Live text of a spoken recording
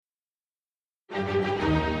Hello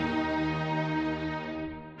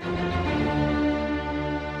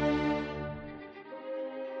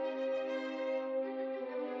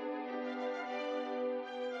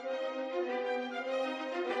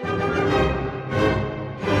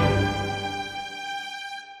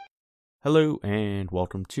and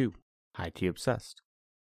welcome to IT Obsessed.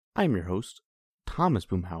 I'm your host, Thomas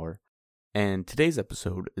Boomhauer, and today's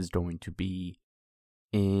episode is going to be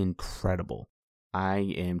incredible. I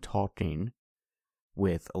am talking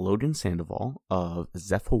with Logan Sandoval of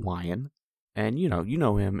Zeph Hawaiian, and you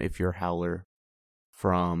know him if you're a howler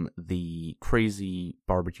from the crazy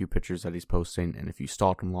barbecue pictures that he's posting, and if you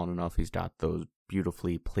stalk him long enough, he's got those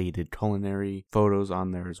beautifully plated culinary photos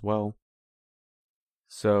on there as well.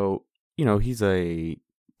 So, he's a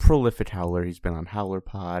prolific howler. He's been on Howler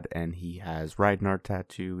Pod, and he has Ride Art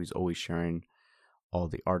Tattoo. He's always sharing all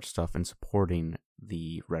the art stuff and supporting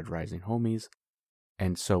the Red Rising homies.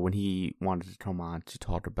 And so when he wanted to come on to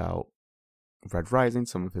talk about Red Rising,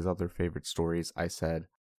 some of his other favorite stories, I said,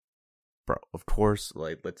 bro, of course,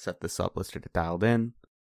 let's set this up. Let's get it dialed in.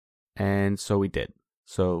 And so we did.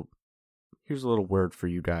 So here's a little word for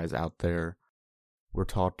you guys out there. We're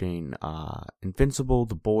talking Invincible,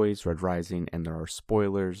 The Boys, Red Rising, and there are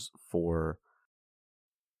spoilers for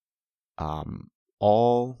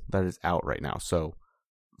all that is out right now. So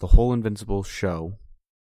the whole Invincible show,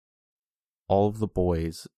 all of The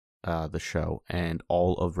Boys, the show, and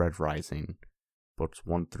all of Red Rising, books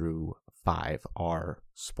 1 through 5, are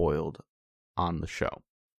spoiled on the show.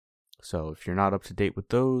 So if you're not up to date with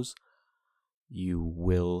those, you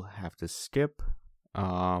will have to skip.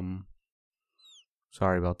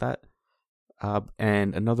 Sorry about that.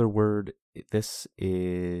 And another word, this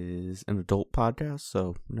is an adult podcast,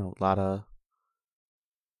 so, there's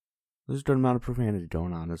a good amount of profanity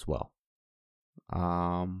going on as well.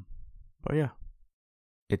 But yeah,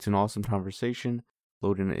 it's an awesome conversation.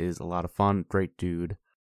 Logan is a lot of fun, great dude,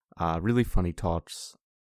 really funny talks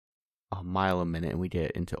a mile a minute, and we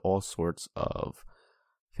get into all sorts of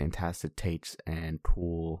fantastic takes and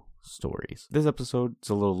cool stories. This episode is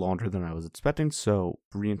a little longer than I was expecting, so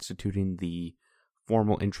reinstituting the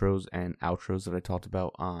formal intros and outros that I talked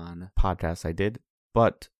about on podcasts I did,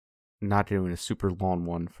 but not doing a super long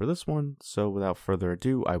one for this one. So without further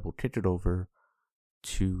ado, I will kick it over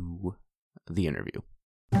to the interview.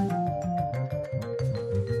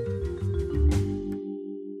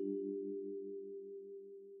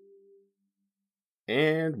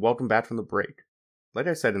 And welcome back from the break. Like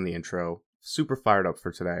I said in the intro, super fired up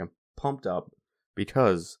for today. I'm pumped up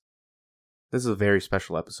because this is a very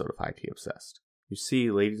special episode of IT Obsessed. You see,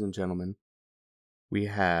 ladies and gentlemen, we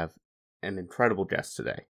have an incredible guest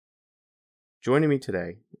today. Joining me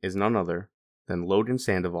today is none other than Logan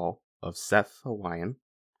Sandoval of Zeph Hawaiian,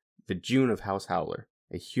 the June of House Howler,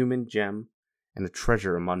 a human gem and a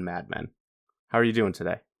treasure among madmen. How are you doing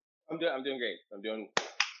today? I'm doing great.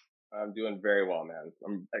 I'm doing very well, man.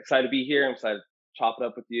 I'm excited to be here. I'm excited to chop it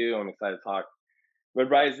up with you. I'm excited to talk Red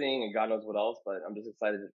Rising and God knows what else, but I'm just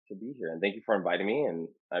excited to be here. And thank you for inviting me, and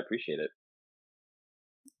I appreciate it.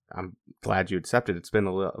 I'm glad you accepted. It's been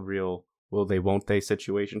a real will they, won't they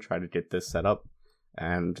situation, try to get this set up.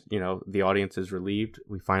 And, the audience is relieved.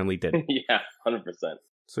 We finally did it. Yeah, 100%.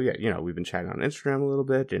 So yeah, we've been chatting on Instagram a little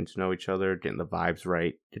bit, getting to know each other, getting the vibes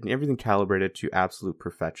right, getting everything calibrated to absolute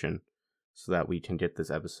perfection so that we can get this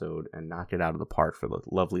episode and knock it out of the park for the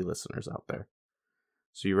lovely listeners out there.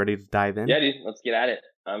 So you ready to dive in? Yeah, dude, let's get at it.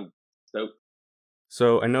 I'm stoked.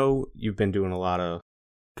 So I know you've been doing a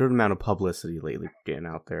good amount of publicity lately, getting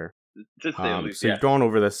out there. Just so you've gone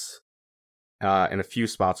over this in a few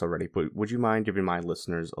spots already, but would you mind giving my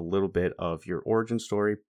listeners a little bit of your origin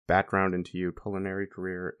story, background into your culinary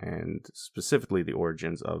career, and specifically the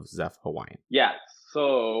origins of Zeph Hawaiian? Yeah,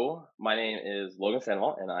 so my name is Logan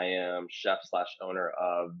Sandoval, and I am chef/owner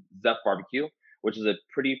of Zeph Barbecue, which is a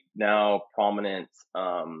pretty now prominent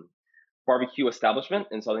barbecue establishment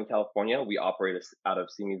in Southern California. We operate out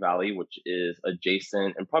of Simi Valley, which is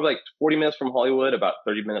adjacent and probably 40 minutes from Hollywood, about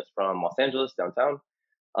 30 minutes from Los Angeles downtown.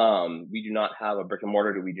 We do not have a brick and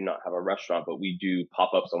mortar. We do not have a restaurant, but we do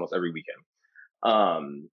pop-ups almost every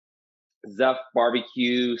weekend. Zeph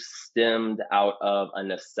Barbecue stemmed out of a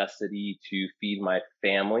necessity to feed my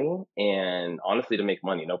family and honestly to make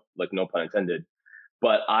money. No pun intended.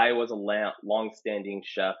 But I was a long-standing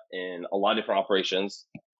chef in a lot of different operations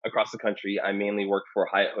across the country. I mainly worked for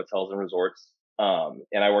Hyatt Hotels and Resorts,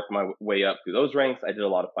 and I worked my way up through those ranks. I did a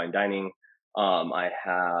lot of fine dining. I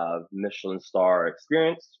have Michelin star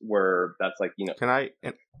experience where that's Can I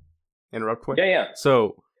interrupt quick? Yeah.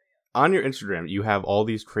 So on your Instagram, you have all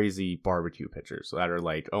these crazy barbecue pictures that are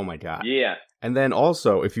like, oh my God. Yeah. And then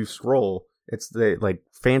also, if you scroll, It's the like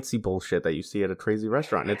fancy bullshit that you see at a crazy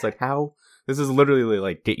restaurant. And it's like, how this is literally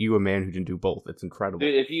like get you a man who can do both. It's incredible.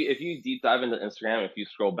 Dude, if you deep dive into Instagram, if you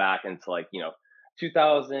scroll back into like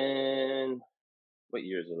 2000, what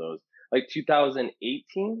years are those? Like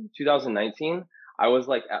 2018, 2019, I was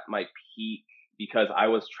like at my peak because I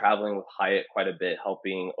was traveling with Hyatt quite a bit,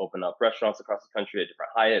 helping open up restaurants across the country at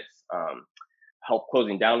different Hyatts, help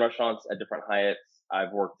closing down restaurants at different Hyatts.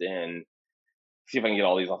 I've worked in, see if I can get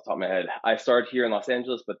all these off the top of my head. I started here in Los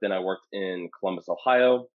Angeles, but then I worked in Columbus,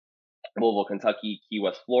 Ohio, Louisville, Kentucky, Key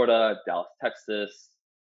West, Florida, Dallas, Texas,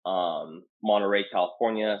 Monterey,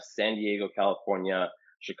 California, San Diego, California,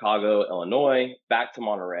 Chicago, Illinois, back to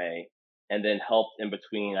Monterey, and then helped in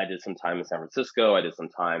between. I did some time in San Francisco. I did some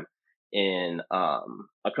time in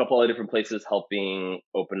a couple of different places helping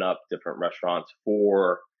open up different restaurants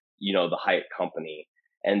for, the Hyatt company.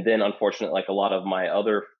 And then unfortunately, like a lot of my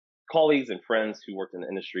other colleagues and friends who worked in the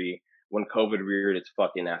industry, when COVID reared its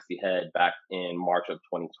fucking nasty head back in March of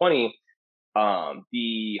 2020,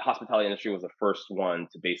 the hospitality industry was the first one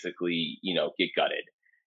to basically, get gutted.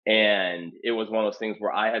 And it was one of those things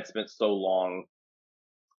where I had spent so long,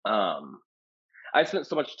 um, I spent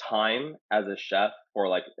so much time as a chef for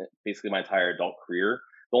like basically my entire adult career.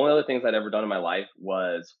 The only other things I'd ever done in my life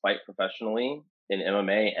was fight professionally in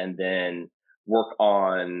MMA and then work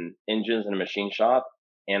on engines in a machine shop.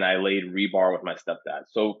 And I laid rebar with my stepdad.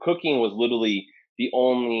 So cooking was literally the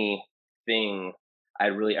only thing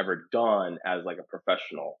I'd really ever done as like a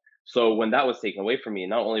professional. So when that was taken away from me,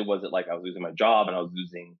 not only was it like I was losing my job and I was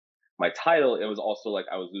losing my title, it was also like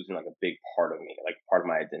I was losing like a big part of me, like part of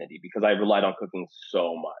my identity, because I relied on cooking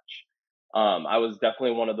so much. I was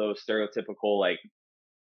definitely one of those stereotypical like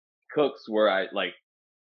cooks where I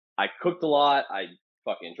cooked a lot, I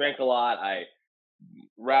fucking drank a lot, I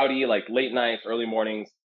rowdy like late nights, early mornings,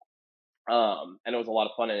 and it was a lot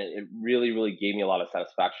of fun, and it really, really gave me a lot of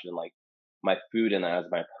satisfaction in like my food and as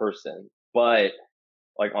my person. But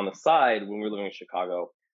like on the side, when we were living in Chicago,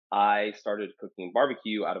 I started cooking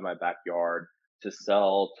barbecue out of my backyard to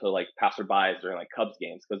sell to like passerbys during like Cubs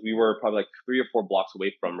games because we were probably like 3 or 4 blocks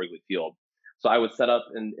away from Wrigley Field. So I would set up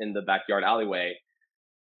in the backyard alleyway,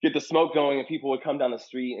 get the smoke going, and people would come down the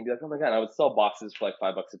street and be like, "Oh my god!" And I would sell boxes for like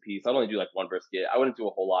 $5 a piece. I'd only do like one brisket. I wouldn't do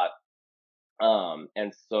a whole lot.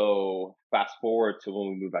 And so fast forward to when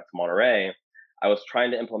we moved back to Monterey, I was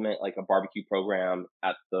trying to implement like a barbecue program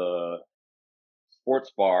at the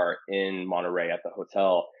sports bar in Monterey at the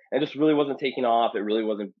hotel. And it just really wasn't taking off. It really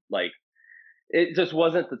wasn't like, it just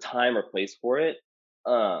wasn't the time or place for it.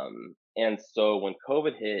 And so when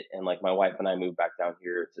COVID hit and like my wife and I moved back down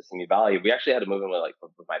here to Simi Valley, we actually had to move in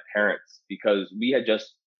with my parents because we had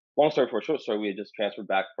just, long story short story, we had just transferred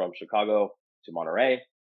back from Chicago to Monterey.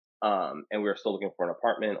 And we were still looking for an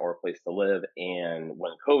apartment or a place to live. And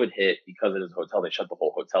when COVID hit, because it is a hotel, they shut the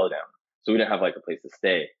whole hotel down. So we didn't have like a place to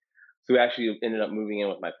stay. So we actually ended up moving in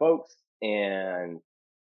with my folks. And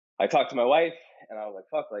I talked to my wife and I was like,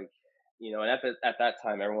 fuck, like, and at that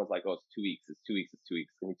time, everyone was like, oh, it's 2 weeks, it's 2 weeks, it's 2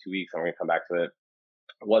 weeks, give me 2 weeks, and we're going to come back to it.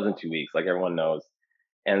 It wasn't 2 weeks, like everyone knows.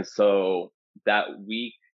 And so that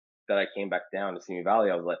week that I came back down to Simi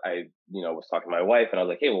Valley, I was like, was talking to my wife and I was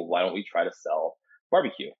like, hey, well, why don't we try to sell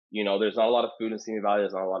barbecue? There's not a lot of food in Simi Valley.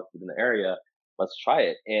 There's not a lot of food in the area. Let's try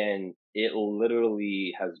it. And it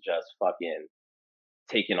literally has just fucking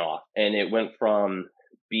taken off. And it went from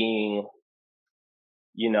being,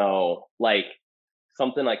 like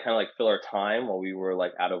something like kind of like fill our time while we were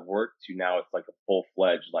like out of work to now it's like a full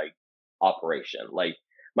fledged like operation. Like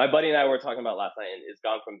my buddy and I were talking about last night, and it's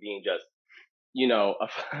gone from being just,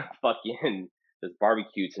 a fucking this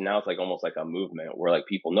barbecue to now it's like almost like a movement where like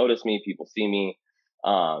people notice me, people see me.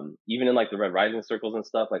 Even in like the Red Rising circles and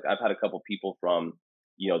stuff, like I've had a couple people from,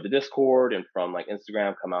 the Discord and from like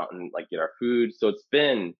Instagram come out and like get our food. So it's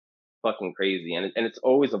been fucking crazy, and it's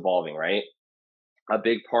always evolving, right? A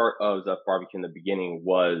big part of the barbecue in the beginning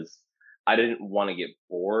was I didn't want to get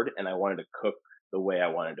bored and I wanted to cook the way I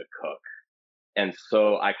wanted to cook. And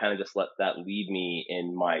so I kind of just let that lead me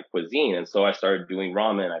in my cuisine. And so I started doing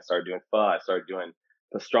ramen. I started doing pho. I started doing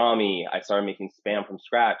pastrami. I started making spam from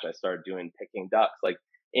scratch. I started doing picking ducks, like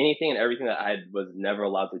anything and everything that I was never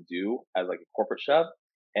allowed to do as like a corporate chef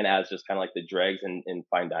and as just kind of like the dregs in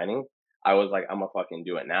fine dining. I was like, I'm gonna fucking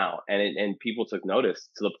do it now. And people took notice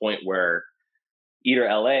to the point where Eater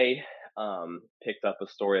LA picked up a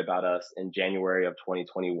story about us in January of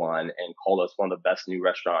 2021 and called us one of the best new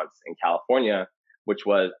restaurants in California, which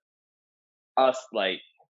was us like,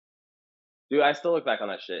 dude, I still look back on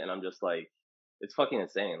that shit and I'm just like, it's fucking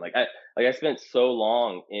insane. I spent so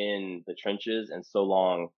long in the trenches and so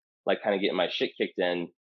long like kind of getting my shit kicked in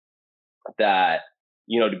that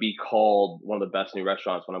to be called one of the best new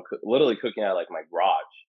restaurants when I'm literally cooking at like my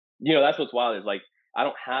garage. That's what's wild is like I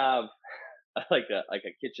don't have like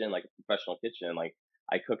a kitchen, like a professional kitchen. Like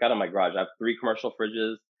I cook out of my garage. I have 3 commercial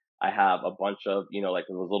fridges. I have a bunch of, like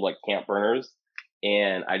those little like camp burners,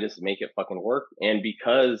 and I just make it fucking work. And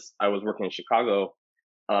because I was working in Chicago,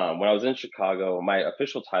 when I was in Chicago, my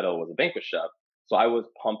official title was a banquet chef. So I was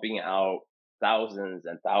pumping out thousands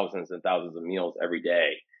and thousands and thousands of meals every day.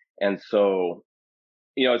 And so,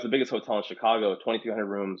 it's the biggest hotel in Chicago, 2,300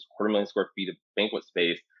 rooms, 250,000 square feet of banquet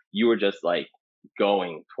space. You were just like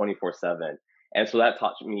going 24/7. And so that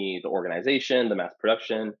taught me the organization, the mass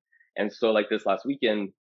production. And so like this last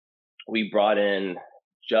weekend, we brought in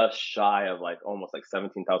just shy of like almost like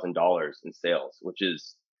 $17,000 in sales, which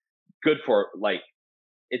is good for like,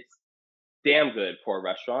 it's damn good for a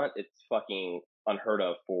restaurant. It's fucking unheard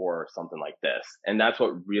of for something like this. And that's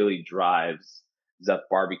what really drives Zeph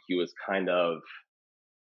Barbecue is kind of,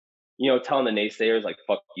 telling the naysayers like,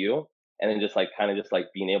 fuck you. And then just like kind of just like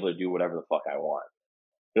being able to do whatever the fuck I want.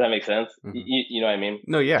 Does that make sense? Mm-hmm. You know what I mean?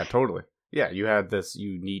 No, yeah, totally. Yeah, you had this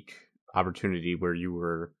unique opportunity where you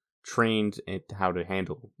were trained in how to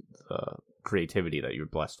handle the creativity that you're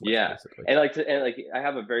blessed with. Yeah, basically. and like I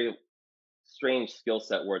have a very strange skill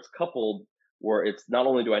set where it's coupled where it's not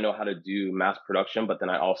only do I know how to do mass production, but then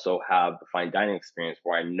I also have the fine dining experience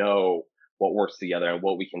where I know what works together and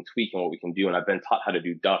what we can tweak and what we can do. And I've been taught how to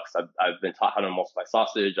do ducks. I've been taught how to emulsify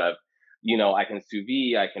sausage. I can sous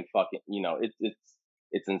vide. I can fucking,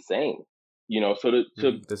 it's insane. So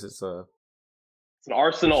this is it's an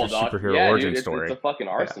arsenal, dog. Superhero Yeah, origin dude, story. It's a fucking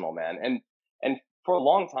arsenal, man. And for a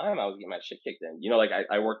long time, I was getting my shit kicked in. Like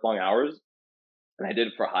I worked long hours, and I did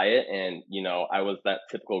it for Hyatt, and I was that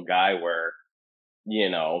typical guy where,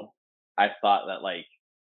 I thought that like,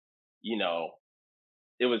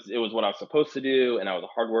 it was what I was supposed to do, and I was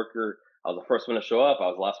a hard worker. I was the first one to show up. I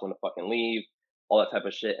was the last one to fucking leave, all that type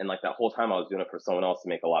of shit. And like that whole time, I was doing it for someone else to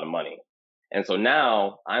make a lot of money. And so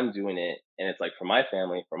now I'm doing it, and it's like for my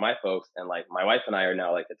family, for my folks, and like my wife and I are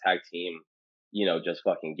now like a tag team, just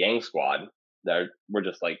fucking gang squad that we're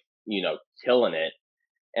just like, killing it.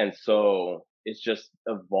 And so it's just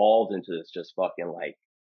evolved into this just fucking like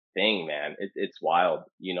thing, man. It's wild,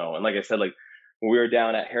 And like I said, like when we were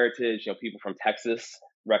down at Heritage, people from Texas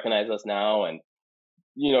recognize us now, and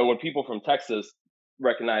when people from Texas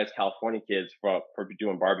recognize California kids for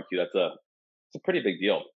doing barbecue, it's a pretty big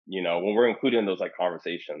deal, when we're included in those like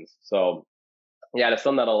conversations. So yeah, to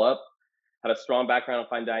sum that all up, had a strong background in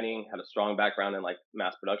fine dining, had a strong background in like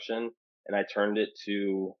mass production, and I turned it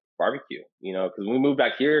to barbecue, because when we moved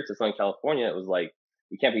back here to Southern California, it was like,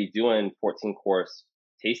 we can't be doing 14-course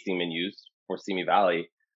tasting menus for Simi Valley.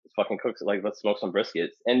 Let's fucking cook, like, let's smoke some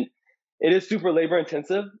briskets. And it is super labor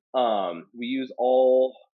intensive. We use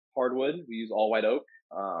all hardwood, we use all white oak.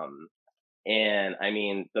 And I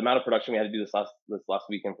mean, the amount of production we had to do this last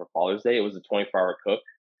weekend for Father's Day, it was a 24-hour cook.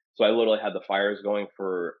 So I literally had the fires going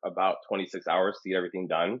for about 26 hours to get everything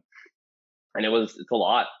done. And it's a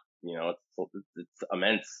lot, it's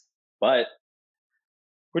immense, but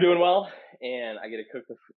we're doing well, and I get to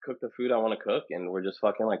cook the food I want to cook, and we're just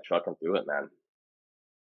fucking like trucking through it, man.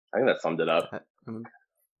 I think that summed it up.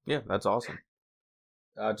 Yeah, that's awesome.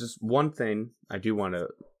 Just one thing I do want to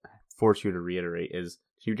force you to reiterate is,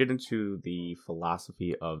 can you get into the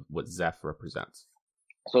philosophy of what Zeph represents?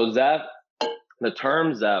 So Zeph, the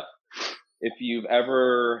term Zeph, if you've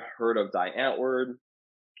ever heard of Die Antwoord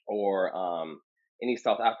or any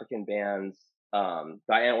South African bands, Die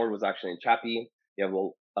Antwoord was actually in Chappie. You have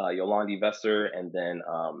Yolandi Vesser and then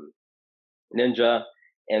Ninja.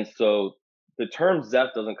 And so the term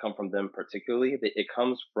Zeph doesn't come from them particularly. It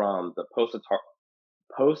comes from the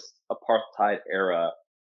post-apartheid era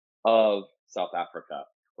of South Africa,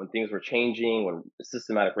 when things were changing, when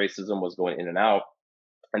systematic racism was going in and out,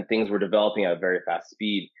 and things were developing at a very fast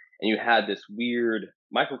speed. And you had this weird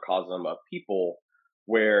microcosm of people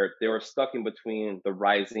where they were stuck in between the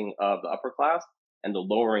rising of the upper class and the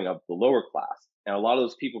lowering of the lower class. And a lot of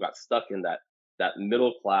those people got stuck in that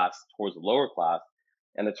middle class towards the lower class.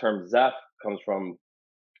 And the term Zeph comes from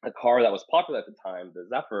a car that was popular at the time, the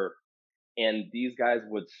Zephyr. And these guys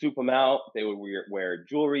would soup them out. They would wear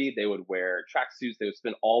jewelry. They would wear tracksuits. They would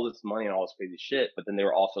spend all this money on all this crazy shit. But then they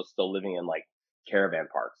were also still living in like caravan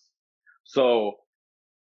parks. So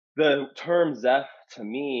the term Zeph, to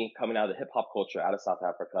me, coming out of the hip hop culture out of South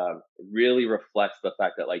Africa, really reflects the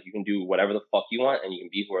fact that like you can do whatever the fuck you want and you can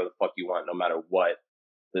be whoever the fuck you want, no matter what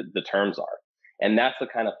the terms are. And that's the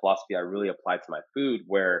kind of philosophy I really apply to my food,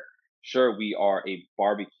 where sure, we are a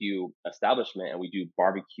barbecue establishment and we do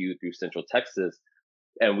barbecue through Central Texas,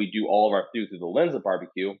 and we do all of our food through the lens of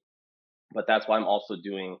barbecue. But that's why I'm also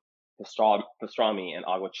doing pastrami and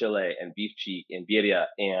aguachile and beef cheek and birria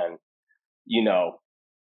and, you know,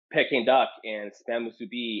 Peking duck and spam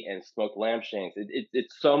musubi and smoked lamb shanks.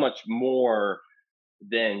 It's so much more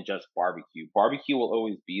than just barbecue. Barbecue will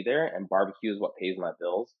always be there, and barbecue is what pays my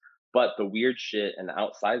bills. But the weird shit and the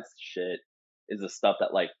outside shit is the stuff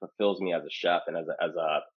that like fulfills me as a chef and as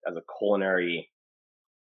a culinary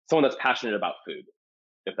someone that's passionate about food,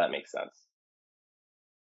 if that makes sense.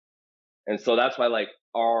 And so that's why like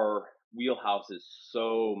our wheelhouse is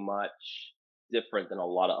so much different than a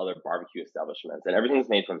lot of other barbecue establishments, and everything's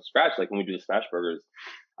made from scratch. Like when we do the smash burgers,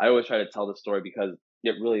 I always try to tell the story because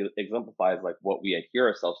it really exemplifies like what we adhere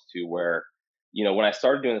ourselves to. Where, you know, when I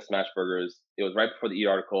started doing the smash burgers, it was right before the Eat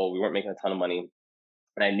article. We weren't making a ton of money,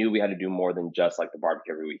 and I knew we had to do more than just like the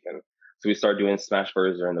barbecue every weekend. So we started doing smash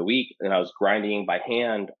burgers during the week, and I was grinding by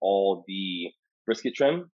hand all the brisket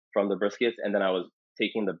trim from the briskets, and then I was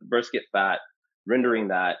taking the brisket fat, rendering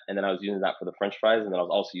that, and then I was using that for the French fries, and then I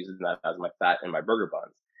was also using that as my fat in my burger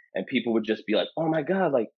buns. And people would just be like, "Oh my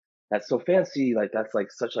god, like that's so fancy, like that's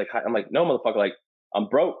like such like high." I'm like, "No, motherfucker, like I'm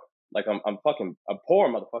broke, like I'm poor,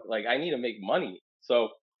 motherfucker, like I need to make money." So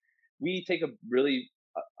we take a really,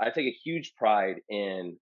 I take a huge pride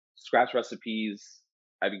in scratch recipes.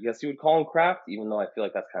 I guess you would call them craft, even though I feel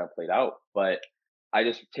like that's kind of played out. But I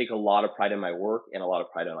just take a lot of pride in my work and a lot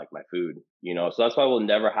of pride in like my food, you know. So that's why we'll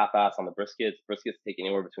never half-ass on the briskets. Briskets take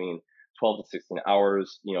anywhere between 12 to 16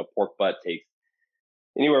 hours. You know, pork butt takes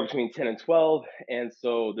anywhere between 10 and 12. And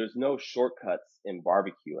so there's no shortcuts in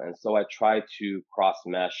barbecue. And so I try to cross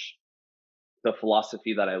mesh the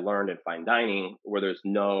philosophy that I learned in fine dining, where there's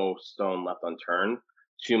no stone left unturned,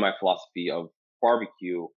 to my philosophy of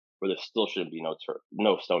barbecue, where there still should be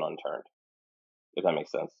no stone unturned. If that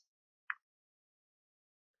makes sense.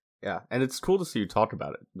 Yeah, and it's cool to see you talk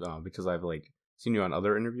about it because I've like seen you on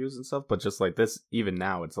other interviews and stuff, but just like this, even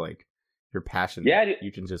now, it's like your passion. Yeah,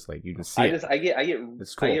 you can just like you can see it. I get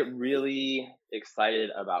It's cool. I get really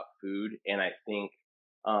excited about food, and I think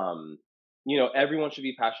you know, everyone should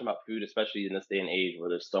be passionate about food, especially in this day and age where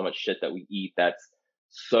there's so much shit that we eat that's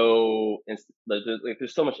so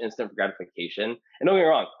there's so much instant gratification. And don't get me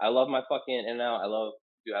wrong, I love my fucking In-N-Out. I love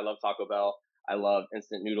Taco Bell. I love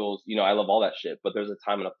instant noodles. You know, I love all that shit. But there's a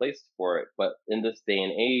time and a place for it. But in this day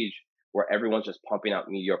and age where everyone's just pumping out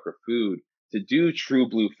mediocre food, to do true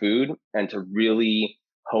blue food and to really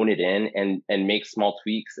hone it in and make small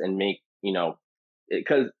tweaks and make, you know,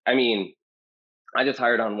 because I mean, I just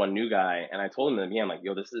hired on one new guy, and I told him in the beginning, like,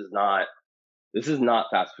 yo, this is not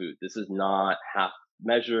fast food. This is not half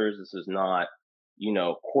measures. This is not, you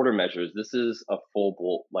know, quarter measures. This is a full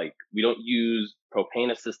bolt. Like, we don't use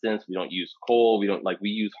propane assistance. We don't use coal. We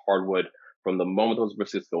use hardwood from the moment those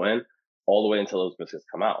briskets go in all the way until those briskets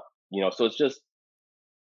come out. You know, so it's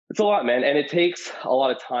a lot, man. And it takes a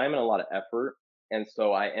lot of time and a lot of effort. And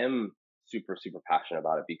so I am super, super passionate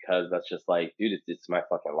about it because that's just like, dude, it's my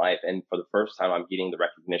fucking life. And for the first time, I'm getting the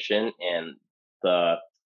recognition and the,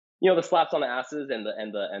 you know, the slaps on the asses and the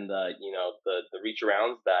you know, the reach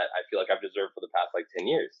arounds that I feel like I've deserved for the past like 10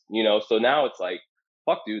 years, you know. So now it's like,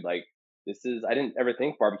 fuck, dude, like I didn't ever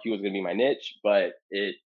think barbecue was gonna be my niche, but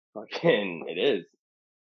it is,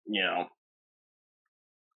 you know.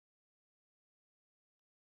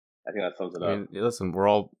 I think that sums it I up. mean, listen, we're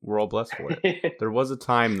all blessed for it. There was a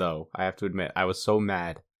time, though, I have to admit, I was so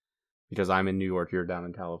mad because I'm in New York, you're down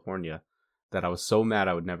in California, that I was so mad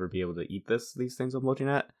I would never be able to eat these things I'm looking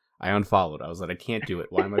at. I unfollowed. I was like, I can't do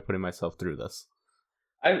it. Why am I putting myself through this?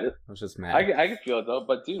 I was just mad. I can feel it though,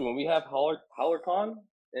 but dude, when we have HowlerCon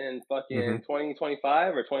in fucking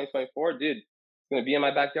 2025 or 2024, dude, it's gonna be in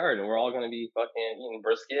my backyard, and we're all gonna be fucking eating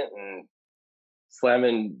brisket and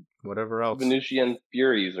slamming whatever else, Venusian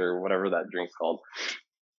Furies or whatever that drink's called.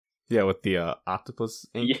 Yeah, with the octopus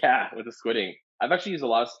ink. Yeah, with the squid ink. I've actually used a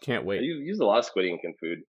lot of. Can't wait. I used a lot of squid ink in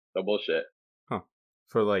food. No bullshit. Huh?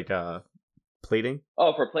 For like plating?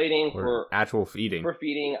 Oh, for plating, or for actual feeding. For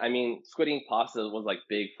feeding, I mean, squid ink pasta was like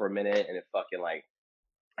big for a minute, and it fucking like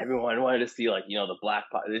everyone wanted to see like, you know, the black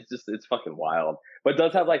pot. It's fucking wild, but it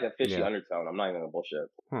does have like a fishy undertone. I'm not even gonna bullshit.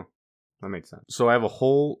 That makes sense. So I have a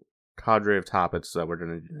whole cadre of topics that we're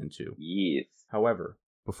gonna get into. Yes. However,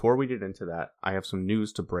 before we get into that, I have some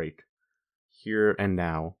news to break here and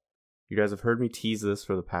now. You guys have heard me tease this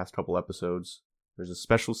for the past couple episodes. There's a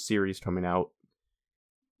special series coming out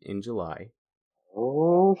in July.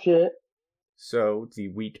 Oh shit. So the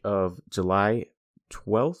week of July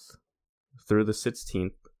 12th through the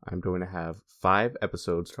 16th, I'm going to have 5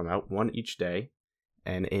 episodes come out, one each day,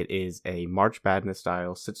 and it is a March Madness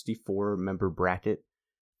style 64 member bracket,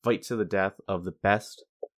 fight to the death of the best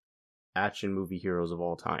action movie heroes of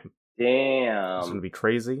all time. It's going to Damn. be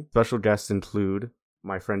crazy. Special guests include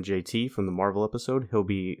my friend JT from the Marvel episode. He'll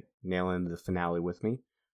be nailing the finale with me.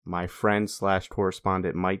 My friend /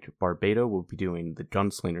 correspondent Mike Barbado will be doing the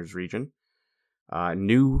Gunslingers region.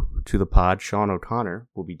 New to the pod, Sean O'Connor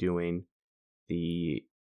will be doing the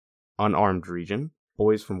Unarmed region.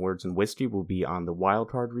 Boys from Words and Whiskey will be on the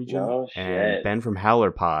Wildcard region. No And shit. Ben from Howler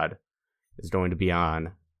Pod is going to be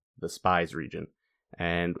on the Spies region.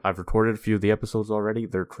 And I've recorded a few of the episodes already.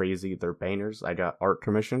 They're crazy. They're bangers. I got art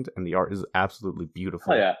commissioned, and the art is absolutely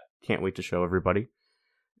beautiful. Oh yeah. Can't wait to show everybody.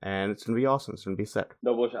 And it's going to be awesome. It's going to be sick.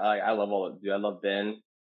 No bullshit. I love all of dude. I love Ben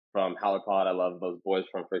from Howler Pod. I love those boys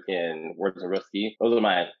from freaking Words and Risky. Those are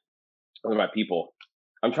my people.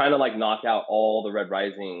 I'm trying to like knock out all the Red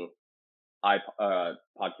Rising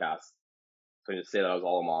podcasts. So I just say that I was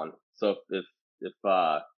all I'm on. So if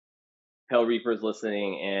Pale Reaper is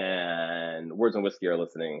listening and Words and Whiskey are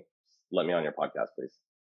listening, let me on your podcast, please.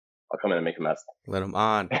 I'll come in and make a mess. Let them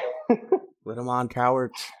on. Let them on,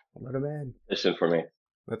 cowards. Let them in. Mission for me.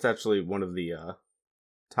 That's actually one of the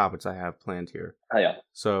topics I have planned here. Oh yeah.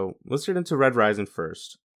 So let's get into Red Rising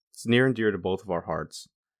first. It's near and dear to both of our hearts,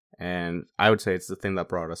 and I would say it's the thing that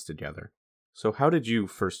brought us together. So how did you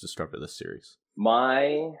first discover this series?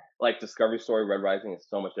 My like discovery story, Red Rising, is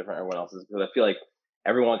so much different than everyone else's because I feel like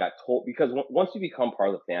everyone got told because once you become part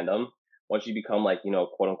of the fandom, once you become like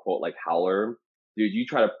quote unquote like Howler, dude, you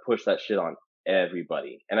try to push that shit on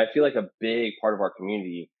everybody, and I feel like a big part of our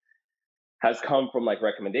community has come from like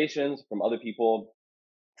recommendations from other people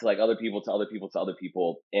to like other people to other people to other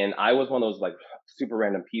people. And I was one of those like super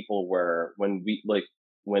random people where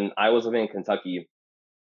when I was living in Kentucky,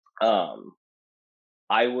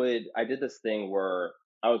 I did this thing where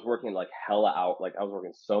I was working like hella out, like I was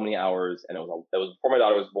working so many hours, and it was before my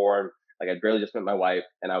daughter was born. Like I barely just met my wife,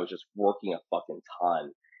 and I was just working a fucking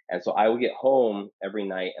ton. And so I would get home every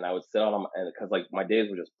night, and I would sit out on and because like my days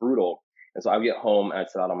were just brutal, and so I would get home and I'd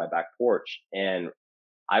sit out on my back porch, and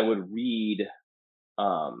I would read, what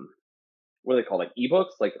are they called, like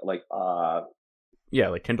ebooks, Yeah,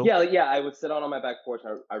 like Kindle? yeah. I would sit out on my back porch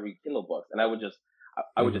and I read Kindle books, and I would just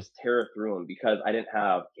tear through them because I didn't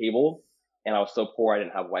have cable and I was so poor I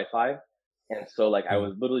didn't have Wi-Fi, and so like I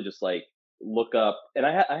was literally just like look up, and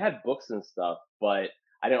I had books and stuff, but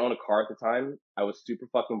I didn't own a car at the time. I was super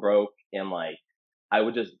fucking broke, and like I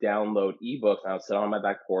would just download ebooks and I would sit on my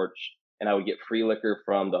back porch, and I would get free liquor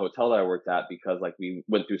from the hotel that I worked at because like we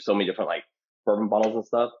went through so many different like bourbon bottles and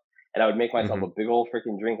stuff, and I would make myself a big old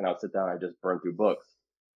freaking drink and I would sit down and I'd just burn through books.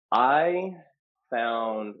 I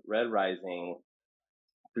found Red Rising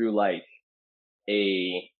through like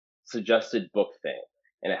a suggested book thing,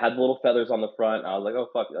 and it had the little feathers on the front. And I was like, oh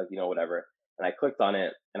fuck, like whatever. And I clicked on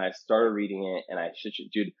it and I started reading it, and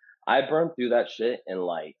dude, I burned through that shit in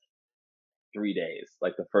like 3 days,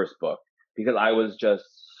 like the first book, because I was just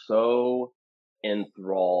so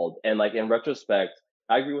enthralled. And like in retrospect,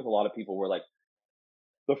 I agree with a lot of people where like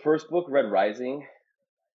the first book, Red Rising,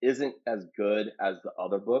 isn't as good as the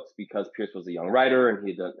other books because Pierce was a young writer and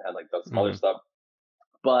he had like done some other stuff,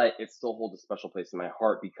 but it still holds a special place in my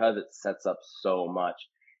heart because it sets up so much.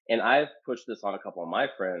 And I've pushed this on a couple of my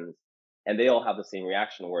friends, and they all have the same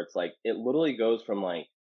reaction where it's like it literally goes from like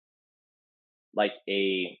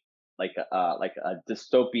a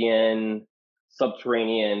dystopian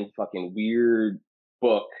subterranean fucking weird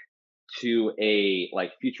book to a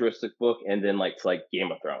like futuristic book, and then like to like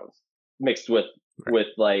Game of Thrones mixed with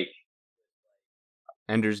like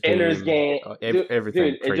Ender's Game.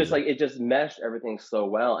 Everything. Dude, it just meshed everything so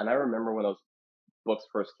well. And I remember when those books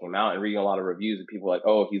first came out and reading a lot of reviews, and people were like,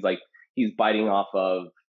 oh, he's biting off of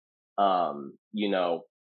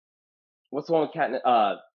what's the one with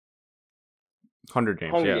Hunger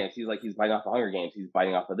Games. Hunger Games. He's biting off of Hunger Games. He's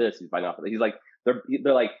biting off of this. He's biting off of that. He's like they're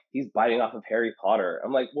like he's biting off of Harry Potter.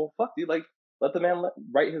 I'm like, well, fuck, dude. Like, let the man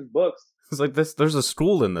write his books. It's like this. There's a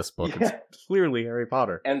school in this book. Yeah. It's clearly Harry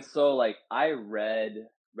Potter. And so, like, I read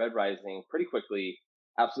Red Rising pretty quickly.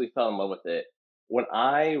 Absolutely fell in love with it. When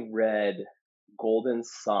I read Golden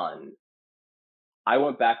Sun, I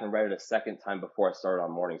went back and read it a second time before I started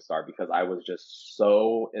on Morningstar because I was just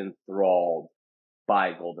so enthralled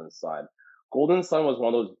by Golden Sun. Golden Sun was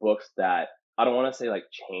one of those books that I don't want to say like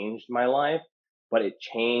changed my life, but it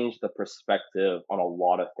changed the perspective on a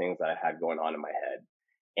lot of things that I had going on in my head.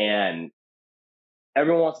 And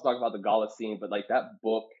everyone wants to talk about the Gala scene, but like that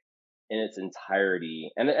book in its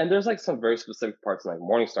entirety, and there's like some very specific parts in like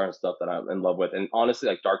Morningstar and stuff that I'm in love with. And honestly,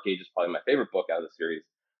 like Dark Age is probably my favorite book out of the series.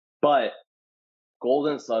 But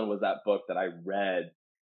Golden Sun was that book that I read,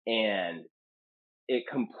 and it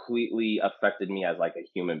completely affected me as like a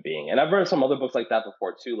human being. And I've read some other books like that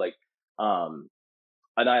before too, like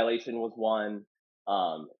Annihilation was one.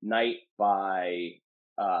 Night by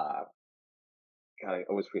God, I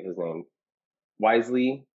always forget his name.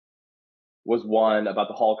 Wisely was one about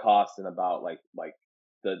the Holocaust and about like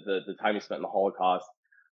the time he spent in the Holocaust.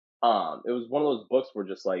 It was one of those books where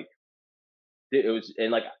just like it was,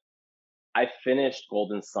 and like I finished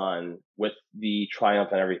Golden Sun with the triumph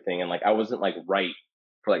and everything, and like I wasn't like right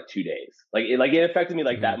for like 2 days. It affected me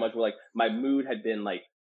like Mhm. that much. Where like my mood had been like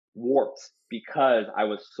warped because I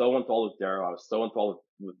was so enthralled with Darrow. I was so enthralled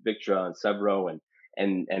with Victra and Severo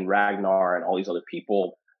and Ragnar and all these other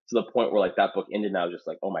people, to the point where like that book ended, and I was just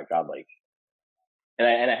like, oh my god, like, and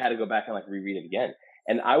I had to go back and like reread it again.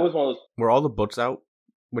 And I was one of those. Were all the books out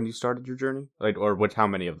when you started your journey? Like, or how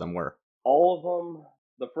many of them were? All of them,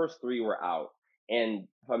 the first three were out. And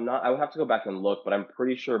if I'm not, I would have to go back and look, but I'm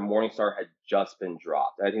pretty sure Morningstar had just been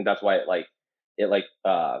dropped. I think that's why it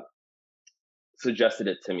suggested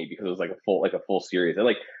it to me, because it was like a full series.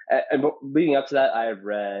 And leading up to that, I had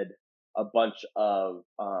read a bunch of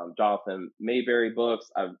Jonathan Mayberry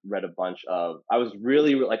books. I've read a bunch of. I was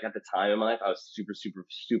really like, at the time in my life, I was super super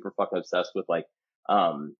super fucking obsessed with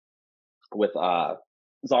um with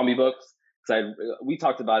zombie books, because we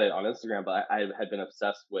talked about it on Instagram, but I had been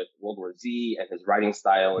obsessed with World War Z and his writing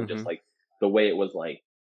style, and just Mm-hmm. like the way it was like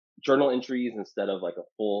journal entries instead of like a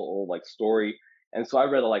full like story. And so I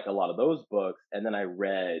read like a lot of those books, and then I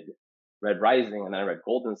read Red Rising, and then I read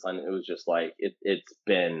Golden Sun. It was just like it's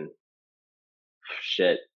been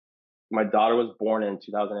shit. My daughter was born in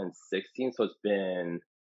 2016, so it's been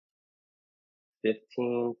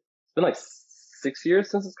 15. It's been like 6 years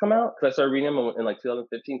since it's come out, because I started reading them in like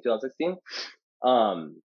 2015, 2016.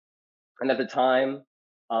 Um, and at the time,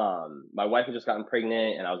 my wife had just gotten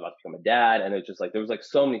pregnant, and I was about to become a dad, and it was just like there was like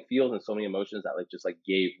so many feels and so many emotions that like just like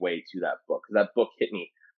gave way to that book, because that book hit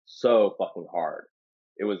me so fucking hard.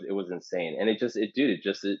 It was insane, and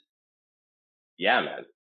yeah, man,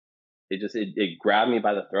 it grabbed me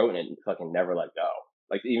by the throat, and it fucking never let go,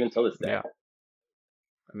 like even till this day. Yeah,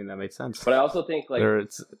 I mean that makes sense. But I also think like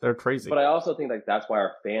they're crazy. But I also think like that's why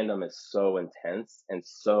our fandom is so intense and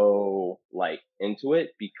so like into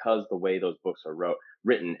it, because the way those books are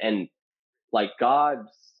written, and like God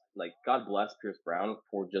bless Pierce Brown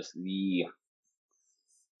for just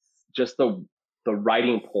the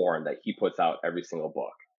writing porn that he puts out every single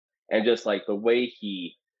book, and just like the way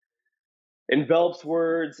he envelops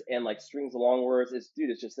words and like strings along words. It's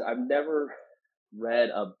just, I've never read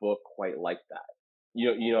a book quite like that.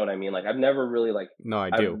 You know what I mean? Like No, I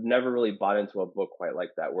I've do. never really bought into a book quite like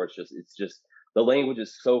that, where it's just the language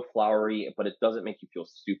is so flowery, but it doesn't make you feel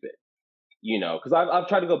stupid. Because I've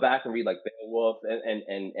tried to go back and read like Beowulf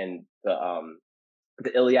and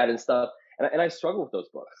the Iliad and stuff, and I struggle with those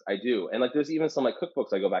books. I do, and like there's even some like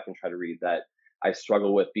cookbooks I go back and try to read that I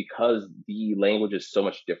struggle with, because the language is so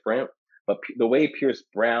much different. But the way Pierce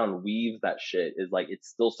Brown weaves that shit is like it's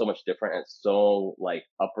still so much different, and it's so like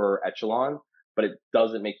upper echelon, but it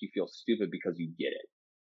doesn't make you feel stupid because you get it.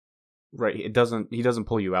 Right. He doesn't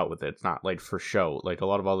pull you out with it. It's not like for show. Like a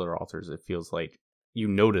lot of other authors, it feels like you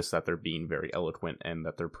notice that they're being very eloquent and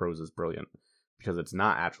that their prose is brilliant, because it's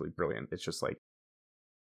not actually brilliant. It's just like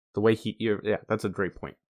the way yeah, that's a great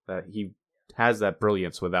point. That he has that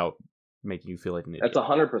brilliance without making you feel like an That's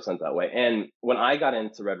idiot. 100% that way. And when I got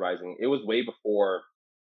into Red Rising, it was way before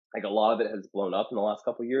like a lot of it has blown up in the last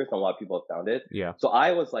couple of years, and a lot of people have found it. Yeah. So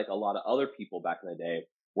I was like a lot of other people back in the day,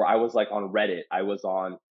 where I was like on Reddit, I was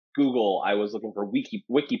on Google, I was looking for wiki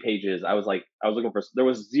pages. I was looking for, there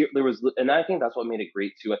was, and I think that's what made it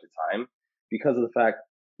great too at the time, because of the fact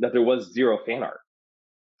that there was zero fan art.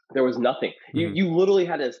 There was nothing. Mm-hmm. You literally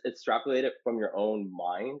had to extrapolate it from your own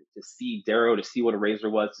mind to see Darrow, to see what a Razor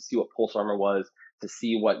was, to see what Pulse Armor was, to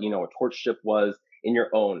see what a Torch Ship was in your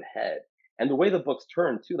own head. And the way the books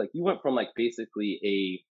turned too, like you went from like basically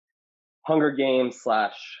a Hunger Games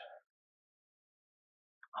slash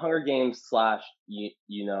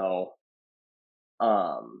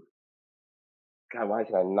um God, why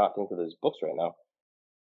can I not think of those books right now?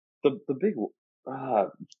 The big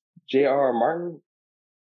J.R.R. Martin.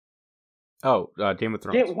 Oh, Game of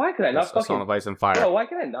Thrones. Why could I not A Song fucking of Ice and Fire. Bro, why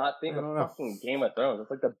can I not think I of don't know. fucking Game of Thrones? It's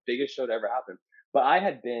like the biggest show to ever happen. But I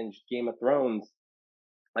had binged Game of Thrones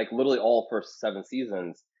like literally all first 7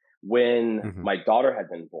 seasons when Mm-hmm. my daughter had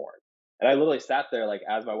been born. And I literally sat there like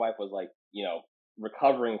as my wife was like,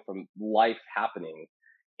 recovering from life happening.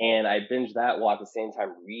 And I binged that while at the same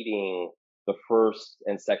time reading the first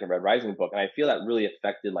and second Red Rising book. And I feel that really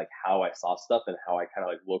affected like how I saw stuff and how I kind of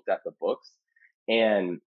like looked at the books.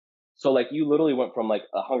 And so like you literally went from like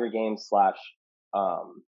a Hunger Games slash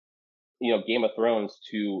Game of Thrones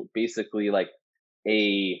to basically like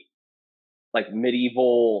a like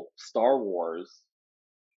medieval Star Wars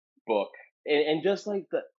book, and just like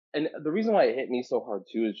the reason why it hit me so hard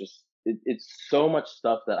too is just it's so much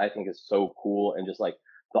stuff that I think is so cool, and just like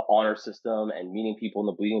the honor system and meeting people in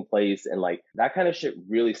the bleeding place, and like that kind of shit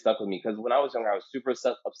really stuck with me because when I was younger I was super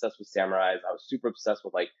obsessed with samurais. I was super obsessed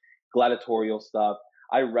with like gladiatorial stuff.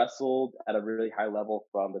 I wrestled at a really high level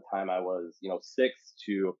from the time I was 6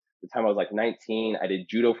 to the time I was like 19. I did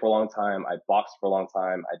judo for a long time. I boxed for a long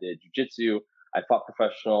time. I did jujitsu. I fought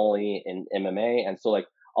professionally in MMA. And so like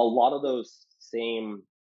a lot of those same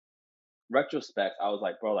retrospects, I was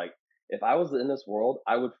like, bro, like if I was in this world,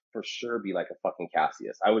 I would for sure be like a fucking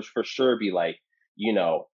Cassius. I would for sure be like, you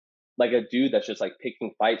know, like a dude that's just like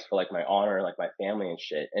picking fights for like my honor and like my family and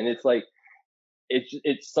shit. And it's like,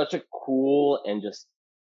 it's such a cool and just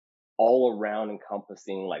all around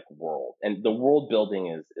encompassing like world. And the world building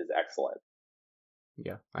is excellent.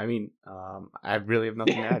 Yeah, I mean, I really have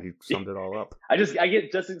nothing to add. You summed it all up. I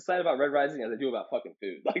get just excited about Red Rising as I do about fucking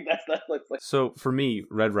food. Like that's like. So for me,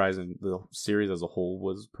 Red Rising, the series as a whole,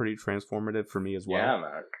 was pretty transformative for me as well. Yeah,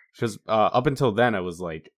 man. Because up until then, I was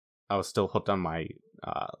still hooked on my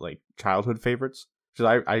like childhood favorites.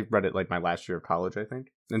 Because I read it like my last year of college, I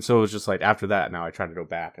think, and so it was just like after that. Now I try to go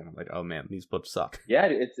back, and I'm like, oh man, these books suck. Yeah,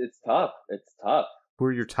 it's tough. It's tough. Who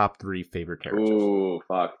are your top 3 favorite characters? Ooh,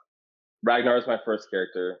 fuck. Ragnar is my first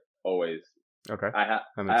character, always. Okay. I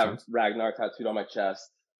have Ragnar tattooed on my chest.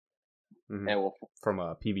 Mm-hmm. And from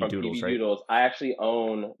PB Doodles, PB right? Doodles. I actually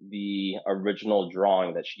own the original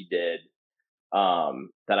drawing that she did,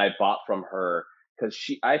 that I bought from her because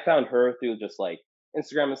I found her through just like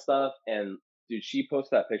Instagram and stuff, and dude, she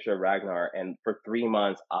posted that picture of Ragnar, and for 3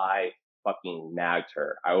 months I fucking nagged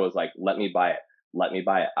her. I was like, let me buy it. Let me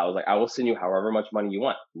buy it. I was like, I will send you however much money you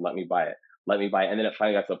want. Let me buy it. Let me buy it. And then it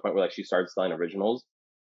finally got to the point where like she started selling originals.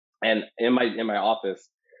 And in my office,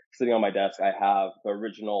 sitting on my desk, I have the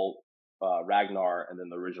original Ragnar and then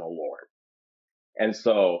the original Lord. And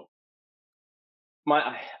so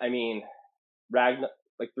I mean, Ragnar,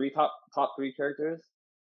 like top 3 characters,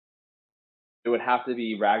 it would have to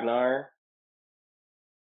be Ragnar.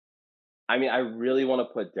 I mean, I really want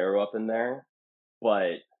to put Darrow up in there,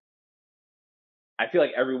 but I feel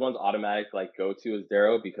like everyone's automatic like go to is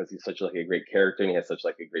Darrow because he's such like a great character and he has such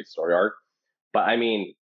like a great story arc. But I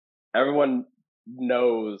mean, everyone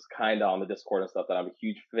knows kind of on the Discord and stuff that I'm a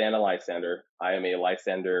huge fan of Lysander. I am a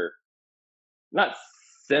Lysander, not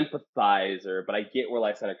sympathizer, but I get where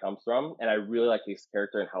Lysander comes from, and I really like his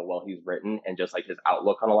character and how well he's written and just like his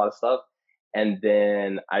outlook on a lot of stuff. And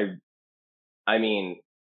then I mean,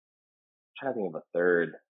 I'm trying to think of a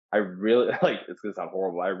third. I really like. It's gonna sound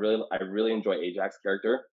horrible. I really enjoy Ajax's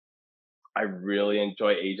character. I really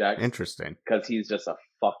enjoy Ajax. Interesting, because he's just a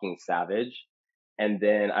fucking savage. And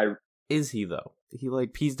then is he though? He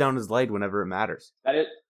like pees down his light whenever it matters. That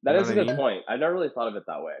is a good point. I never really thought of it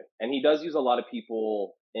that way. And he does use a lot of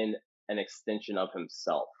people in an extension of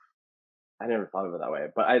himself. I never thought of it that way.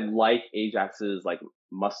 But I like Ajax's like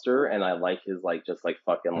muster, and I like his like just like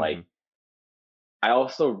fucking like. I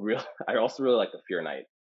also really like the Fear Knight.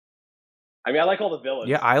 I mean, I like all the villains.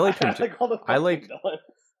 Yeah, I like him too. I like all the villains.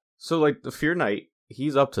 So like the Fear Knight,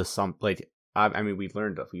 he's up to some like. I mean, we've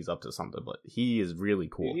learned that he's up to something, but he is really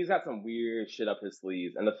cool. Dude, he's got some weird shit up his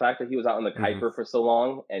sleeves, and the fact that he was out in the Kuiper for so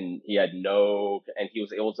long, and he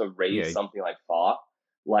was able to raise something like Fa,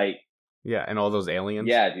 like and all those aliens.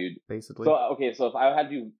 Yeah, dude. Basically. So okay, so if I had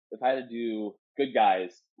to do good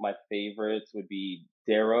guys, my favorites would be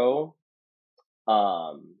Darrow,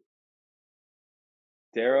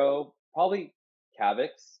 probably Kavix,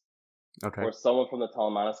 okay, or someone from the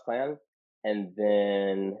Telemanus clan, and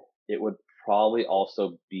then it would probably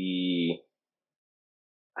also be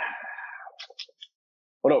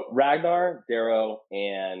Ragnar, Darrow,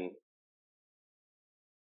 and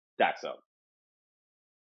Daxo.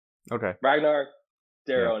 Okay. Ragnar,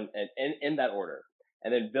 Darrow, and in that order.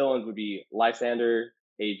 And then villains would be Lysander,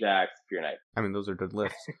 Ajax, Fear Knight. I mean, those are good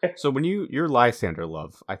lists. So when your Lysander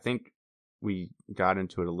love, I think we got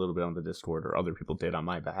into it a little bit on the Discord, or other people did on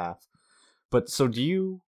my behalf. But so do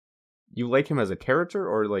you like him as a character,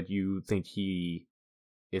 or like you think he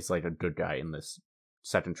is like a good guy in this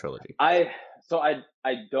second trilogy? I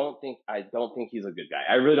don't think he's a good guy.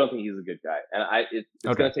 I really don't think he's a good guy, and it's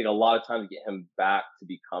going to take a lot of time to get him back to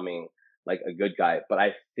becoming like a good guy. But I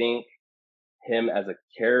think him as a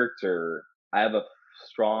character, I have a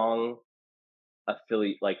strong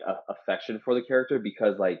affection for the character,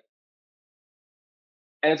 because like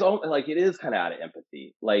And it's all like, it is kind of out of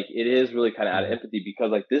empathy. Like, it is really kind of out of empathy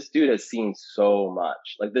because like this dude has seen so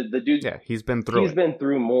much. Like the dude, yeah, he's been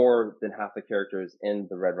through more than half the characters in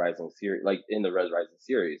the Red Rising series, like in the Red Rising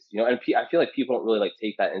series, you know. And I feel like people don't really like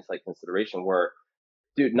take that into like consideration. Where,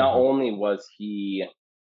 dude, not only was he,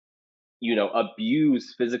 you know,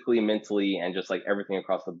 abused physically, mentally, and just like everything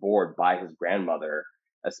across the board by his grandmother,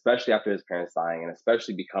 especially after his parents dying, and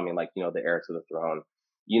especially becoming like, you know, the heir to the throne.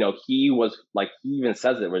 You know, he was like, he even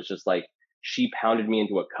says it was just like, she pounded me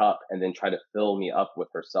into a cup and then tried to fill me up with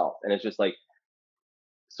herself. And it's just like,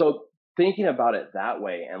 so thinking about it that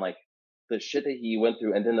way, and like the shit that he went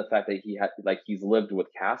through, and then the fact that he had like, he's lived with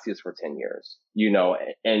Cassius for 10 years, you know,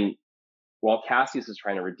 and while Cassius is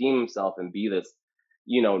trying to redeem himself and be this,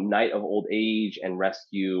 you know, knight of old age and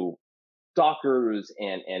rescue stalkers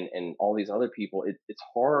and all these other people, it's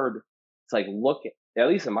hard to like look at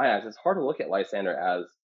least in my eyes, it's hard to look at Lysander as,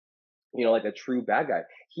 you know, like a true bad guy.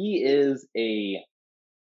 He is he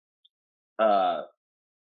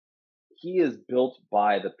is built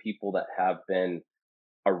by the people that have been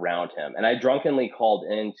around him. And I drunkenly called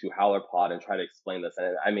into Howler Pod and tried to explain this,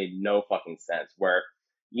 and I made no fucking sense. Where,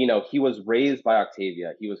 you know, he was raised by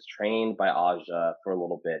Octavia, he was trained by Aja for a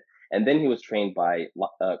little bit, and then he was trained by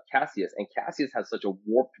Cassius. And Cassius has such a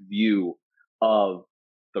warped view of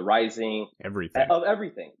the Rising,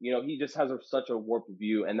 everything. You know, he just has such a warped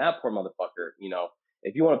view. And that poor motherfucker, you know,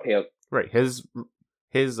 if you want to pay a right, his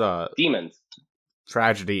demons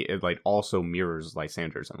tragedy, it like also mirrors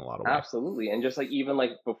Lysander's in a lot of ways. Absolutely. And just like, even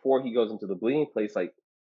like before he goes into the bleeding place, like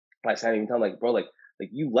Lysander even tell him, like, bro, like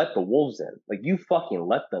you let the wolves in, like you fucking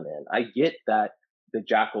let them in. I get that the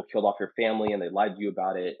jackal killed off your family and they lied to you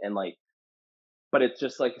about it, and like, but it's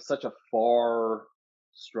just like such a far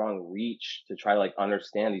strong reach to try to like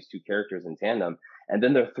understand these two characters in tandem. And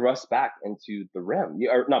then they're thrust back into the rim,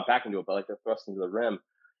 or not back into it, but like they're thrust into the rim.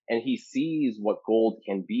 And he sees what gold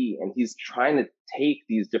can be, and he's trying to take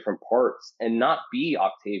these different parts and not be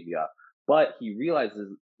Octavia, but he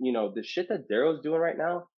realizes, you know, the shit that Darrow's doing right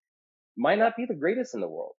now might not be the greatest in the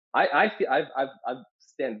world. I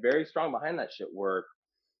stand very strong behind that shit. Where,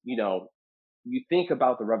 you know, you think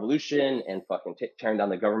about the revolution and fucking tearing down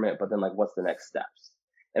the government, but then like, what's the next steps?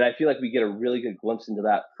 And I feel like we get a really good glimpse into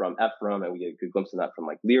that from Ephraim, and we get a good glimpse into that from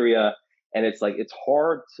like Lyria. And it's like, it's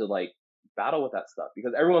hard to like battle with that stuff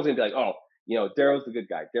because everyone's gonna be like, oh, you know, Darrow's the good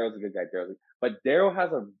guy, but Darrow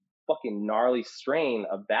has a fucking gnarly strain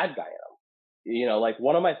of bad guy in him. You know, like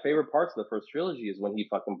one of my favorite parts of the first trilogy is when he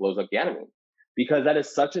fucking blows up Ganymede, because that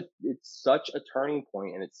is it's such a turning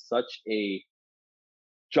point, and it's such a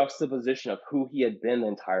juxtaposition of who he had been the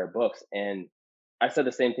entire books. And I said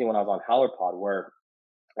the same thing when I was on Howler Pod, where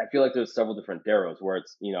I feel like there's several different Darrows, where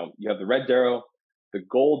it's, you know, you have the red Darrow, the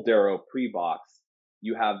gold Darrow pre-box,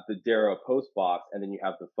 you have the Darrow post-box, and then you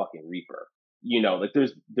have the fucking Reaper. You know, like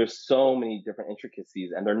there's so many different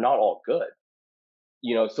intricacies, and they're not all good.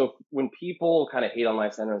 You know, so when people kind of hate on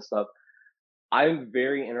Lysander and stuff, I'm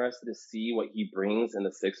very interested to see what he brings in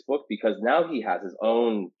the sixth book, because now he has his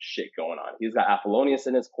own shit going on. He's got Apollonius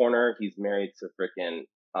in his corner. He's married to freaking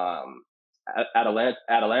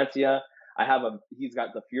Atalantia. He's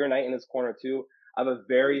got the Fear Knight in his corner too. I have a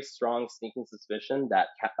very strong sneaking suspicion that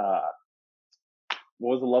what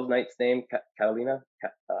was the Love Knight's name? Catalina?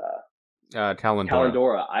 Kalendora.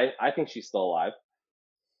 Kalendora. I think she's still alive.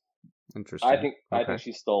 Interesting. I think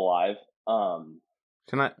she's still alive.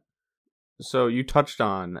 So you touched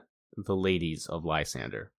on the ladies of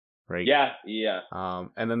Lysander, right? Yeah.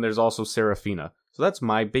 And then there's also Seraphina. So that's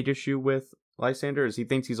my big issue with Lysander, is he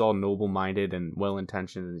thinks he's all noble-minded and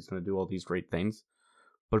well-intentioned and he's going to do all these great things.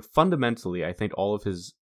 But fundamentally, I think all of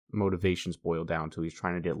his motivations boil down to he's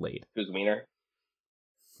trying to get laid. His wiener.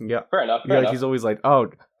 Yeah. Fair enough. He's always like, oh,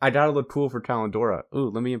 I gotta look cool for Kalendora. Ooh,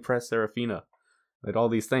 let me impress Seraphina. Like all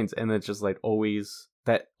these things. And it's just like always,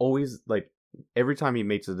 like every time he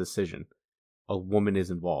makes a decision, a woman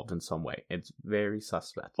is involved in some way. It's very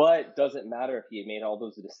suspect. But does it matter if he made all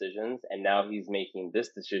those decisions and now he's making this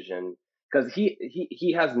decision? Because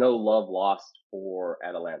he has no love lost for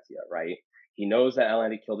Atalantia, right? He knows that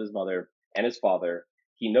Atalantia killed his mother and his father.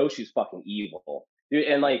 He knows she's fucking evil. Dude,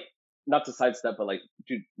 and like, not to sidestep, but like,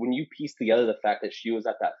 dude, when you piece together the fact that she was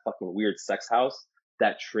at that fucking weird sex house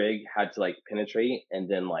that Trig had to like penetrate, and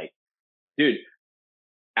then like, dude,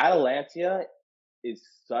 Atalantia is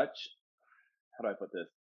such, how do I put this?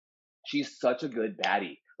 She's such a good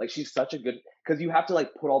baddie. Like, she's such a good, because you have to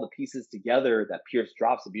like put all the pieces together that Pierce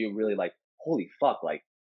drops to be really like, holy fuck, like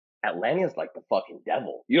Atlantea's like the fucking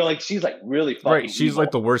devil. You know, like she's like really fucking right. She's evil. Like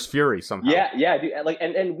the worst Fury somehow. Yeah, dude. Like,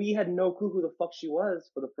 and we had no clue who the fuck she was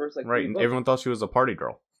for the first like. Right, and everyone thought she was a party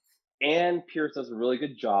girl. And Pierce does a really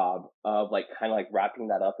good job of like kind of like wrapping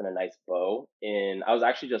that up in a nice bow. And I was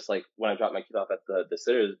actually just like when I dropped my kid off at the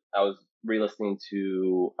sitters, I was re-listening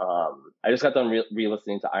to I just got done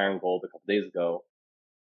re-listening to Iron Gold a couple days ago.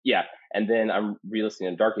 Yeah, and then I'm re-listening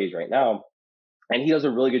to Dark Age right now, and he does a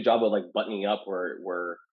really good job of like buttoning up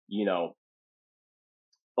where you know,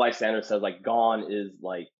 Lysander says like gone is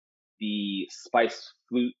like the spiced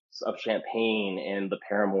flutes of champagne and the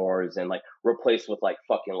paramours and like replaced with like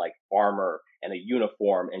fucking like armor and a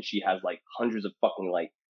uniform, and she has like hundreds of fucking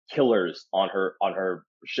like killers on her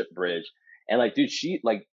ship bridge. And like dude, she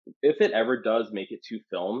like if it ever does make it to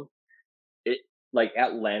film, it like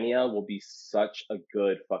Atlantia will be such a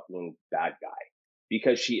good fucking bad guy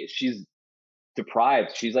because she's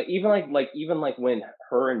deprived. She's like even like when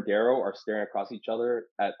her and Darrow are staring across each other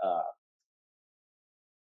at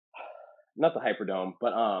not the Hyperdome,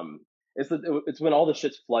 but it's when all the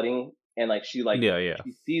shit's flooding and like Yeah.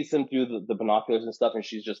 she sees him through the binoculars and stuff, and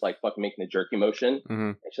she's just like fucking making a jerky motion,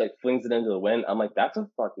 and she like flings it into the wind. I'm like, that's a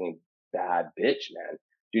fucking bad bitch, man,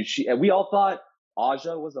 dude. And we all thought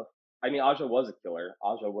Aja was Aja was a killer.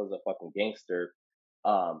 Aja was a fucking gangster.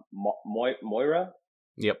 Moira.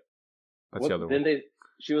 Yep. That's the other Then one.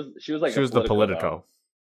 she was like she was the Politico,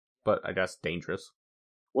 but I guess dangerous.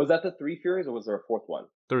 Was that the three Furies, or was there a fourth one?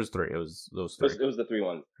 There was three. It was those three. It was the three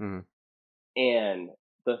ones. Mm-hmm. And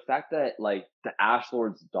the fact that like the Ash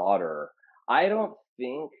Lord's daughter, I don't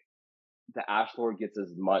think the Ash Lord gets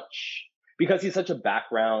as much because he's such a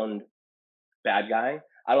background bad guy.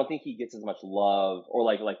 I don't think he gets as much love or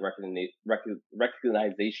like recognition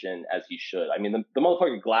as he should. I mean, the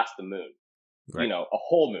motherfucker glassed the moon, right. A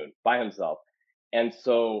whole moon by himself. And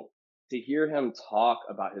so to hear him talk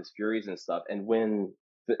about his furies and stuff, and when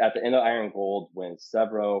at the end of Iron Gold, when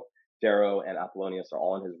Severo, Darrow, and Apollonius are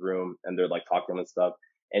all in his room and they're like talking to him and stuff,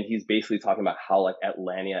 and he's basically talking about how like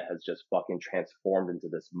Atlantia has just fucking transformed into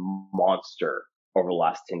this monster over the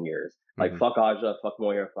last 10 years. Like fuck Aja, fuck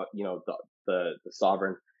Moira, fuck the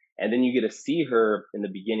Sovereign. And then you get to see her in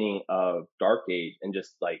the beginning of Dark Age and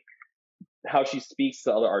just like how she speaks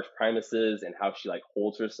to other Arch Primuses and how she like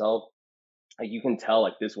holds herself. Like you can tell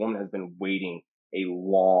like this woman has been waiting a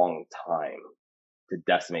long time to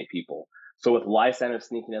decimate people. So with Lysander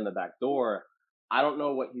sneaking in the back door, I don't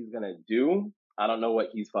know what he's gonna do. I don't know what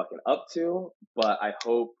he's fucking up to, but I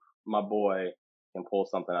hope my boy can pull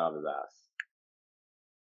something out of his ass.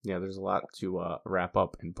 Yeah, there's a lot to wrap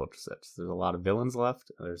up in book 6. There's a lot of villains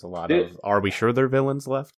left. There's a lot of are we sure they're villains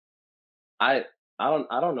left? I don't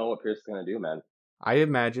know what Pierce is gonna do, man. I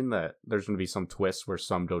imagine that there's gonna be some twists where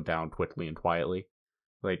some go down quickly and quietly,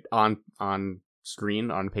 like on screen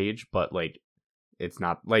on page, but like it's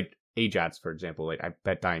not like Ajax, for example. Like I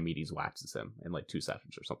bet Diomedes waxes him in like 2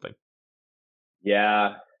 seconds or something.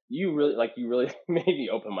 Yeah, you really made me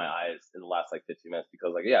open my eyes in the last like 15 minutes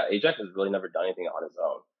because like yeah, Ajax has really never done anything on his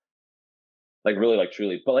own. Like really, like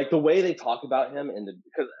truly, but like the way they talk about him and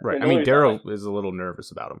because right. I mean, Darrow is a little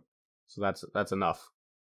nervous about him, so that's enough.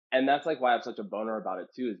 And that's like why I have such a boner about it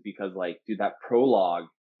too, is because like, dude, that prologue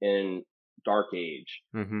in Dark Age.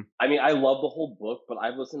 Mm-hmm. I mean, I love the whole book, but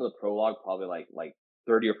I've listened to the prologue probably like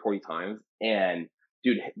 30 or 40 times. And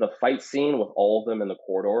dude, the fight scene with all of them in the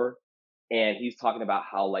corridor, and he's talking about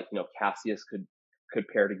how like Cassius could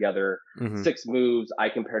pair together 6 moves. I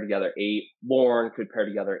can pair together 8. Lorne could pair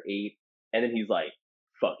together 8, and then he's like,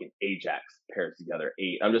 fucking Ajax pairs together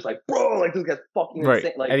 8. I'm just like, bro, like this guy's fucking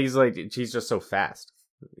insane. Like, and he's just so fast.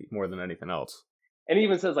 More than anything else. And he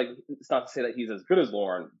even says like it's not to say that he's as good as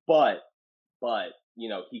Lorne, but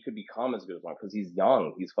he could become as good as Lorne because he's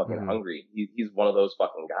young, he's fucking hungry, he's one of those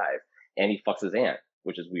fucking guys, and he fucks his aunt,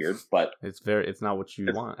 which is weird, but it's not what you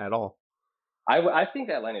want at all. I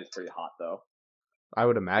think Atlantia is pretty hot though. I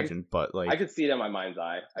would imagine, but like I could see it in my mind's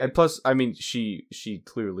eye. And plus, I mean, she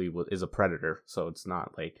clearly is a predator, so it's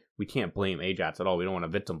not like we can't blame Ajax at all. We don't want to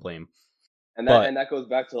victim blame. And that goes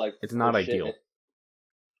back to like it's not ideal.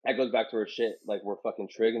 That goes back to her shit, like where fucking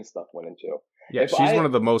Trig and stuff went into. Yeah, she's one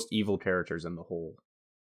of the most evil characters in the whole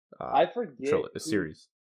I forget series.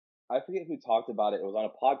 I forget who talked about it. It was on a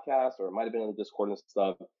podcast or it might have been in the Discord and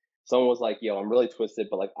stuff. Someone was like, yo, I'm really twisted,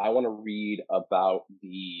 but like I want to read about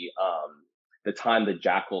the time the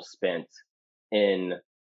Jackal spent in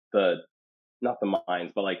not the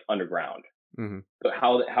mines, but like underground. But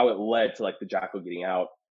how it led to like the Jackal getting out.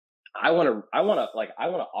 I want an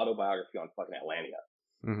autobiography on fucking Atlantia.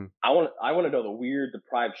 I want to know the weird,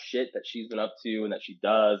 deprived shit that she's been up to and that she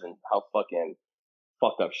does, and how fucking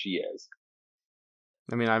fucked up she is.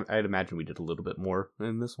 I mean, I'd imagine we did a little bit more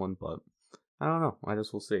in this one, but I don't know. I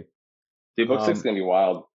guess we'll see. Dude, book 6 is gonna be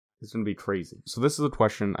wild. It's gonna be crazy. So this is a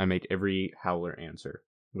question I make every Howler answer.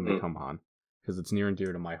 when they come on, because it's near and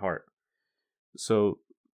dear to my heart. So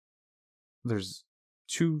there's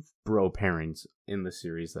two bro pairings in the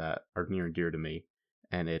series that are near and dear to me,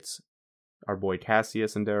 and it's our boy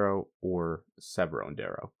Cassius and Darrow or Severo and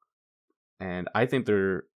Darrow. And I think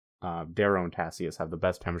Darrow and Cassius have the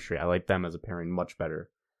best chemistry. I like them as a pairing much better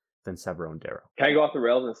than Severo and Darrow. Can I go off the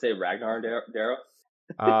rails and say Ragnar and Darrow?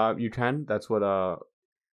 You can. That's what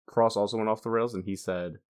Cross also went off the rails, and he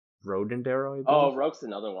said Road and Darrow. Oh, Rogue's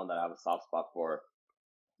another one that I have a soft spot for.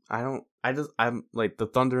 I'm like the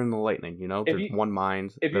thunder and the lightning, you know? They're one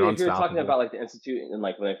mind. If you're talking about like the Institute and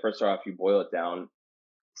like when they first start off, you boil it down,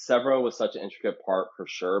 Severo was such an intricate part for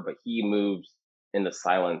sure, but he moved in the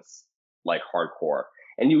silence like hardcore.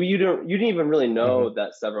 And you didn't even really know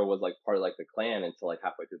that Severo was like part of like the clan until like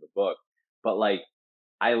halfway through the book. But like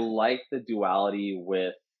I like the duality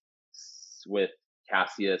with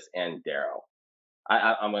Cassius and Darrow.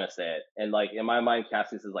 I'm gonna say it. And like in my mind,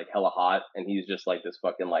 Cassius is like hella hot, and he's just like this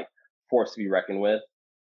fucking like force to be reckoned with.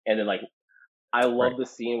 And then like I love the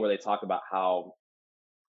scene where they talk about how,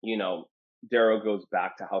 you know, Darrow goes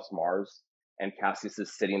back to House Mars, and Cassius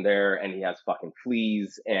is sitting there, and he has fucking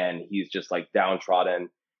fleas, and he's just like downtrodden.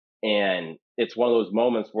 And it's one of those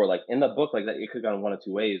moments where like in the book, like that, it could have gone one of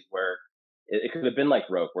two ways. Where it could have been like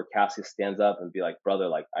Rogue, where Cassius stands up and be like, brother,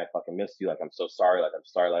 like I fucking missed you, like I'm so sorry, like I'm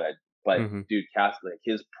sorry, like but dude, Cassius, like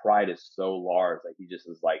his pride is so large, like he just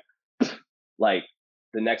is like like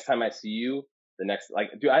the next time I see you,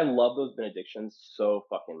 dude, I love those benedictions so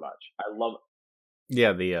fucking much. I love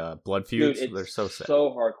the blood feuds. Dude, they're so sick. So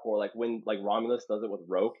hardcore. Like when like Romulus does it with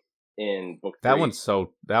Rogue in book 3.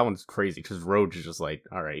 That one's crazy because Rogue is just like,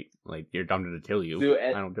 all right, like you're dumb to kill you. Dude,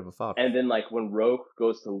 I don't give a fuck. And then like when Rogue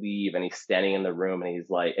goes to leave and he's standing in the room and he's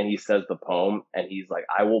like, and he says the poem and he's like,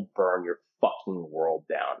 I will burn your fucking world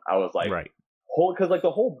down. I was like, right. Because like the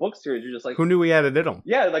whole book series, you're just like, who knew he had it in him?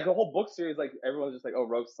 Yeah, like the whole book series, like everyone's just like, oh,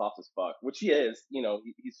 Rogue's soft as fuck, which he is. You know,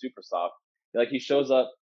 he's super soft. Like he shows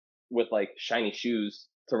up with like shiny shoes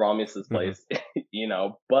to Romulus's place, you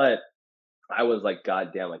know. But I was like,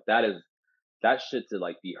 God damn, like that shit to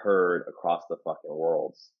like be heard across the fucking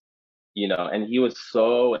worlds, you know. And he was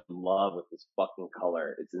so in love with his fucking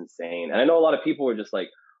color. It's insane. And I know a lot of people were just like,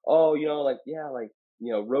 oh, you know, like yeah, like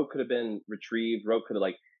you know, Rogue could have been retrieved. Rogue could have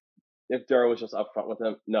like. If Darrow was just upfront with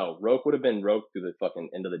him, no, Rogue would have been Rogue through the fucking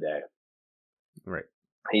end of the day. Right.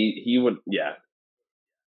 He would, yeah.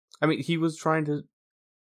 I mean, he was trying to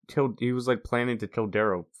kill. He was like planning to kill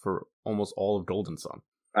Darrow for almost all of Golden Sun.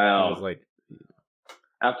 I know. It was like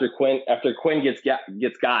after Quinn gets got.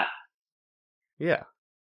 Yeah,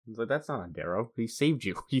 like that's not on Darrow. He saved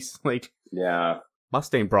you. He's like, yeah.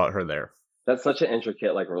 Mustang brought her there. That's such an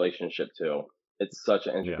intricate like relationship too. It's such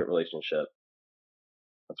an intricate relationship.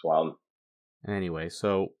 That's wild. Anyway,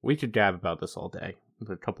 so we could gab about this all day.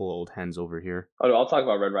 There's a couple of old hens over here. Oh, no, I'll talk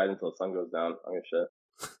about Red Rising until the sun goes down. I mean, shit.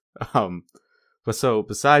 But so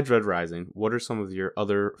besides Red Rising, what are some of your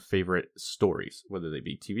other favorite stories? Whether they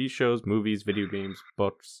be TV shows, movies, video games,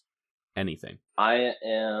 books, anything. I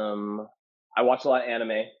watch a lot of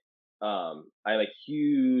anime. I'm a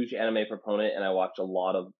huge anime proponent, and I watch a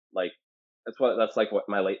lot of like that's like what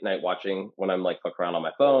my late night watching when I'm like fucking around on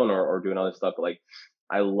my phone or doing other stuff. But like,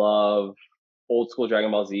 I love old school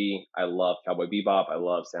Dragon Ball Z. I love Cowboy Bebop. I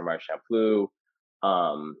love Samurai Champloo,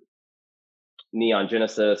 Neon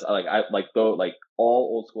Genesis. I like all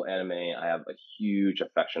old school anime. I have a huge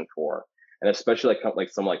affection for, and especially like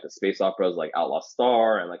some like the space operas like Outlaw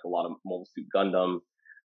Star and like a lot of Mobile Suit Gundam.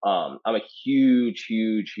 I'm a huge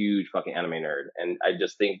fucking anime nerd, and I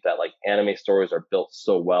just think that like anime stories are built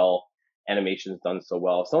so well. Animation's done so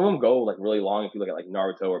well. Some of them go like really long if you look at like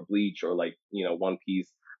Naruto or Bleach or like, you know, One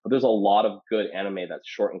Piece. But there's a lot of good anime that's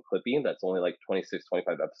short and clippy that's only like 26,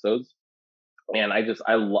 25 episodes. And I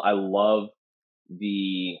love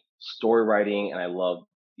the story writing, and I love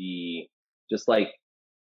the just like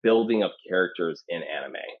building of characters in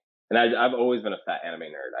anime. And I've always been a fat anime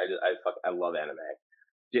nerd. I love anime.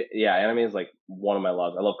 Yeah, anime is like one of my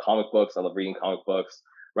loves. I love comic books. I love reading comic books.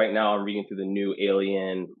 Right now, I'm reading through the new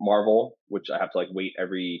Alien Marvel, which I have to like wait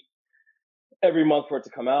every month for it to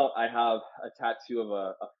come out. I have a tattoo of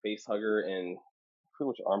a face hugger in, I forget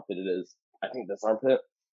which armpit it is. I think this armpit.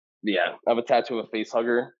 Yeah, I have a tattoo of a face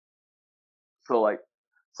hugger. So like,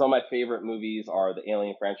 some of my favorite movies are the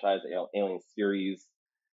Alien franchise, the Alien series.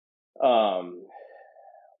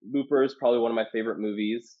 Looper is probably one of my favorite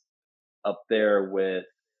movies, up there with,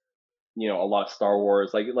 you know, a lot of Star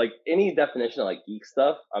Wars, like any definition of like geek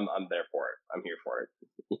stuff, I'm there for it. I'm here for it.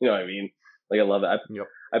 You know what I mean? Like I love it.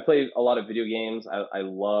 I played a lot of video games. I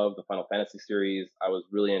love the Final Fantasy series. I was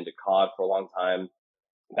really into COD for a long time.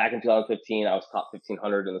 back in 2015, I was top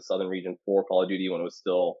 1500 in the Southern region for Call of Duty when it was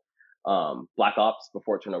still Black Ops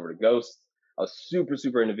before it turned over to Ghost. I was super,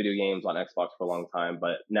 super into video games on Xbox for a long time,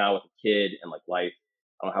 but now with a kid and like life,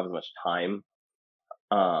 I don't have as much time.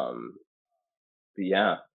 But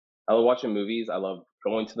yeah, I love watching movies. I love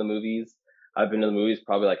going to the movies. I've been to the movies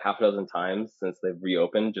probably like half a dozen times since they've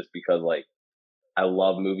reopened, just because like I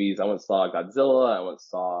love movies. I went and saw Godzilla. I went and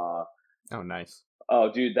saw. Oh, nice.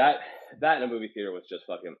 Oh, dude, that in a movie theater was just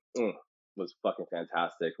was fucking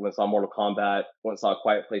fantastic. Went and saw Mortal Kombat. Went and saw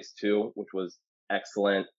Quiet Place 2, which was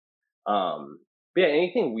excellent. But yeah,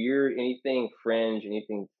 anything weird, anything fringe,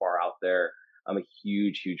 anything far out there, I'm a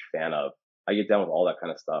huge, huge fan of. I get down with all that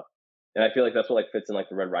kind of stuff, and I feel like that's what like fits in like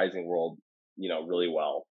the Red Rising world, really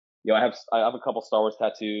well. I have a couple Star Wars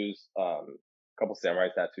tattoos, a couple samurai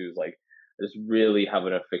tattoos. Like, I just really have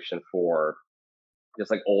an affection for just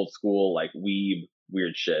like old school, like weeb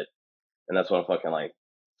weird shit, and that's what I'm fucking like.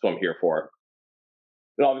 That's what I'm here for.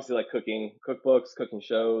 But obviously, like cooking, cookbooks, cooking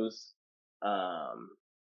shows, um,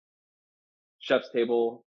 Chef's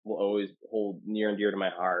Table will always hold near and dear to my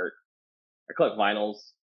heart. I collect vinyls.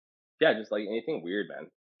 Yeah, just like anything weird, man.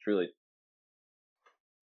 Truly.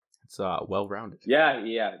 It's well-rounded. Yeah,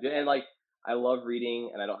 and like I love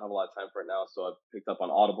reading, and I don't have a lot of time for it now, so I've picked up on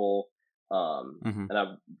Audible, and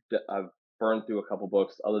I've burned through a couple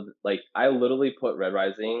books. I literally put Red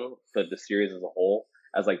Rising, the series as a whole,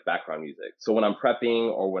 as like background music. So when I'm prepping,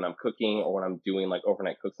 or when I'm cooking, or when I'm doing like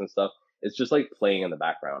overnight cooks and stuff, it's just like playing in the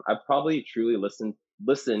background. I've probably truly listened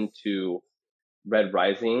to Red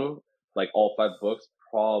Rising, like all 5 books,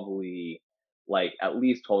 probably like at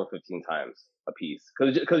least 12 or 15 times a piece,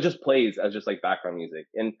 because it just plays as just like background music,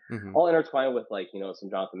 and all intertwined with like some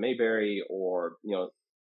Jonathan Mayberry, or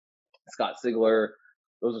Scott Sigler.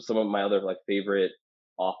 Those are some of my other like favorite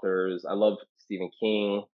authors. I love Stephen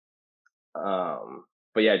King.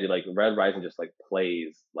 But yeah, dude, like Red Rising just like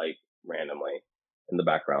plays like randomly in the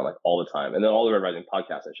background like all the time, and then all the Red Rising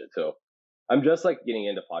podcasts and shit too. I'm just like getting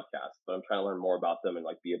into podcasts, but I'm trying to learn more about them and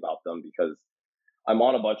like be about them, because I'm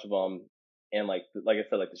on a bunch of them, and like I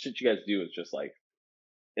said, like the shit you guys do is just like,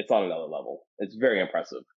 it's on another level. It's very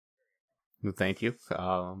impressive. Thank you.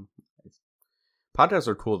 Podcasts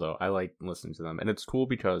are cool though. I like listening to them, and it's cool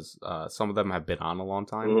because some of them have been on a long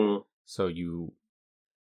time. So you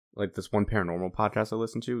like this one paranormal podcast I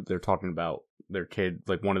listen to. They're talking about their kid,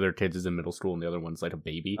 like one of their kids is in middle school, and the other one's like a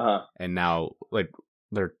baby, and now like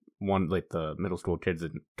they're one like the middle school kid's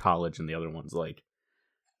in college, and the other one's like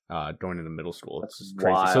going into middle school. It's just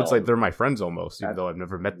crazy. So it's like they're my friends almost, even though I've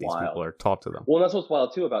never met these people or talked to them. Well, that's what's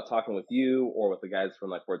wild too about talking with you, or with the guys from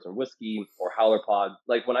like Words and Whiskey or Howler Pod.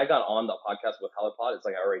 Like when I got on the podcast with Howler Pod, it's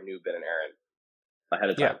like I already knew Ben and Aaron ahead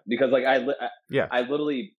of time, because like I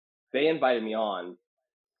literally, they invited me on,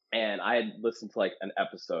 and I had listened to like an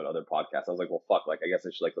episode of their podcast. I was like, well, fuck, like I guess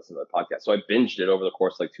I should like listen to the podcast. So I binged it over the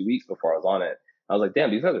course of like 2 weeks before I was on it. I was like,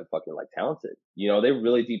 damn, these guys are fucking like talented. They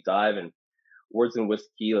really deep dive, and Words and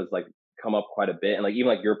Whiskey has like come up quite a bit. And like even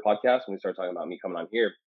like your podcast, when we started talking about me coming on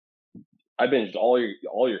here, I binged all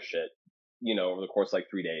your shit, over the course of like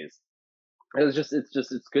 3 days.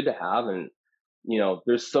 It's good to have. And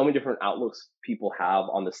there's so many different outlooks people have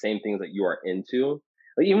on the same things that you are into.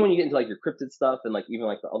 Like even when you get into like your cryptid stuff, and like even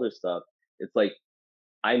like the other stuff, it's like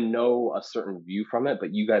I know a certain view from it,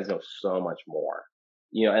 but you guys know so much more.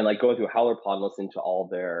 And like going through Howler Pod and listening to all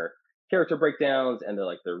their character breakdowns and their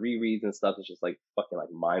rereads and stuff, it's just like fucking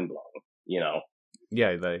like mind blowing.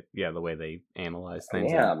 Yeah, the way they analyze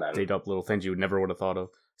things, yeah, and man, dig up little things you would never would have thought of.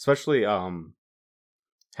 Especially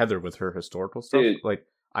Heather with her historical stuff. Dude. Like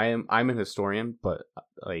I'm an historian, but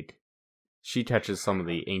like she catches some of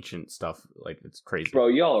the ancient stuff. Like it's crazy. Bro,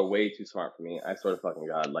 y'all are way too smart for me. I swear to fucking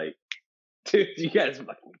God, like, dude, you guys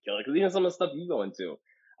fucking kill it. Because even some of the stuff you go into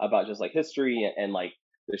about just like history and like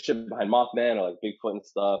the shit behind Mothman or like Bigfoot and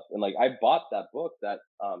stuff, and like I bought that book, that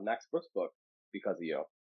Max Brooks book, because of you.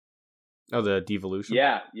 Oh, the Devolution?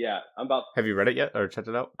 Yeah. Have you read it yet or checked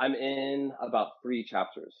it out? I'm in about 3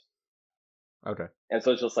 chapters. Okay. And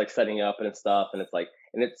so it's just like setting up and stuff, and it's like,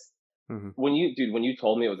 and it's when you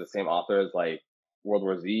told me it was the same author as like World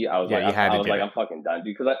War Z, I was I'm fucking done,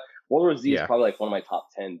 dude, because World War Z is probably like one of my top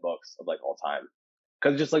 10 books of like all time,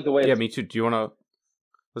 because just like the way. Yeah, me too. Do you want to?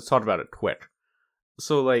 Let's talk about it quick.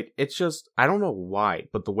 So like it's just, I don't know why,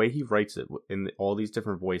 but the way he writes it in all these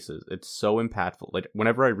different voices, it's so impactful. Like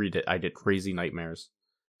whenever I read it, I get crazy nightmares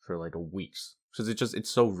for like weeks, because it's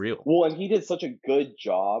so real. Well, and he did such a good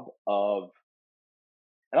job of,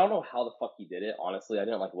 and I don't know how the fuck he did it, honestly. I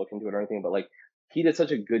didn't like look into it or anything, but like he did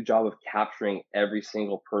such a good job of capturing every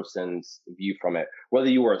single person's view from it. Whether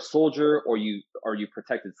you were a soldier or you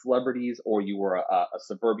protected celebrities, or you were a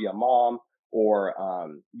suburbia mom, or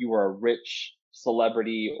you were a rich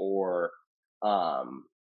celebrity, or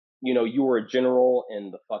you were a general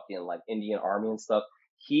in the fucking like Indian army and stuff.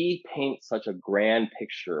 He paints such a grand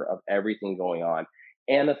picture of everything going on,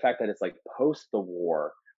 and the fact that it's like post the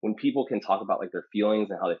war, when people can talk about like their feelings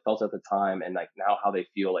and how they felt at the time, and like now how they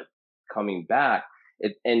feel like coming back.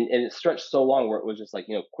 And it stretched so long where it was just like,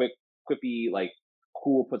 quick, quippy, like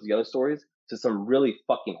cool put together stories to some really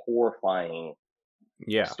fucking horrifying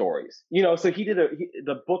stories. So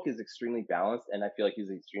the book is extremely balanced, and I feel like he's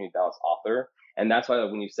an extremely balanced author. And that's why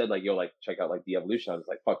when you said like, yo, like check out like The Evolution, I was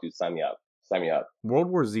like, fuck dude, sign me up. Sign me up. World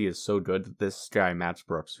War Z is so good that this guy, Max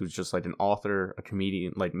Brooks, who's just like an author, a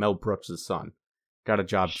comedian, like Mel Brooks' son, got a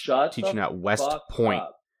job teaching at West Point.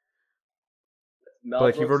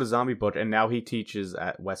 But he wrote a zombie book, and now he teaches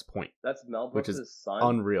at West Point. That's Mel Brooks' which is son?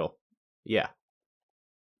 Unreal. Yeah.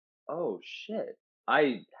 Oh, shit.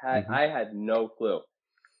 I had no clue.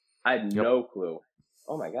 I had no clue.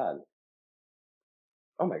 Oh, my God.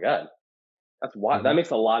 That's wild. Mm-hmm. That makes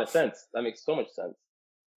a lot of sense. That makes so much sense.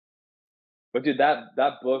 But dude,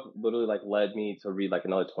 that book literally like led me to read like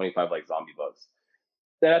another 25 like zombie books.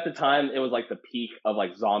 Then at the time, it was like the peak of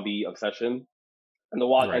like zombie obsession, and the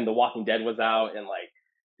Walking Dead was out, and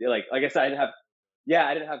like I said, I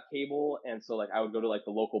didn't have cable, and so like I would go to like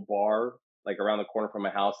the local bar like around the corner from my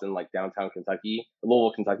house in like downtown Kentucky,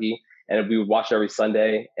 Louisville, Kentucky, and we would watch it every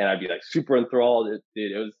Sunday, and I'd be like super enthralled.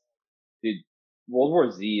 World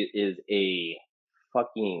War Z is a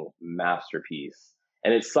fucking masterpiece,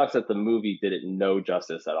 and it sucks that the movie did it no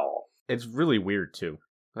justice at all. It's really weird too.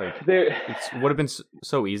 Like it would have been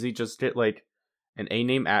so easy. Just get like an A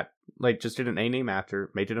name just did an A name after,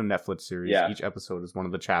 made it a Netflix series. Yeah. Each episode is one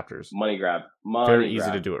of the chapters. Money grab. Very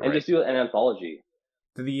easy to do it, and right? Just do an anthology.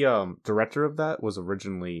 The director of that was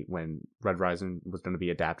originally, when Red Rising was going to be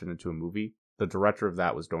adapted into a movie, the director of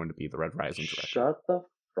that was going to be the Red Rising director. Shut the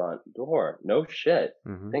front door. No shit.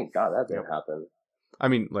 Mm-hmm. Thank God that didn't happen. I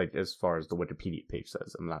mean, like, as far as the Wikipedia page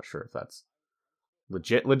says, I'm not sure if that's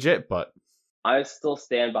legit, but I still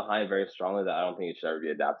stand behind very strongly that I don't think it should ever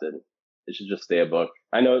be adapted. It should just stay a book.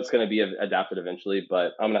 I know it's going to be adapted eventually,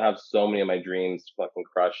 but I'm going to have so many of my dreams fucking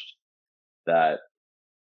crushed that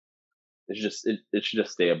it should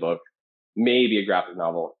just stay a book. Maybe a graphic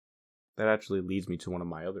novel. That actually leads me to one of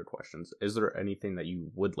my other questions. Is there anything that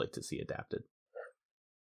you would like to see adapted?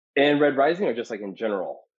 In Red Rising, or just like in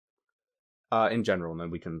general? In general, and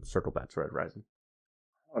then we can circle back to Red Rising.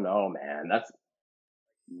 Oh no, man. That's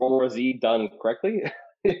World War Z done correctly.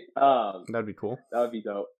 That'd be cool. That would be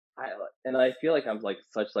dope. I feel like I'm like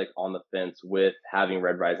such like on the fence with having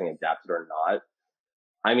Red Rising adapted or not.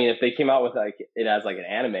 I mean, if they came out with like it as like an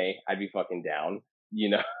anime, I'd be fucking down,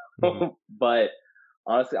 Mm-hmm. But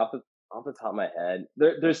honestly, off the top of my head,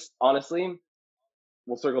 there's honestly,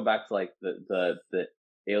 we'll circle back to like the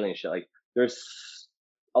alien shit. Like, there's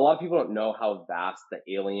a lot of people don't know how vast the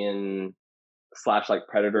Alien / like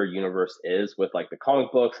Predator universe is, with like the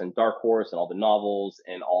comic books and Dark Horse and all the novels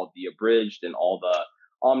and all the abridged and all the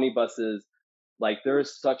omnibuses. Like, there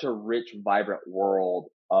is such a rich, vibrant world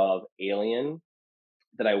of Alien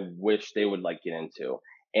that I wish they would like get into.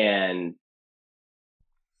 And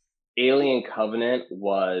Alien Covenant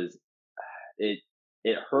was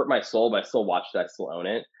it hurt my soul, but I still watched it. I still own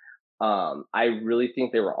it. I really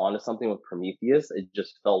think they were onto something with Prometheus. It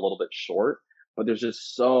just fell a little bit short, but there's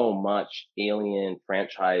just so much Alien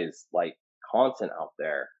franchise like content out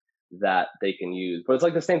there that they can use. But it's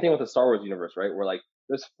like the same thing with the Star Wars universe, right? Where like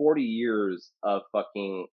there's 40 years of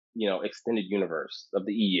fucking, extended universe of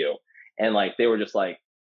the EU. And like, they were just like,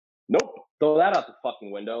 nope, throw that out the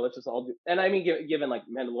fucking window. Let's just all do. And I mean, given like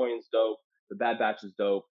Mandalorian's dope, The Bad Batch is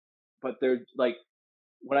dope, but they're like,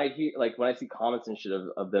 when I see comments and shit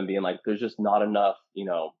of them being like, there's just not enough,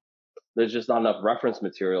 there's just not enough reference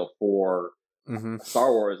material for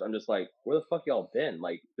Star Wars. I'm just like, where the fuck y'all been?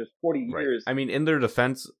 Like, there's 40 years. I mean, in their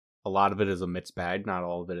defense, a lot of it is a mixed bag. Not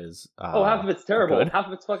all of it is. Half of it's terrible. Good. Half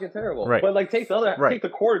of it's fucking terrible. Right. But like, take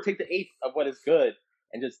the quarter, take the eighth of what is good,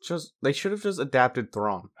 and just they should have just adapted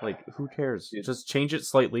Thrawn. Like, who cares? Dude. Just change it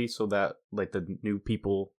slightly so that like the new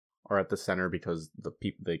people are at the center, because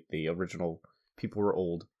the original people were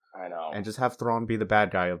old. I know. And just have Thrawn be the bad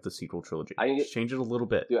guy of the sequel trilogy. Just change it a little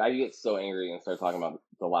bit. Dude, I get so angry and start talking about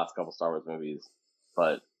the last couple Star Wars movies,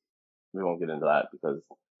 but we won't get into that because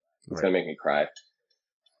it's gonna make me cry.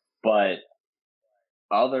 But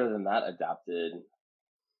other than that, adapted,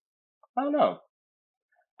 I don't know.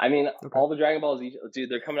 I mean, Okay. all the Dragon Ball Z, dude,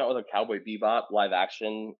 they're coming out with a Cowboy Bebop live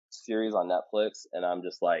action series on Netflix, and I'm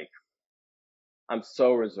just like, I'm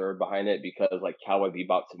so reserved behind it because like Cowboy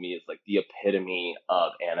Bebop to me is like the epitome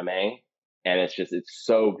of anime, and it's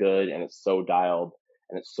so good and it's so dialed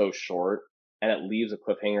and it's so short, and it leaves a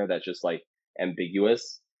cliffhanger that's just like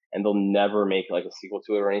ambiguous, and they'll never make like a sequel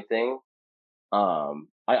to it or anything. I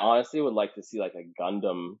honestly would like to see like a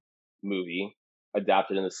Gundam movie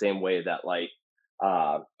adapted in the same way that like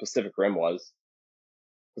Pacific Rim was.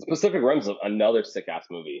 Because Pacific Rim's another sick ass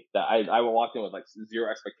movie that I walked in with like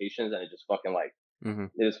zero expectations, and it just fucking like Mm-hmm.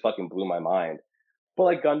 it just fucking blew my mind. But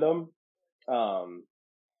like Gundam,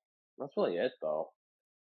 that's really it though.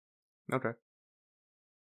 Okay.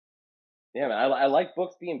 Yeah, man, I like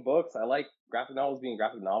books being books. I like graphic novels being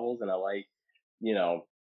graphic novels, and I like, you know,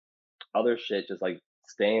 other shit just like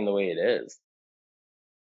staying the way it is.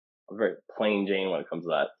 I'm very plain Jane when it comes to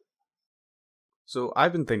that. So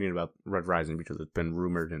I've been thinking about Red Rising because it's been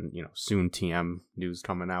rumored and, soon TM news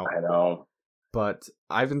coming out. I know. But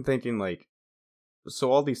I've been thinking, like,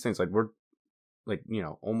 so all these things, like, we're, like,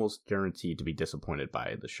 almost guaranteed to be disappointed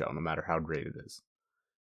by the show, no matter how great it is.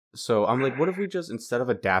 So I'm like, what if we just, instead of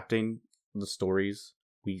adapting the stories,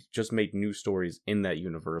 we just make new stories in that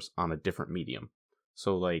universe on a different medium?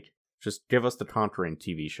 So, like, just give us the Conquering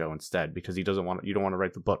TV show instead, because you don't want to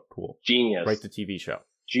write the book. Cool. Genius. Write the TV show.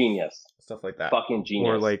 Genius. Stuff like that. Fucking genius.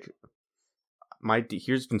 Or, like,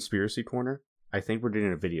 here's Conspiracy Corner. I think we're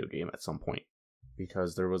doing a video game at some point.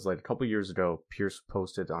 Because there was, like, a couple years ago, Pierce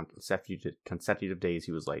posted on consecutive days,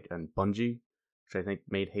 he was, like, on Bungie, which I think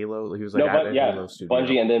made Halo. He was, like, Halo Studio.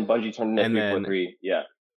 Bungie, and then Bungie turned into 343, yeah.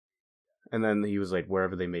 And then he was, like,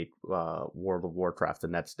 wherever they make World of Warcraft the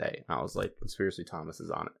next day. And I was like, Conspiracy Thomas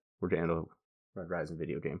is on it. We're doing a Red Rising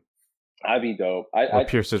video game. That'd be dope.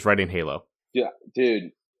 Pierce is writing Halo. Yeah,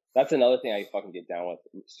 dude, that's another thing I fucking get down with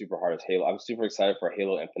super hard is Halo. I'm super excited for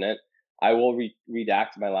Halo Infinite. I will redact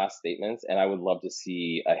my last statements, and I would love to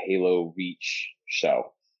see a Halo Reach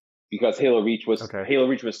show because Halo Reach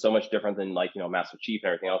was so much different than like Master Chief and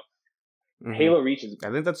everything else. Mm-hmm. Halo Reach is.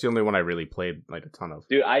 I think that's the only one I really played like a ton of.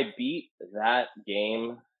 Dude, I beat that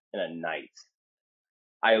game in a night.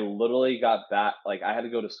 I literally got back. Like I had to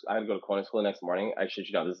go to coding school the next morning. I shit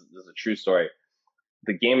you not. This is a true story.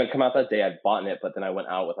 The game had come out that day. I'd bought it, but then I went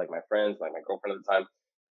out with like my friends, like my girlfriend at the time.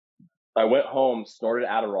 I went home, snorted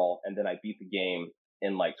Adderall, and then I beat the game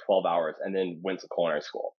in like 12 hours and then went to culinary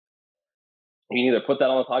school. You can either put that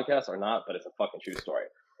on the podcast or not, but it's a fucking true story.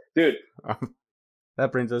 Dude.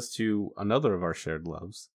 That brings us to another of our shared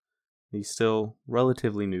loves. The still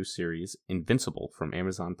relatively new series, Invincible, from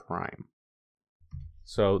Amazon Prime.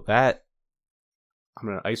 So that, I'm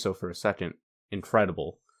going to ISO for a second,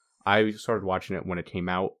 incredible. I started watching it when it came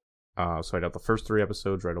out, so I got the first 3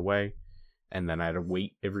 episodes right away. And then I had to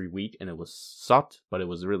wait every week, and it was sucked, but it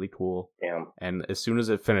was really cool. Damn. And as soon as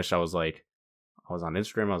it finished, I was on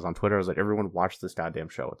Instagram, I was on Twitter, I was like, everyone watch this goddamn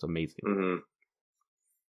show. It's amazing. Mm-hmm.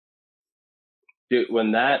 Dude,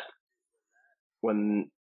 when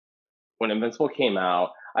Invincible came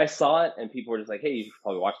out, I saw it, and people were just like, hey, you should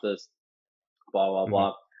probably watch this, blah, blah,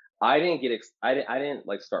 blah. Mm-hmm. I didn't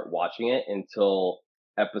like start watching it until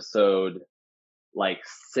episode like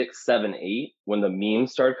 6, 7, 8, when the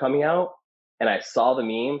memes started coming out. And I saw the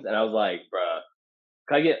memes, and I was like, bruh,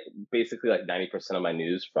 I get basically like 90% of my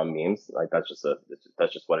news from memes. Like that's just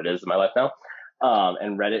what it is in my life now.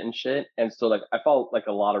 And Reddit and shit. And so like I follow like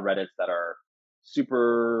a lot of Reddits that are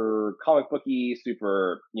super comic booky,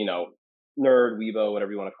 super, nerd, weebo,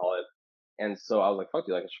 whatever you want to call it. And so I was like, fuck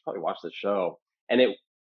you, like I should probably watch this show. And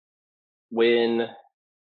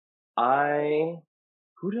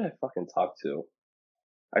who did I fucking talk to?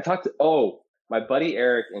 I talked to, my buddy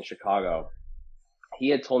Eric in Chicago. He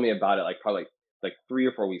had told me about it like probably like 3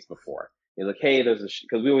 or 4 weeks before. He was like, hey, there's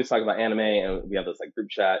because we always talk about anime and we have this like group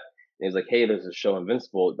chat. And he's like, hey, there's a show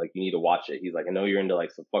Invincible, like you need to watch it. He's like, I know you're into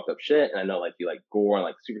like some fucked up shit, and I know like you like gore and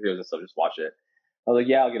like superheroes and stuff. Just watch it. I was like,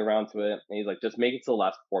 yeah, I'll get around to it. And he's like, just make it to the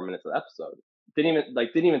last 4 minutes of the episode.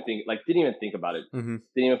 Didn't even think about it. Mm-hmm.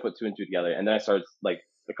 Didn't even put 2 and 2 together. And then I started like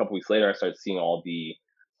a couple weeks later, I started seeing all the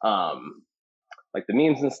like the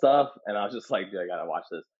memes and stuff, and I was just like, dude, I gotta watch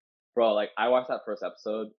this. Bro, like I watched that first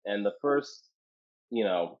episode, and the first,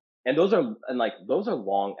 and those are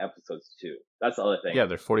long episodes too. That's the other thing. Yeah,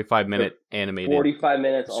 they're 45-minute animated. 45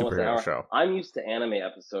 minutes, almost an hour. Show. I'm used to anime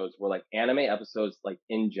episodes where like anime episodes like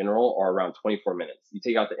in general are around 24 minutes. You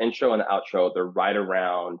take out the intro and the outro, they're right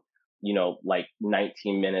around, like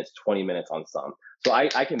 19 minutes, 20 minutes on some. So I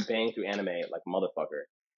can bang through anime like a motherfucker.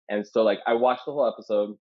 And so like I watched the whole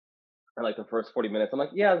episode. And like the first 40 minutes, I'm like,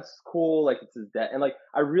 yeah, this is cool. Like it's his dad. And like,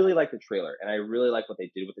 I really like the trailer and I really like what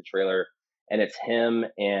they did with the trailer. And it's him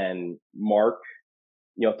and Mark,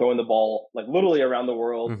 throwing the ball like literally around the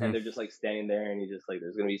world. Mm-hmm. And they're just like standing there and he's just like,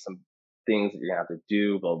 there's going to be some things that you're going to have to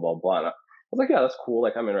do, blah, blah, blah. And I was like, yeah, that's cool.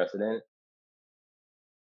 Like I'm interested in it.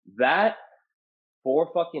 That 4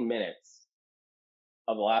 fucking minutes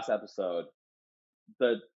of the last episode,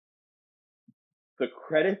 the the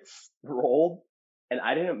credits rolled and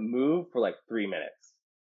I didn't move for like 3 minutes.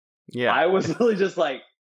 Yeah. I was really just like,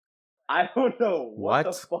 I don't know what the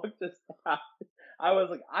What? fuck just happened. I was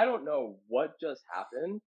like, I don't know what just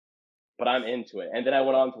happened, but I'm into it. And then I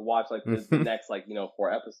went on to watch like the next like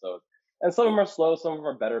 4 episodes, and some of them are slow, some of them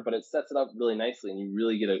are better, but it sets it up really nicely, and you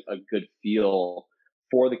really get a good feel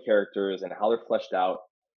for the characters and how they're fleshed out.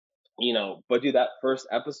 But dude, that first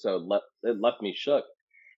episode left me shook,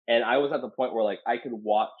 and I was at the point where like I could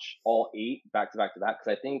watch all 8 back to back to back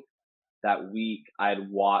because I think that week I'd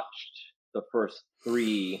watched the first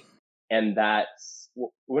 3, and that's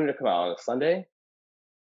when did it come out, on a Sunday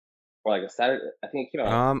or like a Saturday? I think it came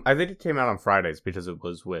out. I think it came out on Fridays because it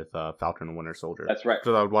was with Falcon and Winter Soldier. That's right.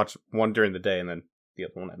 So I would watch one during the day and then the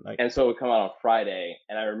other one at night. And so it would come out on Friday,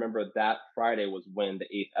 and I remember that Friday was when the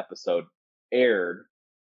 8th episode aired,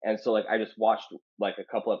 and so like I just watched like a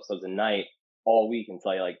couple episodes a night all week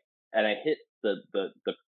until and I hit the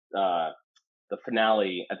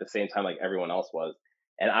finale at the same time like everyone else was.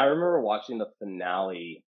 And I remember watching the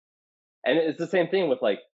finale, and it's the same thing with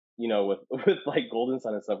like with like Golden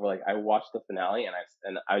Sun and stuff, where like I watched the finale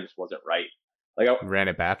and I just wasn't right. Like I ran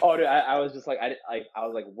it back. Oh, dude, I was just like I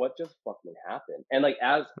was like, what just fucking happened? And like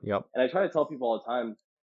Yep. And I try to tell people all the time,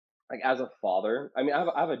 like as a father, I mean,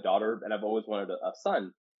 I have a daughter, and I've always wanted a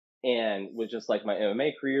son. And with just like my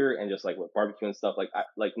MMA career and just like with barbecue and stuff, like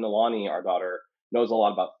Nalani, our daughter, knows a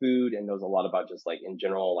lot about food and knows a lot about just like in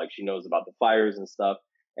general, like she knows about the fires and stuff.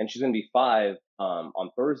 And she's gonna be 5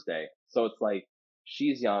 on Thursday, so it's like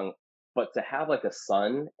she's young, but to have like a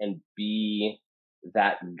son and be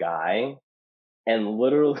that guy, and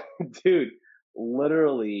literally, dude,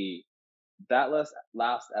 literally that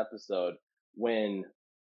last episode when,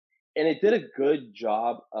 and it did a good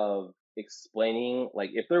job of explaining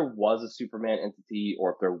like if there was a Superman entity,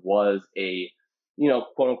 or if there was a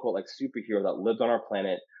quote unquote like superhero that lived on our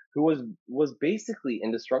planet who was basically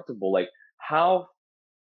indestructible, like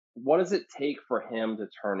what does it take for him to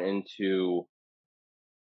turn into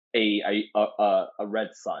a red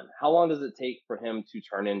sun? How long does it take for him to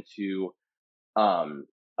turn into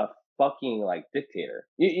a fucking like dictator?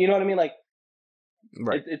 You know what I mean? Like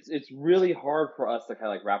Right. it's really hard for us to kind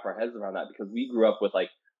of like wrap our heads around that, because we grew up with like,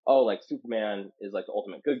 oh, like Superman is like the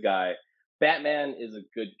ultimate good guy, Batman is a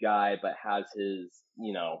good guy but has his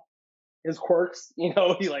quirks, he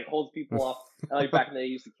like holds people off, and like back in the day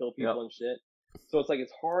he used to kill people Yep. and shit. So it's like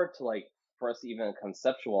it's hard to like for us to even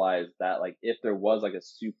conceptualize that, like if there was like a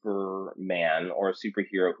Superman or a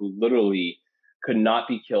superhero who literally could not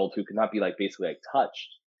be killed, who could not be like basically like touched,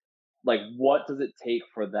 like what does it take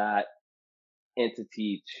for that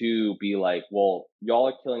entity to be like, well, y'all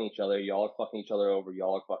are killing each other, y'all are fucking each other over,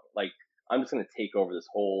 y'all are fucking like, I'm just gonna take over this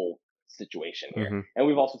whole situation here. Mm-hmm. And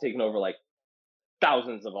we've also taken over like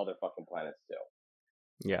thousands of other fucking planets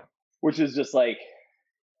too. Yeah. Which is just like,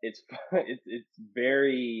 it's it's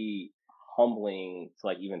very humbling to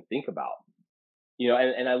like even think about.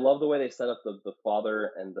 And I love the way they set up the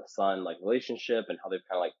father and the son like relationship, and how they've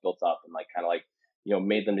kind of like built up and like kind of like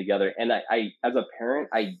made them together. And I as a parent,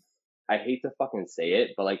 I hate to fucking say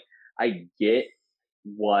it, but like I get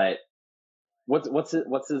what's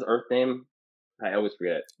his Earth name? I always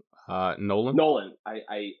forget it. Nolan. Nolan.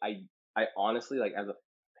 I honestly, like as a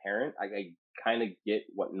parent, I kind of get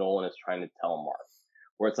what Nolan is trying to tell Mark,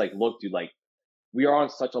 where it's like, look, dude, like we are on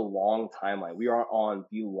such a long timeline. We are on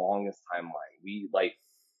the longest timeline. We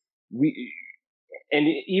and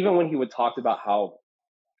even when he would talk about how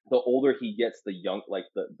the older he gets, the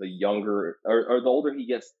younger, or the older he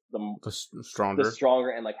gets, Stronger. the stronger,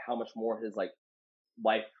 and like how much more his like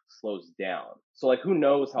life slows down. So like who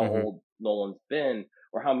knows how Mhm. old Nolan's been,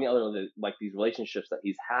 or how many other like these relationships that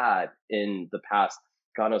he's had in the past,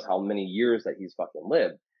 God knows how many years that he's fucking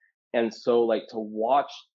lived. And so like to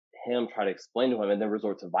watch him try to explain to him and then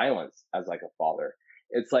resort to violence as like a father,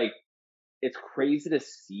 it's like it's crazy to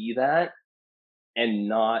see that and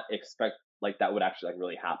not expect like that would actually like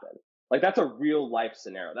really happen. Like that's a real life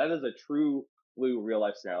scenario. That is a true blue real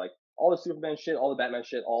life scenario. Like all the Superman shit, all the Batman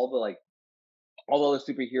shit, all the other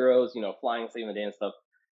superheroes, flying, saving the day and stuff.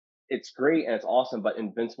 It's great and it's awesome, but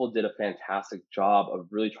Invincible did a fantastic job of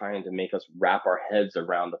really trying to make us wrap our heads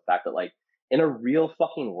around the fact that like in a real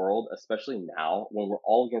fucking world, especially now when we're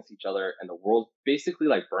all against each other and the world's basically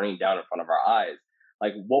like burning down in front of our eyes,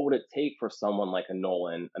 like what would it take for someone like a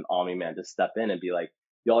Nolan, an Omni Man, to step in and be like,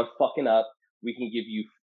 y'all are fucking up. We can give you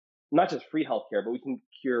not just free healthcare, but we can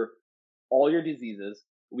cure all your diseases.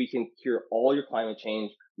 We can cure all your climate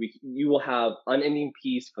change. You will have unending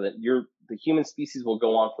peace for the human species will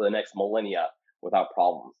go on for the next millennia without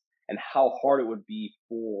problems. And how hard it would be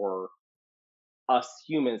for us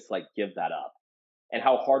humans to like give that up, and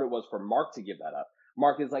how hard it was for Mark to give that up.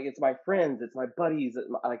 Mark is like, it's my friends, it's my buddies,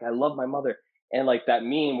 like I love my mother, and like that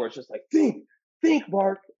meme where it's just like, think,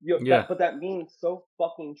 Mark, but that meme's so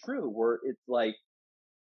fucking true. Where it's like,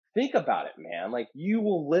 think about it, man. Like you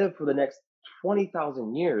will live for the next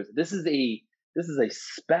 20,000 years. This is a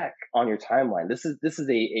speck on your timeline. This is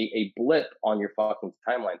a blip on your fucking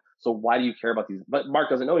timeline. So why do you care about these? But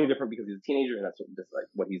Mark doesn't know any different because he's a teenager, and that's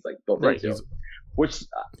what he's like built into.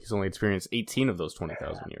 He's only experienced 18 of those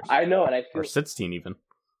 20,000 years. I know, and I feel, or 16 even.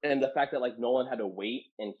 And the fact that like Nolan had to wait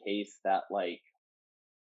in case that like,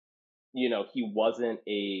 he wasn't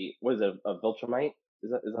a Viltrumite?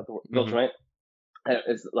 Is that the word? Mm-hmm. Viltrumite?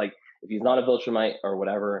 It's like, if he's not a Viltrumite or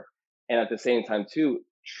whatever, and at the same time too,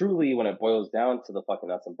 truly when it boils down to the fucking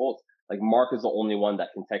nuts and bolts, like Mark is the only one that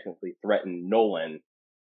can technically threaten Nolan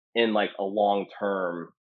in like a long-term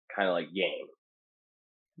kind of like game.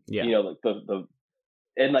 Yeah. Like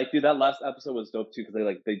and like, dude, that last episode was dope too,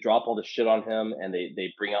 because they drop all the shit on him, and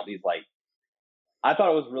they bring out these like, I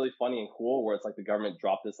thought it was really funny and cool where it's like the government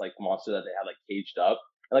dropped this like monster that they had like caged up,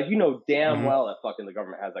 and like damn mm-hmm. well that fucking the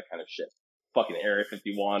government has that kind of shit, fucking Area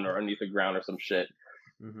 51 or underneath the ground or some shit,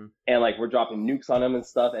 mm-hmm. and like we're dropping nukes on him and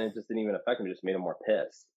stuff, and it just didn't even affect him. It just made him more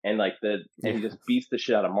pissed, and like and he just beats the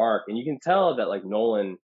shit out of Mark, and you can tell that like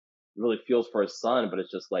Nolan really feels for his son, but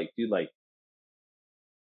it's just like, dude, like,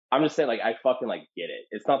 I'm just saying, like, I fucking like get it.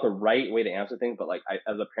 It's not the right way to answer things, but like,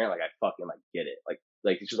 as a parent, like, I fucking like get it. Like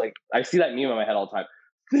it's just like, I see that meme in my head all the time.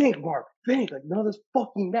 Think, Mark, think. Like, none of this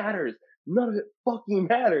fucking matters. None of it fucking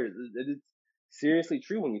matters. It's seriously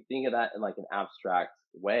true when you think of that in like an abstract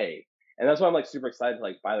way. And that's why I'm like super excited to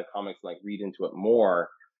like buy the comics and like read into it more,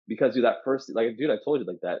 because dude, that first, like, dude, I told you,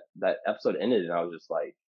 like that episode ended, and I was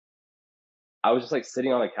just like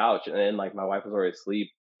sitting on the couch, and then like my wife was already asleep,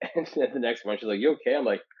 and then the next morning she's like, "You okay?" I'm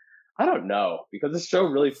like, I don't know, because this show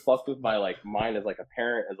really fucked with my like mind as like a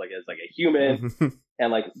parent, as like a human,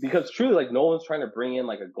 and like, because truly like Nolan's trying to bring in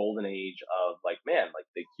like a golden age of like, man, like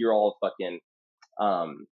they cure all fucking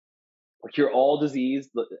cure all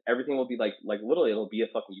disease, everything will be like literally it'll be a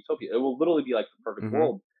fucking utopia. It will literally be like the perfect mm-hmm.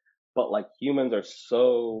 world, but like humans are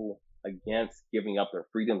so against giving up their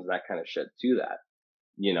freedoms and that kind of shit to that.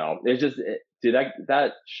 It's just dude,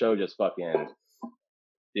 that show just fucking,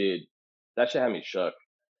 dude, that shit had me shook.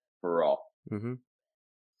 For real. Mm-hmm.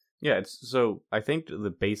 Yeah, so I think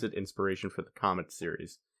the basic inspiration for the comic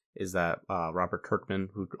series is that Robert Kirkman,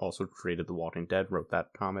 who also created The Walking Dead, wrote that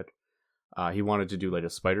comic. He wanted to do like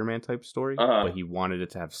a Spider-Man type story, but he wanted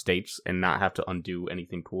it to have stakes and not have to undo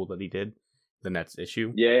anything cool that he did the next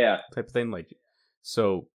issue. Yeah. Type of thing. Like,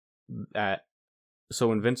 so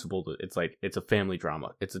Invincible, it's like, it's a family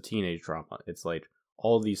drama. It's a teenage drama. It's like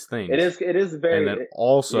all these things. It is very. And then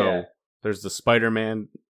also there's the Spider-Man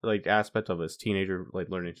like aspect of this teenager like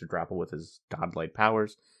learning to grapple with his godlike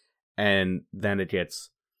powers, and then it gets,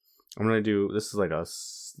 this is like a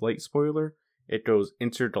slight spoiler, it goes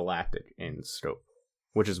intergalactic in scope,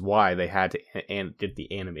 which is why they had to did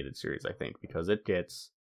the animated series, I think, because it gets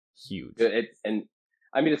huge. And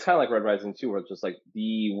I mean, it's kind of like Red Rising 2, where it's just like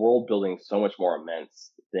the world building so much more immense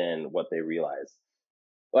than what they realize,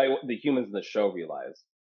 like the humans in the show realize.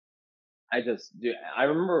 I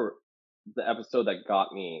remember the episode that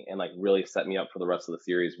got me and like really set me up for the rest of the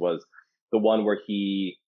series was the one where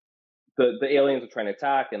the aliens are trying to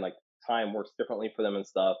attack, and like time works differently for them and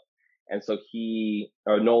stuff. And so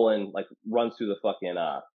Nolan like runs through the fucking,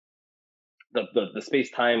 the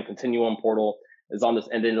space-time continuum portal is on this,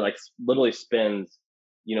 and then like literally spends,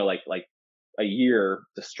 like a year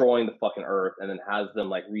destroying the fucking Earth, and then has them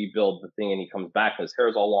like rebuild the thing, and he comes back and his hair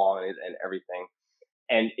is all long and everything.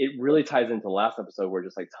 And it really ties into the last episode where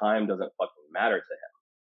just like time doesn't fucking matter to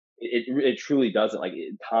him. It truly doesn't. Like,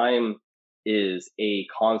 time is a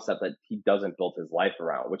concept that he doesn't build his life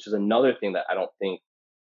around, which is another thing that I don't think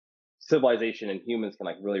civilization and humans can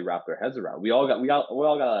like really wrap their heads around. We all got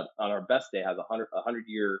on our best day has a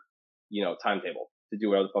 100-year, timetable to do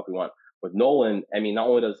whatever the fuck we want. With Nolan, I mean, not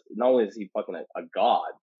only is he fucking a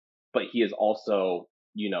god, but he is also,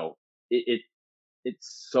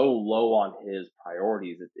 it's so low on his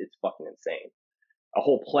priorities. It's fucking insane. A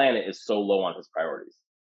whole planet is so low on his priorities.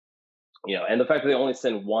 And the fact that they only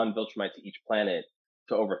send one Viltrumite to each planet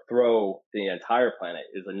to overthrow the entire planet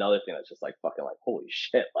is another thing that's just like fucking like holy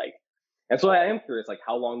shit. Like, and so I am curious, like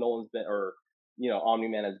how long Nolan's been, or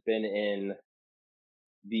Omni-Man has been in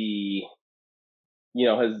the,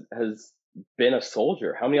 has been a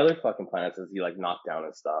soldier. How many other fucking planets has he like knocked down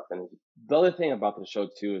and stuff? And the other thing about the show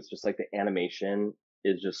too is just like the animation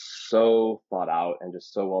is just so thought out and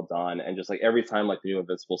just so well done. And just like every time like the new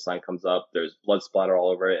Invincible sign comes up, there's blood splatter all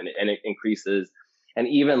over it, and it increases. And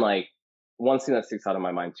even like one thing that sticks out in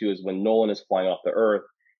my mind too is when Nolan is flying off the Earth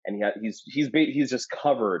and he's just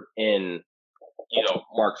covered in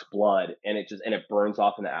Mark's blood, and it burns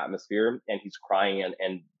off in the atmosphere, and he's crying,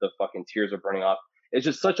 and the fucking tears are burning off. It's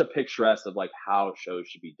just such a picturesque of like how shows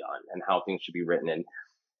should be done and how things should be written. And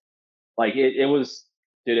like it was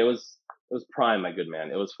prime, my good man.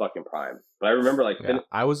 It was fucking prime. But I remember like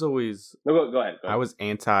I was always go ahead. I was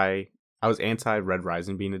anti Red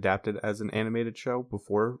Rising being adapted as an animated show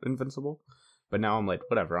before Invincible. But now I'm like,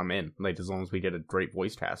 whatever, I'm in. Like, as long as we get a great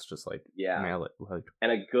voice cast, just like nail it. Like, and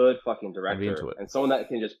a good fucking director, and someone that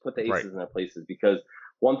can just put the aces in their places. Because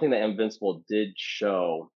one thing that Invincible did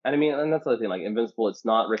show, and I mean, and that's the other thing, like Invincible, it's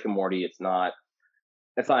not Rick and Morty, it's not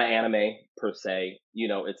anime per se.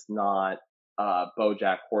 It's not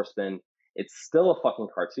BoJack Horseman. It's still a fucking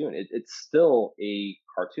cartoon. It's still a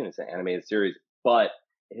cartoon. It's an animated series, but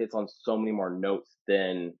it hits on so many more notes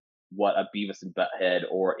than what a Beavis and Butthead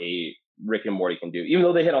or a Rick and Morty can do, even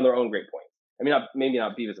though they hit on their own great points. I mean, maybe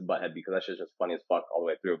not Beavis and Butthead, because that shit's just funny as fuck all the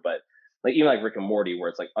way through, but like even like Rick and Morty, where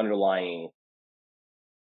it's like underlying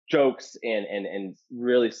jokes and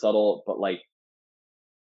really subtle, but like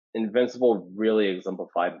Invincible really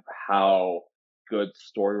exemplified how good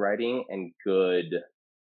story writing and good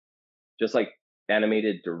just like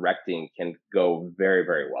animated directing can go very,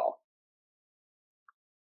 very well.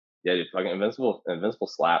 Yeah, dude, fucking Invincible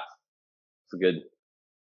slaps. It's a good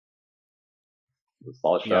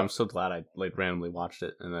solid show. Yeah, I'm so glad I like randomly watched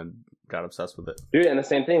it and then got obsessed with it. Dude, and the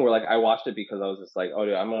same thing where like I watched it because I was just like, oh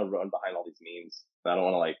dude, I'm gonna run behind all these memes. I don't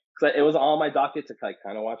want to like, cause it was on my docket to like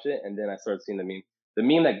kind of watch it, and then I started seeing the meme. The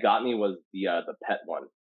meme that got me was the pet one.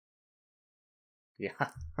 Yeah.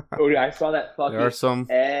 Oh dude, I saw that fucking there are some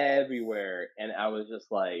everywhere, and I was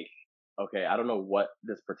just like, okay, I don't know what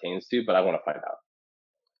this pertains to, but I want to find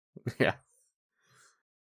out. Yeah.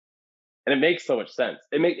 And it makes so much sense.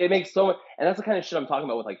 It makes so much, and that's the kind of shit I'm talking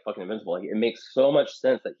about with like fucking Invincible. Like, it makes so much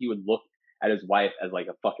sense that he would look at his wife as like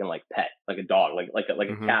a fucking like pet, like a dog, like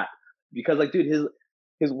a cat, because like dude,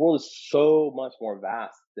 his world is so much more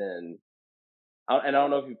vast than. And I don't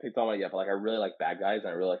know if you picked on it yet, but like I really like bad guys and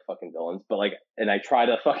I really like fucking villains, but like, and I try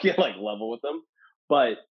to fucking like level with them,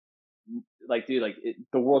 but like dude, like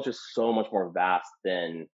the world's just so much more vast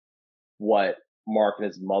than what Mark and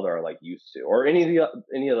his mother are like used to, or any of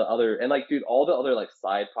the other, and like dude, all the other like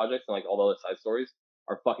side projects and like all the other side stories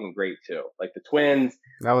are fucking great too. Like the twins,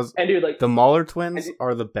 and dude, like the Mauler twins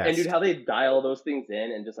are the best. And dude, how they dial those things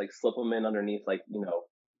in and just like slip them in underneath, like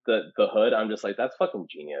the hood. I'm just like, that's fucking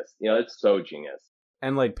genius. It's so genius.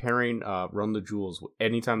 And like pairing Run the Jewels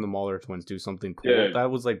anytime the Mauler twins do something cool, dude, that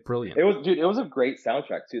was like brilliant. It was a great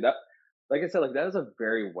soundtrack too. That, like I said, like that's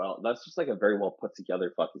just like a very well put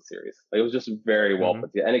together fucking series. Like it was just very well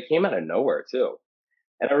put together, and it came out of nowhere too.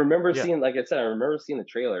 And I remember seeing, like I said, I remember seeing the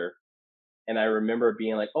trailer, and I remember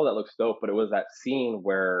being like, oh, that looks dope. But it was that scene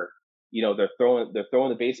where they're throwing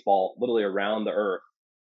the baseball literally around the earth,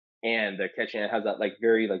 and they're catching it. Has that like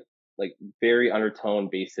very very undertone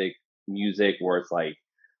basic music where it's like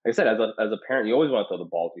I said, as a parent, you always want to throw the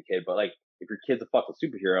ball to your kid, but like if your kid's a fucking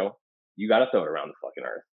superhero, you got to throw it around the fucking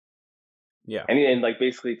earth. Yeah. And like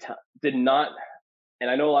basically did not, and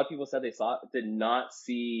I know a lot of people said they saw it, did not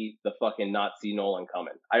see Nolan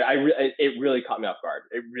coming. It really caught me off guard.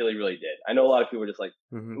 It really, really did. I know a lot of people were just like,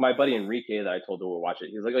 my buddy Enrique that I told to watch it,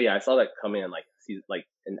 he was like, oh yeah, I saw that coming in like season, like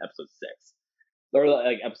in episode 6 or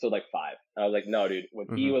like episode like 5. And I was like, no, dude,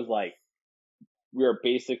 when he was like, we were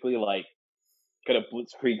basically like gonna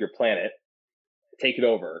blitzkrieg your planet, take it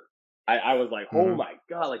over. I was like, oh my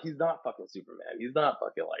god, like he's not fucking Superman. He's not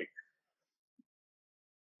fucking like.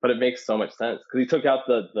 But it makes so much sense because he took out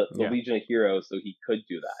the Legion of Heroes, so he could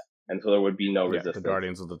do that, and so there would be no resistance. The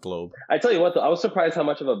Guardians of the Globe. I tell you what, though, I was surprised how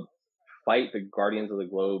much of a fight the Guardians of the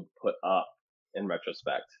Globe put up in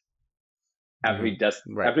retrospect. After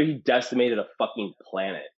he decimated a fucking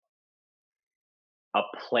planet. A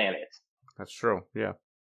planet. That's true. Yeah.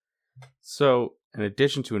 So, in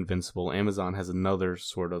addition to Invincible, Amazon has another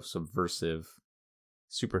sort of subversive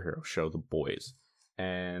superhero show, The Boys.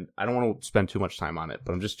 And I don't want to spend too much time on it,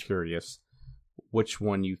 but I'm just curious which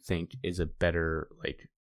one you think is a better like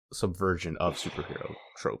subversion of superhero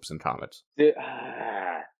tropes in comics? Dude,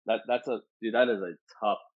 that is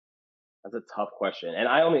a tough question.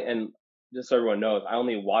 And just so everyone knows, I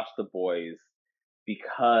only watched The Boys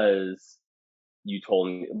because you told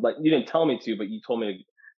me, like, you didn't tell me to, but you told me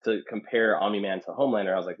to compare Omni-Man to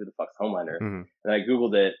Homelander. I was like, who the fuck's Homelander? Mm-hmm. And I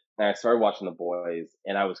Googled it and I started watching The Boys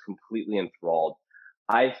and I was completely enthralled.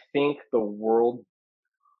 I think the world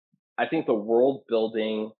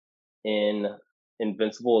building in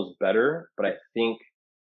Invincible is better, but I think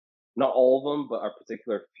not all of them, but a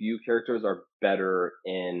particular few characters are better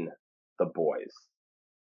in The Boys.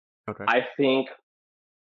 Okay. I think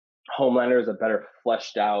Homelander is a better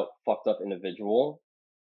fleshed out, fucked up individual.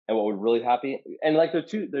 And what would really happen, and like they're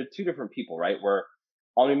two different people, right? Where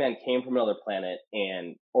Omni-Man came from another planet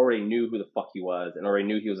and already knew who the fuck he was, and already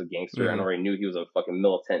knew he was a gangster, and already knew he was a fucking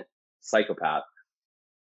militant psychopath.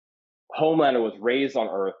 Homelander was raised on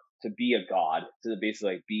Earth to be a god, to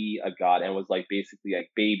basically like be a god, and was like basically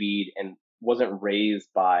like babied and wasn't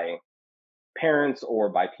raised by parents or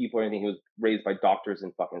by people or anything. He was raised by doctors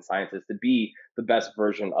and fucking scientists to be the best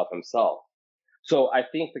version of himself. So I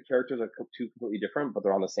think the characters are two completely different, but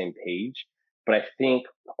they're on the same page. But I think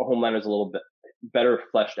Homelander's a little bit better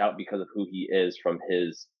fleshed out because of who he is from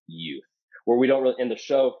his youth. Where we don't really, in the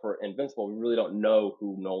show for Invincible, we really don't know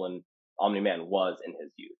who Nolan Omni-Man was in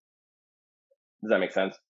his youth. Does that make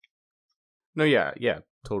sense? No, yeah,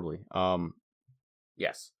 totally.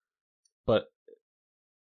 Yes. But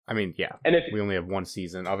I mean, yeah. And if we only have one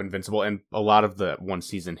season of Invincible, and a lot of the one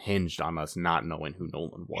season hinged on us not knowing who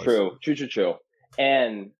Nolan was. True.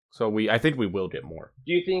 And so I think we will get more.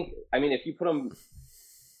 Do you think? I mean, if you put them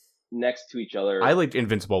next to each other, I liked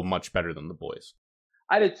Invincible much better than The Boys.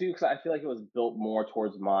 I did too, because I feel like it was built more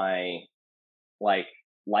towards my like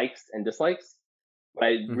likes and dislikes. But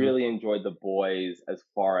I really enjoyed The Boys as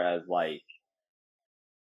far as like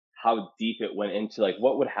how deep it went into like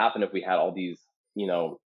what would happen if we had all these, you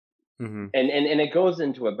know, and it goes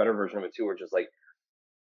into a better version of it too, which is like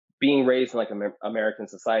being raised in like American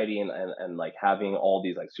society and like having all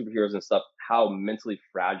these like superheroes and stuff, how mentally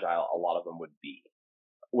fragile a lot of them would be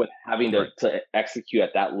with having to execute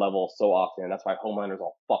at that level so often. And that's why Homelander's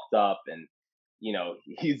all fucked up and, you know,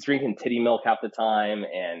 he's drinking titty milk half the time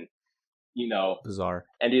and, you know, bizarre.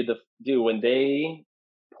 And when they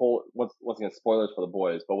pull, once again, spoilers for The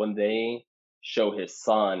Boys, but when they show his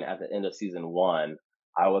son at the end of season 1,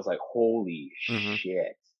 I was like, holy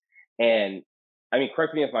shit. And I mean,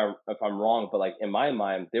 correct me if I'm wrong, but like in my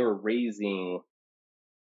mind, they were raising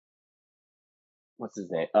what's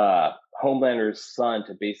his name, Homelander's son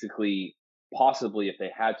to basically, possibly, if they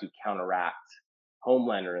had to, counteract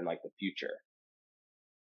Homelander in like the future.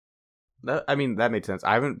 That made sense.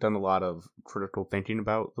 I haven't done a lot of critical thinking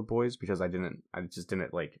about The Boys because I just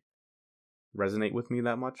didn't like resonate with me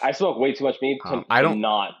that much. I smoke way too much weed to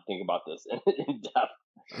not think about this in depth.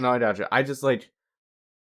 No, I gotcha. I just like,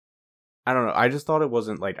 I don't know. I just thought it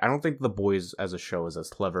wasn't like, I don't think The Boys as a show is as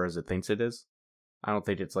clever as it thinks it is. I don't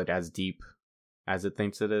think it's like as deep as it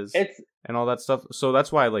thinks it is and all that stuff. So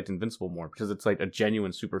that's why I liked Invincible more, because it's like a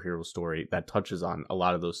genuine superhero story that touches on a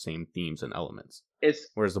lot of those same themes and elements.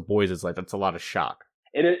 Whereas The Boys is like, that's a lot of shock.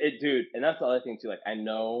 Dude, and that's the other thing too. Like, I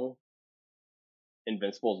know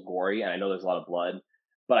Invincible is gory and I know there's a lot of blood,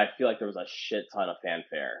 but I feel like there was a shit ton of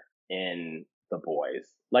fanfare in The Boys.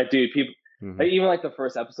 Like, dude, people, like, even like the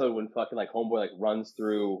first episode when fucking like Homeboy like runs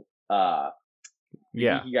through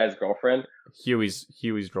you guys' girlfriend, Huey's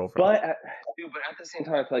girlfriend. But at the same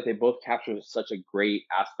time, I feel like they both capture such a great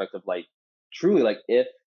aspect of like, truly, like, if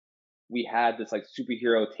we had this like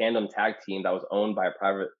superhero tandem tag team that was owned by a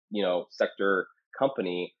private, you know, sector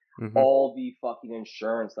company, all the fucking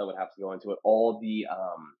insurance that would have to go into it, all the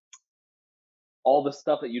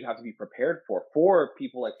stuff that you'd have to be prepared for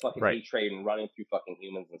people like fucking E-Trade and running through fucking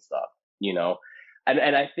humans and stuff, you know,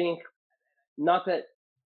 and I think not that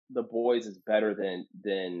The Boys is better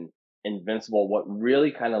than Invincible. What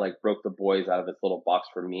really kind of like broke The Boys out of its little box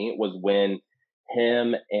for me was when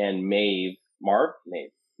him and Maeve,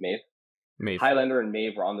 Highlander and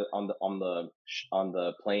Maeve were on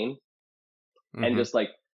the plane, and just like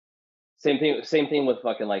same thing with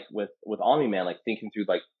fucking like with Omni-Man, like thinking through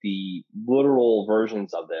like the literal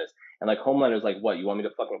versions of this, and like Homelander's like, what, you want me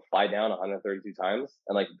to fucking fly down 132 times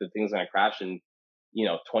and like the thing's gonna crash in, you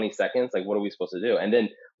know, 20 seconds? Like, what are we supposed to do? And then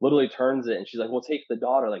literally turns it and she's like, well, take the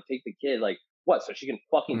daughter, like take the kid, like what, so she can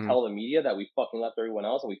fucking tell the media that we fucking left everyone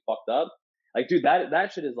else and we fucked up? Like, dude,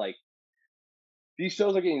 that shit is like, these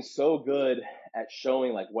shows are getting so good at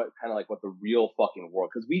showing like what kind of like what the real fucking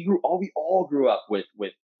world, because we all grew up with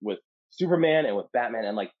Superman and with Batman,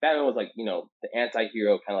 and like Batman was like, you know, the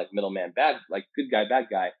anti-hero kind of like middleman, bad, like good guy, bad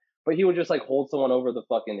guy. but he would just like hold someone over the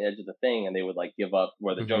fucking edge of the thing, and they would like give up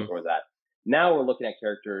where the Mm-hmm. Joker was at. Now we're looking at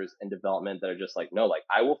characters in development that are just like, no, like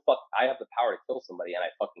I have the power to kill somebody, and I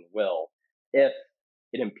fucking will if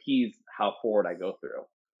it impedes how forward I go through,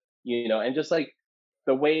 and just like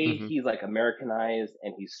the way Mm-hmm. he's like Americanized,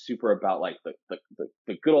 and he's super about like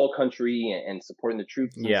the good old country, and supporting the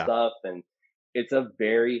troops and Yeah. stuff. And it's a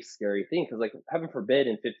very scary thing because, like, heaven forbid,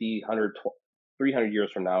 in 50, 100, 300 years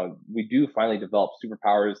from now, we do finally develop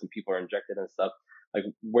superpowers and people are injected and stuff. Like,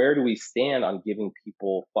 where do we stand on giving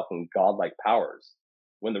people fucking godlike powers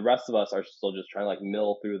when the rest of us are still just trying to like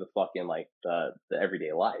mill through the fucking like the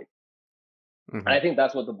everyday life? Mm-hmm. And I think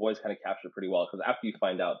that's what The Boys kind of captured pretty well, because after you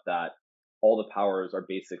find out that all the powers are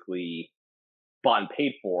basically bought and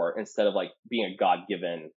paid for instead of like being a God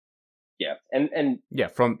given gift. And Yeah,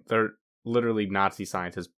 from their literally Nazi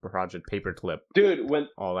scientist project Paperclip, dude,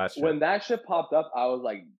 all that shit. when that shit popped up, I was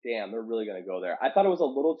like, damn, they're really gonna go there. I thought it was a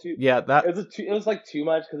little too it was like too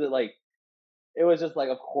much, because it was just like,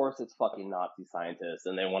 of course it's fucking Nazi scientists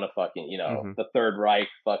and they want to fucking, Mhm. the Third Reich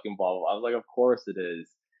fucking blah, blah, blah. I was like, of course it is.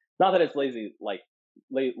 Not that it's lazy, like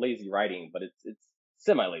lazy writing, but it's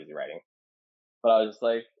semi lazy writing. But I was just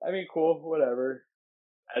like, I mean, cool, whatever.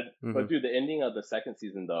 But Mhm. dude, the ending of the second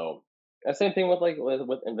season though, the same thing with like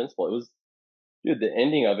with Invincible. It was, dude, the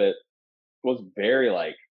ending of it was very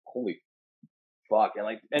like, holy fuck,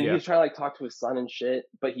 and Yeah. he's trying to like talk to his son and shit,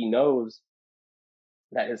 but he knows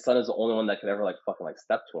that his son is the only one that could ever like fucking like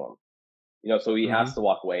step to him. So he has Mhm. to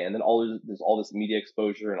walk away, and then there's all this media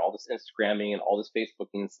exposure and all this Instagramming and all this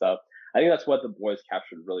Facebooking and stuff. I think that's what The Boys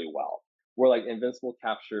captured really well. Where like Invincible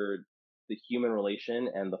captured the human relation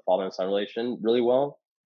and the father and son relation really well.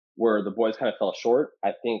 Where The Boys kind of fell short.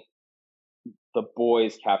 I think The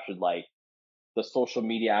Boys captured like the social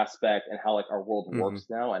media aspect and how like our world Mhm. works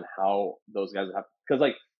now, and how those guys have, because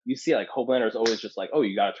like you see like Homelander is always just like, oh,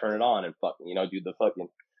 you gotta turn it on and fucking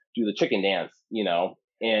do the chicken dance,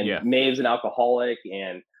 and Yeah. Maeve's an alcoholic,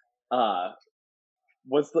 and uh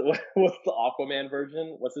what's the what's the Aquaman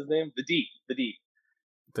version, what's his name, the Deep,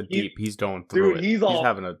 The he's Deep, he's going through dude it. he's He's all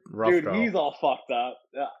having a rough go. he's all fucked up.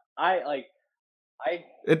 I like I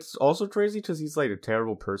It's also crazy because he's like a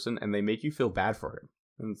terrible person, and they make you feel bad for him.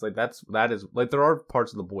 And it's like that is like, there are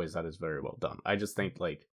parts of The Boys that is very well done. I just think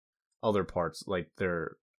like other parts, like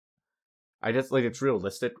I just like it's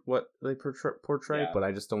realistic what they portray, Yeah. but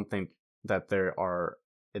I just don't think that there are.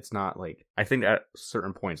 It's not like, I think at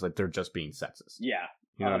certain points like they're just being sexist. Yeah,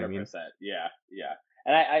 You know what I mean? 100%. Yeah, yeah.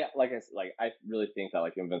 And I like I said, like I really think that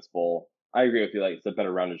like Invincible, I agree with you, like it's a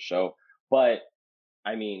better rounded show. But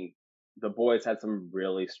I mean, The Boys had some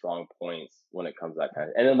really strong points when it comes to that kind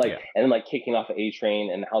of, Yeah. and then like kicking off A Train,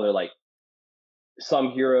 and how they're like,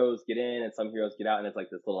 some heroes get in and some heroes get out, and it's like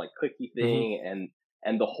this little like clicky thing,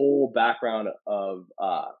 and the whole background of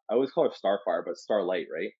I always call her Starfire, but Starlight,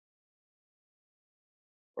 right?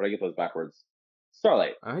 Or did I get those backwards?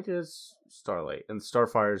 Starlight. I guess Starlight and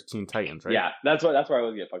Starfire's Teen Titans, right? Yeah, that's where I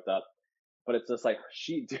always get fucked up. But it's just like,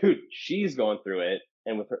 she's going through it,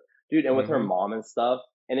 and with her with her Mm-hmm. mom and stuff,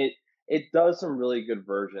 and it does some really good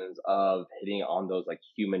versions of hitting on those like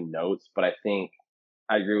human notes. But I think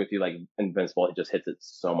I agree with you, like Invincible, it just hits it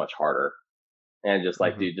so much harder, and just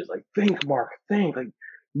like, Mm-hmm. dude, just like, think, Mark, think, like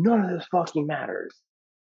none of this fucking matters.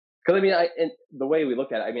 Because I mean, and the way we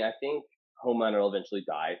look at it, I mean, I think Homelander will eventually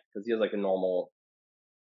die because he has like a normal,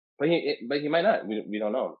 but he might not. We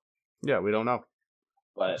don't know. Yeah, we don't know.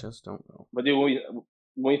 But Just don't know. But dude, when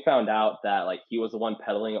we found out that like he was the one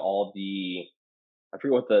peddling all the, I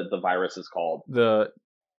forget what the virus is called. The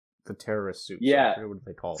terrorist suits. Yeah. I forget what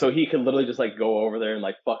they call So them. he could literally just like go over there and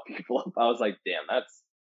like fuck people up. I was like, damn,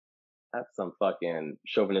 that's some fucking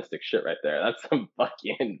chauvinistic shit right there. That's some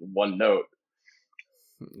fucking one note.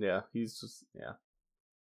 Yeah, he's just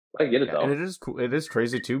I get it though. and it is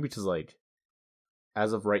crazy too, because like,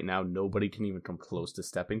 as of right now, nobody can even come close to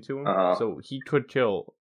stepping to him. Uh-huh. So he could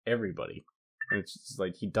kill everybody, and it's just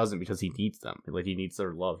like he doesn't, because he needs them. Like, he needs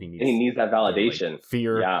their love. He needs that validation, like,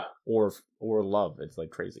 fear, yeah, or love. It's like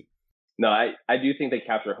crazy. No, I do think they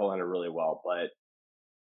capture Homelander really well, but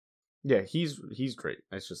yeah, he's great.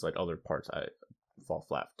 It's just like other parts I fall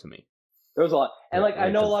flat to me. There was a lot, and like I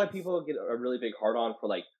know a the- lot of people get a really big hard on for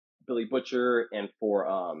like Billy Butcher and for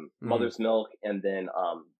Mother's Milk, and then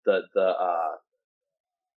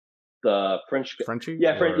the French, Frenchie,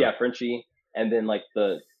 Frenchie, and then like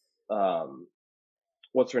the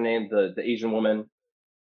what's her name, the Asian woman.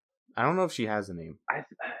 I don't know if she has a name. I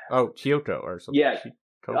Kyoto or something. Yeah.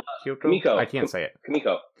 Kyoto. Kimiko. I can't say it.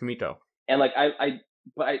 Kimiko. And like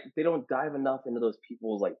they don't dive enough into those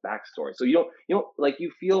people's like backstory. So you don't like,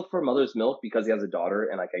 you feel for Mother's Milk because he has a daughter,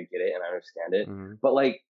 and like I get it and I understand it, Mhm. but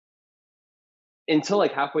like until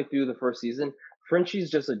like halfway through the first season, Frenchie's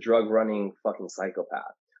just a drug running fucking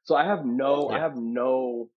psychopath. So I have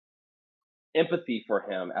no empathy for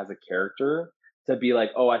him as a character to be like,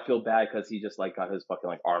 oh, I feel bad because he just like got his fucking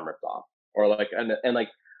like arm ripped off, or like and like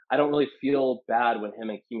I don't really feel bad when him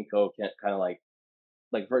and Kimiko can't kind of like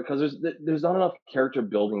because there's not enough character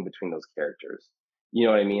building between those characters. You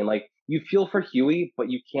know what I mean? Like you feel for Huey, but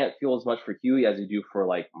you can't feel as much for Huey as you do for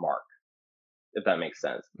like Mark, if that makes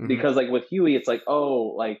sense. Mhm. Because like with Huey, it's like,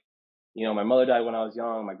 oh, like, you know, my mother died when I was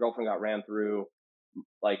young, my girlfriend got ran through,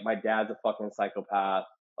 like my dad's a fucking psychopath,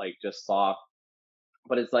 like just soft.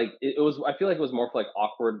 But it's like it was. I feel like it was more for like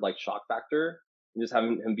awkward, like shock factor, and just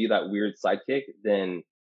having him be that weird sidekick than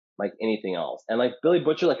like anything else. And like Billy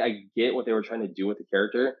Butcher, like I get what they were trying to do with the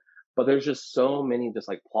character, but there's just so many just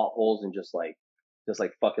like plot holes and just like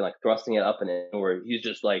fucking like thrusting it up and in where he's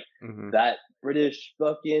just like Mhm. that British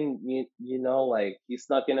fucking you know, like he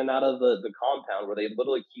snuck in and out of the compound where they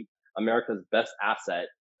literally keep America's best asset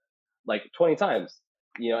like 20 times,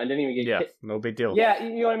 you know, and didn't even get Yeah, no big deal. yeah,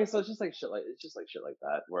 you know what I mean. So it's just like shit like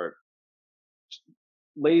that where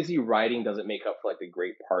lazy writing doesn't make up for like the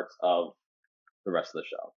great parts of the rest of the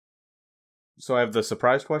show. So I have the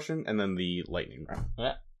surprise question and then the lightning round.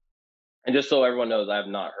 Yeah. And just so everyone knows, I have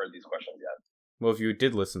not heard these questions yet. Well, if you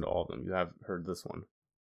did listen to all of them, you have heard this one.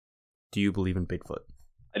 Do you believe in Bigfoot?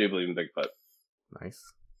 I do believe in Bigfoot.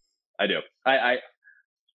 Nice. I do. I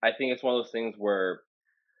think it's one of those things where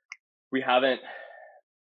we haven't.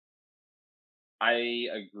 I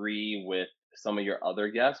agree with some of your other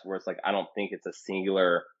guests where it's like I don't think it's a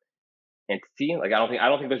singular entity. Like I don't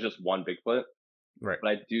think there's just one Bigfoot. Right. But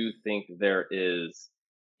I do think there is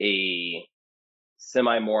a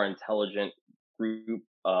semi more intelligent group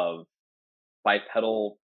of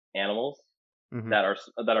bipedal animals Mhm.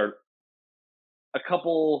 that are a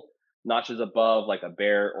couple notches above like a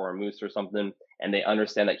bear or a moose or something, and they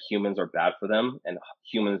understand that humans are bad for them and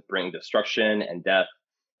humans bring destruction and death,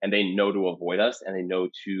 and they know to avoid us, and they know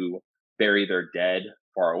to bury their dead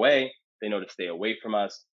far away. They know to stay away from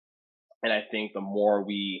us. And I think the more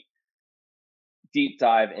we deep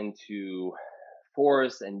dive into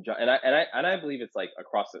forests and I believe it's like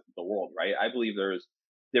across the world, right? I believe there's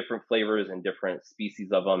different flavors and different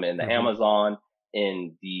species of them in the Mhm. Amazon,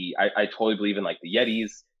 in the I totally believe in like the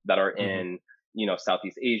Yetis that are in, you know,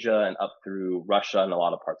 Southeast Asia and up through Russia and a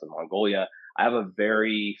lot of parts of Mongolia. I have a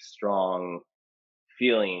very strong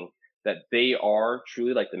feeling that they are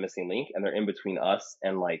truly like the missing link, and they're in between us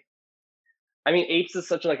and like, I mean, apes is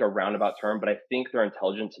such like a roundabout term, but I think they're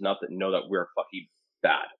intelligent enough that know that we're fucking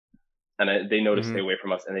bad, and they know to stay away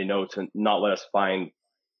from us, and they know to not let us find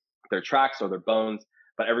their tracks or their bones.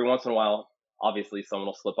 But every once in a while, obviously, someone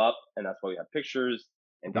will slip up, and that's why we have pictures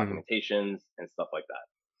and documentations and stuff like that.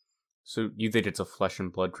 So you think it's a flesh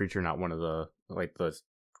and blood creature, not one of the like the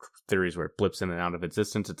theories where it blips in and out of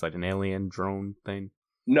existence? It's like an alien drone thing.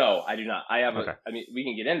 No, I do not. I have. Okay. I mean, we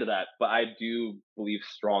can get into that, but I do believe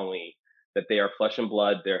strongly that they are flesh and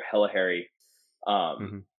blood. They're hella hairy,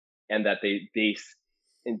 and that they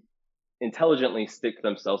intelligently stick to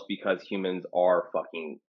themselves because humans are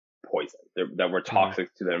fucking poison. That we're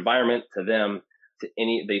toxic to the environment, to them, to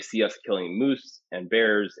any. They see us killing moose and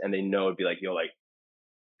bears, and they know it'd be like, yo, like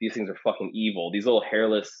these things are fucking evil. These little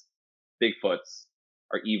hairless Bigfoots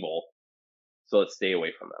are evil, so let's stay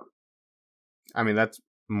away from them. I mean, that's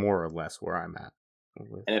more or less where I'm at.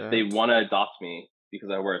 And if they want to adopt me because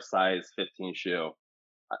I wear a size 15 shoe,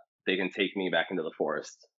 they can take me back into the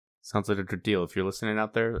forest. Sounds like a good deal. If you're listening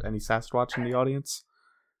out there, any Sasquatch in the audience,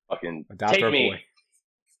 fucking adopt take our me. boy.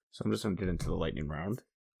 So I'm just going to get into the lightning round.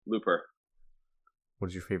 Looper. What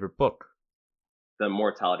is your favorite book? The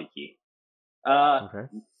Mortality Key. Okay.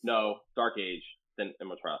 No, Dark Age, then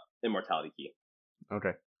Immortality Key.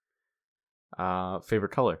 Okay.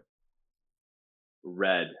 Favorite color?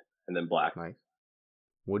 Red, and then black. Nice.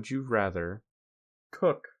 Would you rather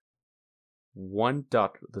cook one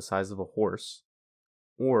duck the size of a horse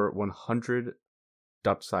or 100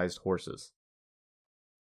 duck-sized horses?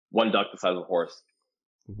 One duck the size of a horse.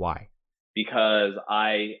 Why? Because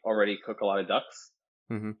I already cook a lot of ducks,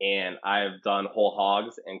 and I've done whole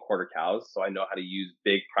hogs and quarter cows, so I know how to use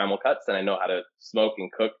big primal cuts, and I know how to smoke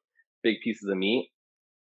and cook big pieces of meat.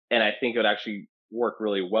 And I think it would actually work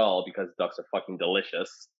really well because ducks are fucking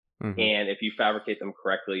delicious. And if you fabricate them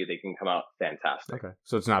correctly, they can come out fantastic. Okay.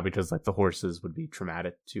 So it's not because like the horses would be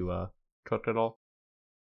traumatic to cook at all?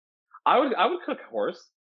 I would cook horse.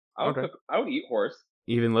 I would eat horse.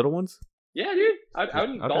 Even little ones? Yeah, dude. I would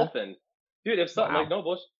eat dolphin. Dude, if something like no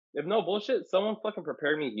bullshit, someone fucking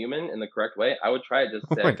prepared me human in the correct way, I would try it just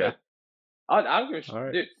to say I could. I don't give a shit.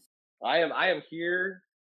 Right. Dude, I am here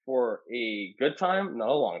for a good time, not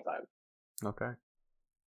a long time. Okay.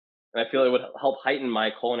 And I feel it would help heighten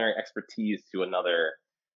my culinary expertise to another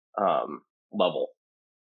level.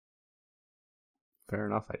 Fair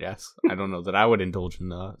enough, I guess. I don't know that I would indulge in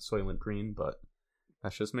the Soylent Green, but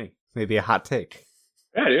that's just me. Maybe a hot take.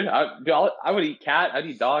 Yeah, dude. I would eat cat. I'd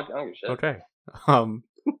eat dog. I don't give a shit. Okay.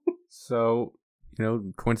 So,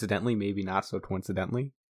 coincidentally, maybe not so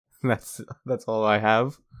coincidentally, that's all I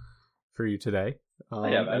have for you today.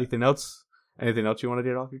 Yeah, man. Anything else? Anything else you want to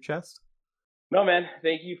get off your chest? No, man.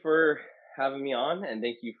 Thank you for having me on, and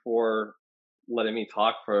thank you for letting me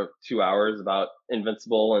talk for 2 hours about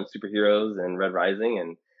Invincible and superheroes and Red Rising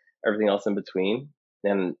and everything else in between.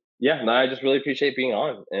 And yeah, no, I just really appreciate being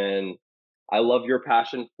on, and I love your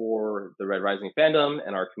passion for the Red Rising fandom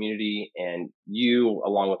and our community, and you,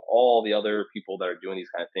 along with all the other people that are doing these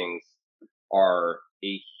kind of things, are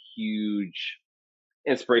a huge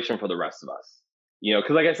inspiration for the rest of us.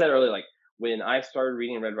 Because like I said earlier, like when I started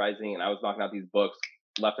reading Red Rising and I was knocking out these books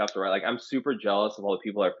left after right, like I'm super jealous of all the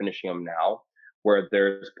people that are finishing them now, where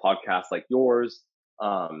there's podcasts like yours,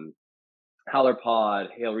 Howler Pod,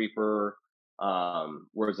 Hail Reaper,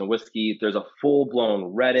 Words and Whiskey. There's a full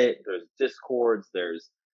blown Reddit. There's Discords. There's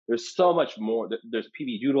so much more. There's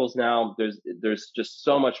PB Doodles now. There's just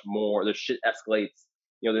so much more. There's shit escalates.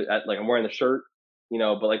 Like I'm wearing the shirt.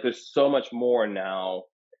 But like there's so much more now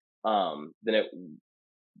than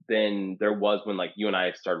there was when like you and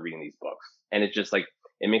I started reading these books. And it's just like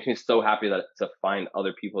it makes me so happy that to find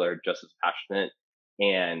other people that are just as passionate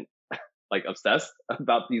and like obsessed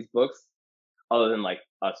about these books other than like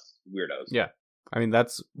us weirdos. Yeah. I mean,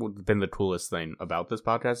 that's been the coolest thing about this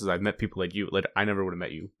podcast is I've met people like you. Like I never would have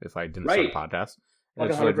met you if I didn't start a podcast. And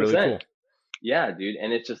it's like really cool. Yeah, dude.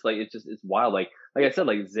 And it's just like it's wild. Like I said,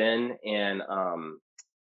 like Zen and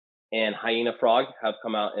Hyena Frog have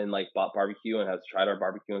come out and like bought barbecue and has tried our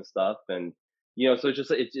barbecue and stuff. And so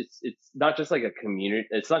it's not just like a community.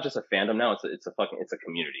 It's not just a fandom now. It's a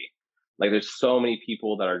community. Like there's so many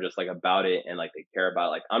people that are just like about it and like they care about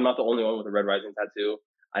it. Like I'm not the only one with a Red Rising tattoo.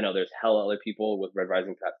 I know there's hella other people with Red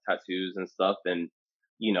Rising tattoos and stuff. And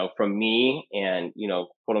from me and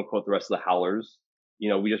quote unquote the rest of the Howlers,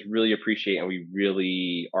 we just really appreciate and we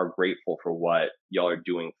really are grateful for what y'all are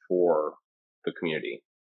doing for the community.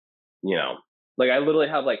 Like I literally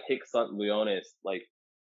have like Hic Sunt Leonis like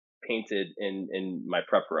painted in my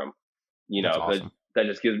prep room. That's awesome.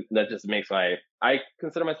 That just makes I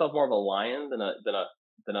consider myself more of a lion than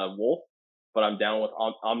a wolf, but I'm down with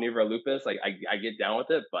Omnivora Lupus. Like I get down with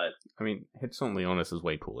it, but I mean, Hic Sunt Leonis is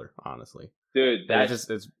way cooler, honestly. Dude,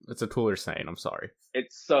 it's a cooler saying. I'm sorry.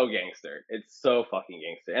 It's so gangster. It's so fucking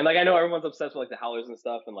gangster. And like I know everyone's obsessed with like the Howlers and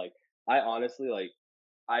stuff, and like I honestly like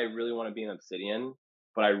I really want to be an Obsidian,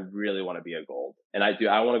 but I really want to be a Gold. And I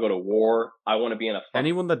want to go to war. I want to be in a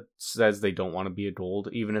anyone that says they don't want to be a Gold,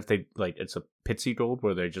 even if they like it's a pitsy Gold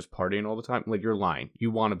where they're just partying all the time, like you're lying.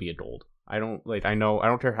 You want to be a Gold. I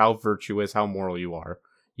don't care how virtuous, how moral you are.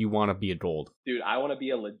 You want to be a Gold. Dude, I want to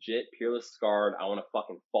be a legit Peerless Scarred. I want to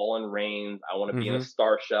fucking Fallen Reigns. I want to be in a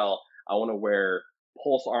Star Shell. I want to wear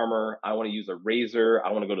pulse armor. I want to use a razor.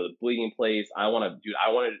 I want to go to the bleeding place. I want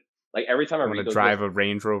to like every time I want to drive a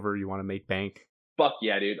Range Rover, you want to make bank. Fuck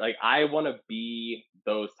yeah, dude. Like I want to be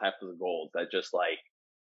those types of Golds that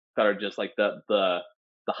are just like the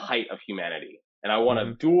height of humanity. And I want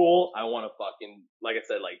to duel. I want to fucking, like I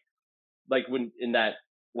said, like when in that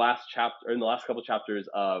last chapter, or in the last couple chapters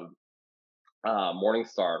of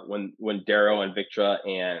Morningstar, when Darrow and Victra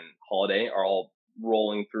and Holiday are all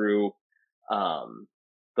rolling through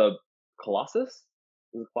the Colossus.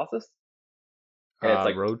 Is it Colossus? And it's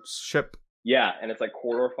like Rhodes ship. Yeah, and it's like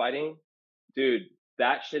corridor fighting. Dude,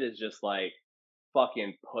 that shit is just like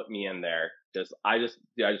fucking put me in there. I just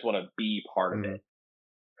want to be part of it.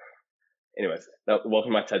 Anyways,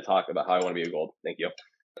 welcome to my TED Talk about how I want to be a Gold. Thank you.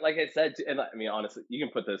 Like I said, and I mean honestly, you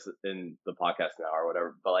can put this in the podcast now or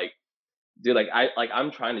whatever. But like, dude,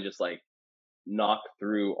 I'm trying to just like knock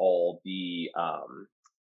through all the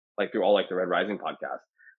the Red Rising podcast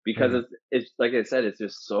because it's like I said, it's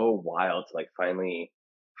just so wild to like finally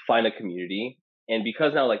find a community. And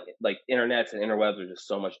because now like internets and interwebs are just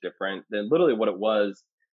so much different than literally what it was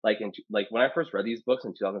like when I first read these books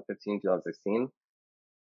in 2015, 2016,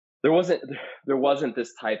 there wasn't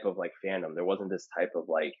this type of like fandom. There wasn't this type of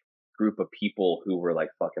like group of people who were like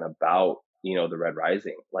fucking about, the Red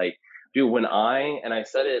Rising. Like, dude, when I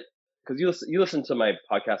said it, cause you listen to my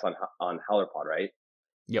podcast on Howler Pod, right?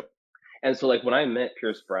 Yep. And so like when I met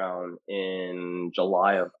Pierce Brown in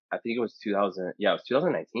July of, I think it was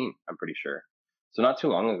 2019, I'm pretty sure. So not too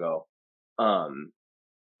long ago.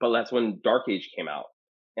 But that's when Dark Age came out.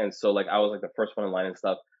 And so like I was like the first one in line and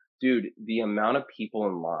stuff. dude, the amount of people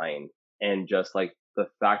in line and just like the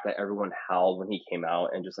fact that everyone howled when he came out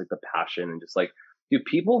and just like the passion and just like, dude,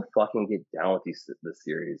 people fucking get down with this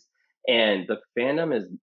series. And the fandom is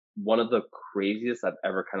one of the craziest I've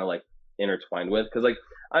ever kind of like intertwined with. Cause like,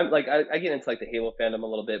 I'm like, I get into like the Halo fandom a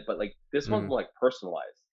little bit, but like this one's Mm. more like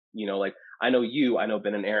personalized, you know, like I know you, I know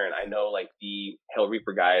Ben and Aaron, I know like the Halo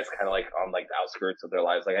Reaper guys kind of like on like the outskirts of their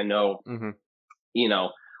lives. Like I know, Mm-hmm. you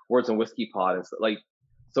know, Words and Whiskey Pod and stuff. Like,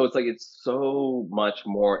 so it's like it's so much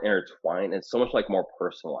more intertwined and so much like more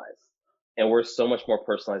personalized. And we're so much more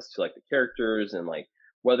personalized to like the characters and like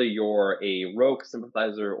whether you're a Rogue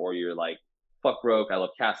sympathizer or you're like fuck Rogue, I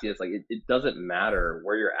love Cassius. Like it doesn't matter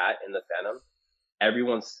where you're at in the fandom.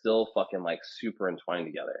 Everyone's still fucking like super entwined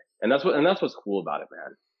together. And that's what's cool about it,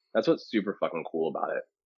 man. That's what's super fucking cool about it.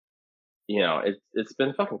 You know, it's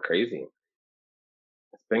been fucking crazy.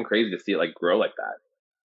 It's been crazy to see it like grow like that.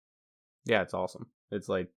 Yeah, it's awesome. It's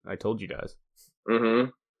like I told you guys. Mm-hmm.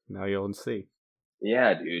 Now you'll see.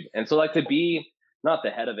 Yeah, dude. And so like to be not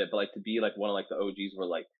the head of it, but like to be like one of like the OGs were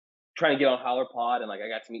like trying to get on Howler Pod and like I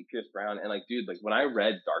got to meet Pierce Brown and like dude, like when I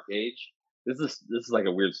read Dark Age, this is like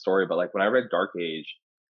a weird story, but like when I read Dark Age,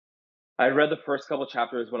 I read the first couple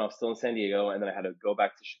chapters when I was still in San Diego and then I had to go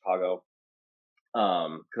back to Chicago.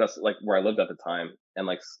 Because that's like where I lived at the time. And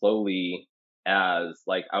like slowly as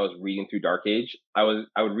like I was reading through Dark Age, I would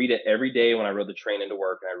read it every day when I rode the train into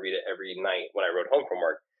work and I read it every night when I rode home from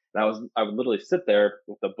work. And I would literally sit there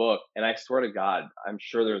with the book and I swear to God, I'm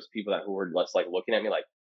sure there was people who were less like looking at me like,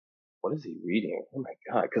 what is he reading? Oh my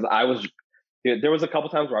God. Cause dude, there was a couple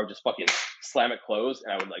times where I would just fucking slam it closed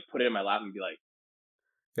and I would like put it in my lap and be like,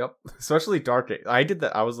 Yep. Especially Dark Age. I did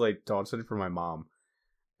that. I was like dog sitting for my mom,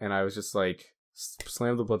 and I was just like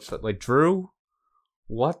slam the book shut. Like, Drew,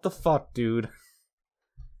 what the fuck, dude?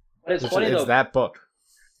 but it's funny It's though, that book.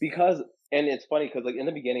 because, and it's funny because like in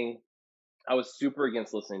the beginning, I was super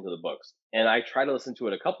against listening to the books, and I tried to listen to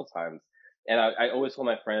it a couple times, and I always told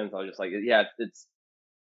my friends I was just like, yeah, it's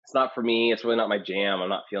not for me. It's really not my jam. I'm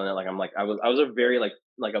not feeling it. Like I was a very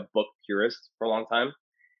like a book purist for a long time,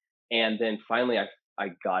 and then finally I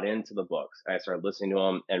got into the books and I started listening to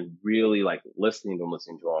them and really like listening to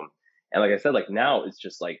them, and like I said, like now it's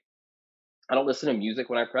just like I don't listen to music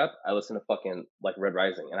when I prep. I listen to fucking like Red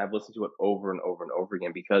Rising, and I've listened to it over and over and over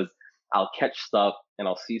again because I'll catch stuff and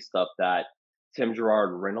I'll see stuff that Tim Gerard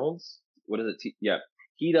Reynolds, what is it? Yeah,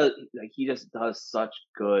 he does. Like he just does such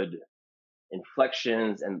good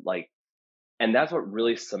inflections and like, and that's what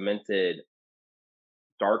really cemented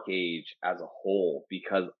Dark Age as a whole.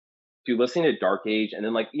 Because dude, listening to Dark Age and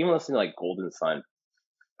then like even listening to like Golden Sun,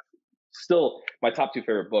 still my top two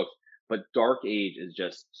favorite books, but Dark Age is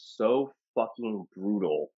just so fucking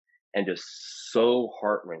brutal and just so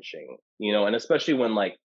heart wrenching, you know, and especially when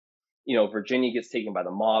like, you know, Virginia gets taken by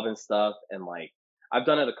the mob and stuff. And like, I've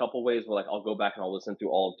done it a couple ways where like I'll go back and I'll listen through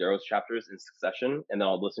all of Darrow's chapters in succession, and then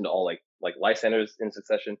I'll listen to all like Lysander's in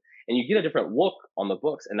succession, and you get a different look on the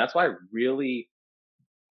books. And that's why I really,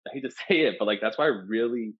 I hate to say it, but like that's why I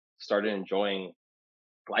really started enjoying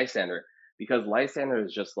Lysander, because Lysander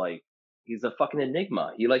is just like he's a fucking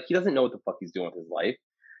enigma. He doesn't know what the fuck he's doing with his life.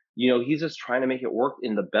 You know, he's just trying to make it work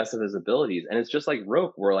in the best of his abilities. And it's just like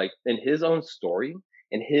Roke, where like in his own story,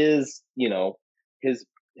 in his, you know, his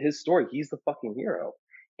story, he's the fucking hero.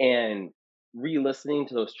 And re-listening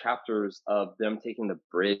to those chapters of them taking the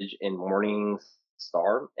bridge in Morning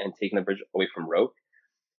Star and taking the bridge away from Roke,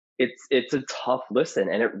 it's a tough listen,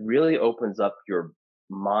 and it really opens up your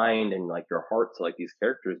mind and like your heart to like these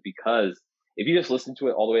characters. Because if you just listen to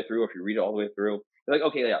it all the way through, if you read it all the way through, you're like,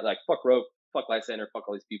 okay, yeah, like fuck Rogue, fuck Lysander, fuck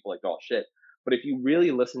all these people, like they're all shit. But if you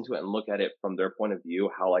really listen to it and look at it from their point of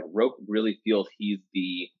view, how like Rogue really feels he's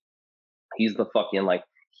the fucking like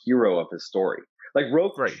hero of his story. Like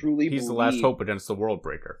Rogue Right. truly He's the last believes hope against the World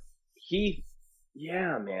Breaker. he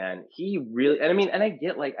yeah, man, he really, and I mean, and I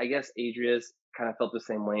get like I guess Adrius kind of felt the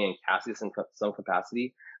same way and Cassius in some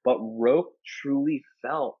capacity, but Roke truly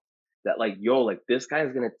felt that like yo, like this guy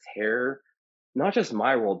is gonna tear not just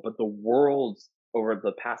my world but the worlds over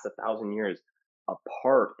the past 1,000 years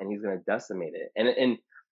apart, and he's gonna decimate it. And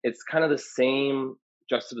it's kind of the same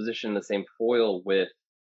juxtaposition, the same foil with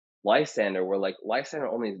Lysander, where like Lysander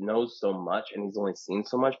only knows so much and he's only seen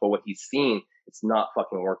so much, but what he's seen, it's not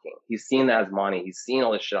fucking working. He's seen the Asmani, he's seen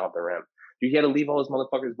all this shit off the rim. Dude, he had to leave all his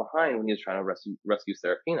motherfuckers behind when he was trying to rescue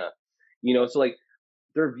Seraphina. You know, so like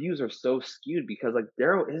their views are so skewed because like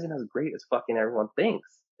Darrow isn't as great as fucking everyone thinks.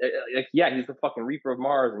 Like, yeah, he's the fucking Reaper of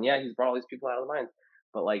Mars, and yeah, he's brought all these people out of the mines.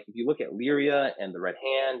 But like, if you look at Lyria and the Red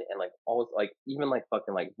Hand, and like all like even like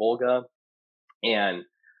fucking like Volga and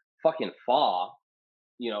fucking Fa,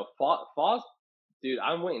 you know, Faw's dude,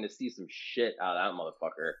 I'm waiting to see some shit out of that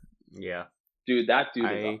motherfucker. Yeah. Dude, that dude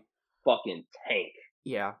is a fucking tank.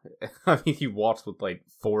 Yeah. I mean, he walks with like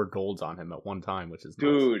 4 golds on him at one time, which is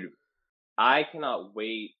nuts. Dude, I cannot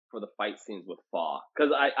wait for the fight scenes with Fa.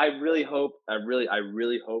 Because I really hope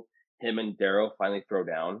him and Darrow finally throw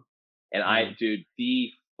down. And dude,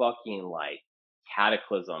 the fucking like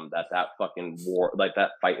cataclysm that fucking war, like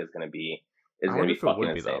that fight is going to be, going to be fucking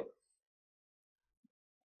insane.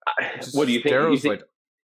 What do you think?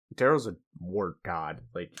 Darrow's a war god.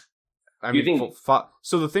 Like, I mean, Fa,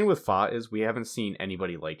 so the thing with Fa is we haven't seen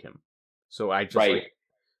anybody like him. So I just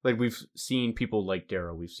like we've seen people like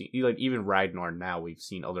Darrow. We've seen like even Ragnar now. We've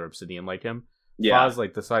seen other Obsidian like him. Yeah. Fa's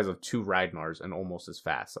like the size of 2 Ragnars and almost as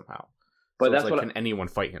fast somehow. But so that's like, can anyone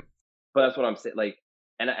fight him? But that's what I'm saying. Like,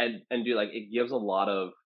 and dude, like it gives a lot of,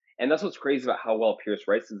 and that's what's crazy about how well Pierce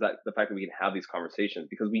writes is that the fact that we can have these conversations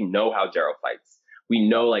because we know how Darrow fights. We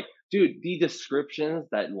know, like, dude, the descriptions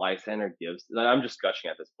that Lysander gives. Like, I'm just gushing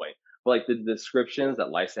at this point, but like the descriptions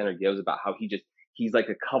that Lysander gives about how he's like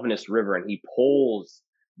a Covenant river and he pulls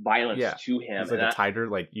violence to him. He's like a tiger.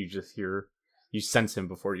 Like you just hear, you sense him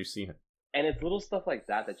before you see him. And it's little stuff like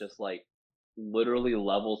that that just like literally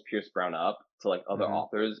levels Pierce Brown up to like other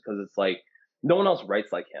authors because it's like no one else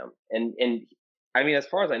writes like him. And I mean, as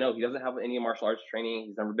far as I know, he doesn't have any martial arts training.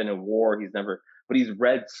 He's never been in war. But he's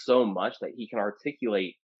read so much that he can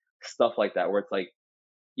articulate stuff like that where it's like,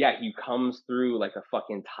 yeah, he comes through like a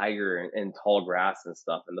fucking tiger and tall grass and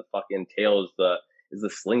stuff. And the fucking tail is the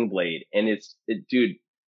sling blade. And dude,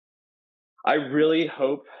 I really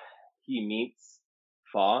hope he meets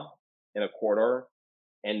Fa in a corridor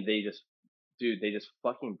and they just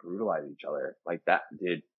fucking brutalize each other like that,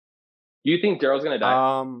 dude. Do you think Darrow's gonna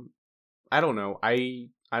die? I don't know. I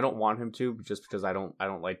don't want him to just because I don't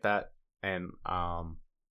like that. And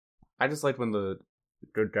I just like when the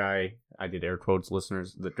good guy, I did air quotes,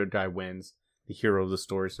 listeners, the good guy wins, the hero of the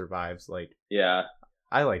story survives. Like, yeah,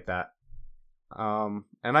 I like that. And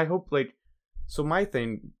I hope like, so my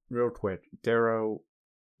thing real quick, Darrow,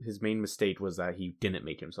 his main mistake was that he didn't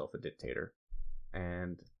make himself a dictator.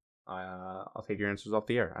 And I'll take your answers off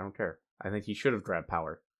the air. I don't care. I think he should have grabbed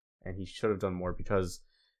power, and he should have done more because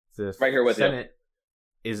the Senate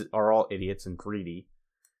are all idiots and greedy,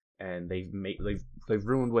 and they've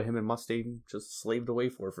ruined what him and Mustaine just slaved away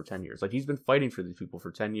for 10 years. Like he's been fighting for these people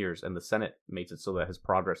for 10 years, and the Senate makes it so that his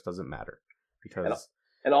progress doesn't matter because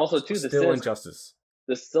and also too the still injustice.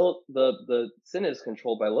 The Senate is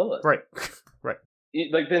controlled by Lilith, right, right.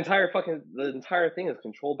 Like the entire thing is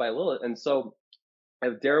controlled by Lilith, and so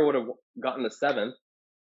if Darrow would have gotten the 7th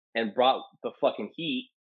and brought the fucking heat,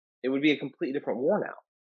 it would be a completely different war now.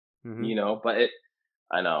 Mm-hmm. You know, but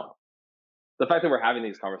I know. The fact that we're having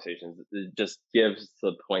these conversations, it just gives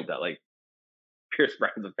the point that, like, Pierce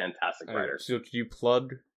Brown's a fantastic writer. So could you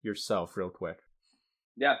plug yourself real quick?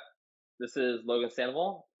 Yeah. This is Logan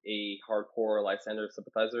Sandoval, a hardcore Lysander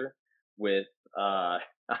sympathizer with, I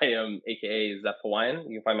am aka Zeph Hawaiian.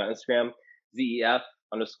 You can find me on Instagram,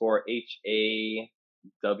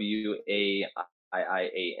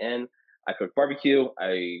 ZEF_HAWAIIAN. I cook barbecue.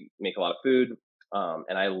 I make a lot of food.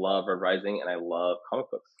 And I love Red Rising and I love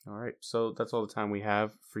comic books. All right. So that's all the time we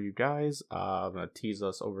have for you guys. I'm going to tease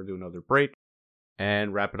us over to another break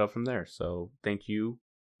and wrap it up from there. So thank you,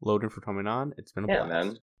 Logan, for coming on. It's been a blast.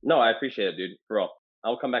 Man. No, I appreciate it, dude. For real.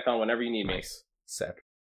 I'll come back on whenever you need me. Nice. Sick.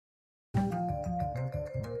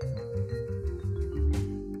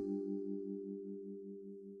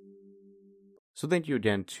 So thank you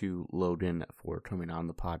again to Logan for coming on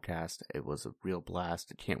the podcast. It was a real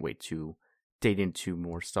blast. I can't wait to dig into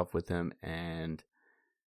more stuff with him. And,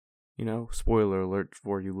 you know, spoiler alert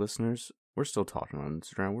for you listeners, we're still talking on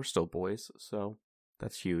Instagram. We're still boys, so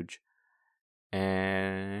that's huge.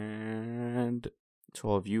 And to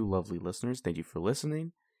all of you lovely listeners, thank you for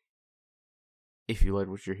listening. If you like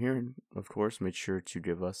what you're hearing, of course, make sure to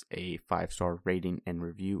give us a 5-star rating and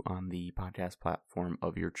review on the podcast platform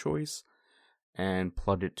of your choice. And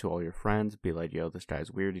plug it to all your friends. Be like, yo, this guy's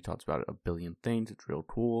weird. He talks about a billion things. It's real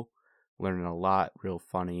cool. Learning a lot. Real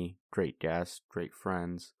funny. Great guests. Great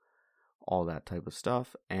friends. All that type of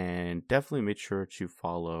stuff. And definitely make sure to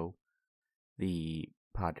follow the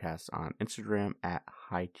podcast on Instagram at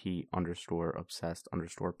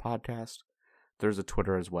high_obsessed_podcast. There's a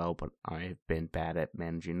Twitter as well, but I've been bad at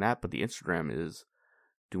managing that. But the Instagram is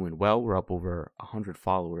doing well. We're up over 100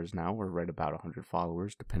 followers now. We're right about 100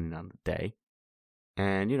 followers, depending on the day.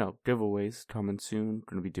 And, you know, giveaways coming soon.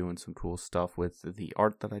 Going to be doing some cool stuff with the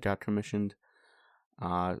art that I got commissioned.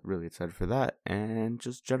 Really excited for that. And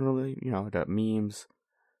just generally, you know, I got memes,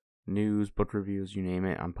 news, book reviews, you name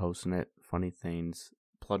it. I'm posting it. Funny things.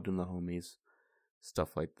 Plugged in the homies.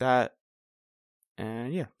 stuff like that.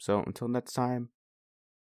 And yeah, so until next time,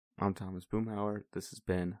 I'm Thomas Boomhauer. This has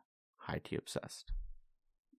been High Tea Obsessed.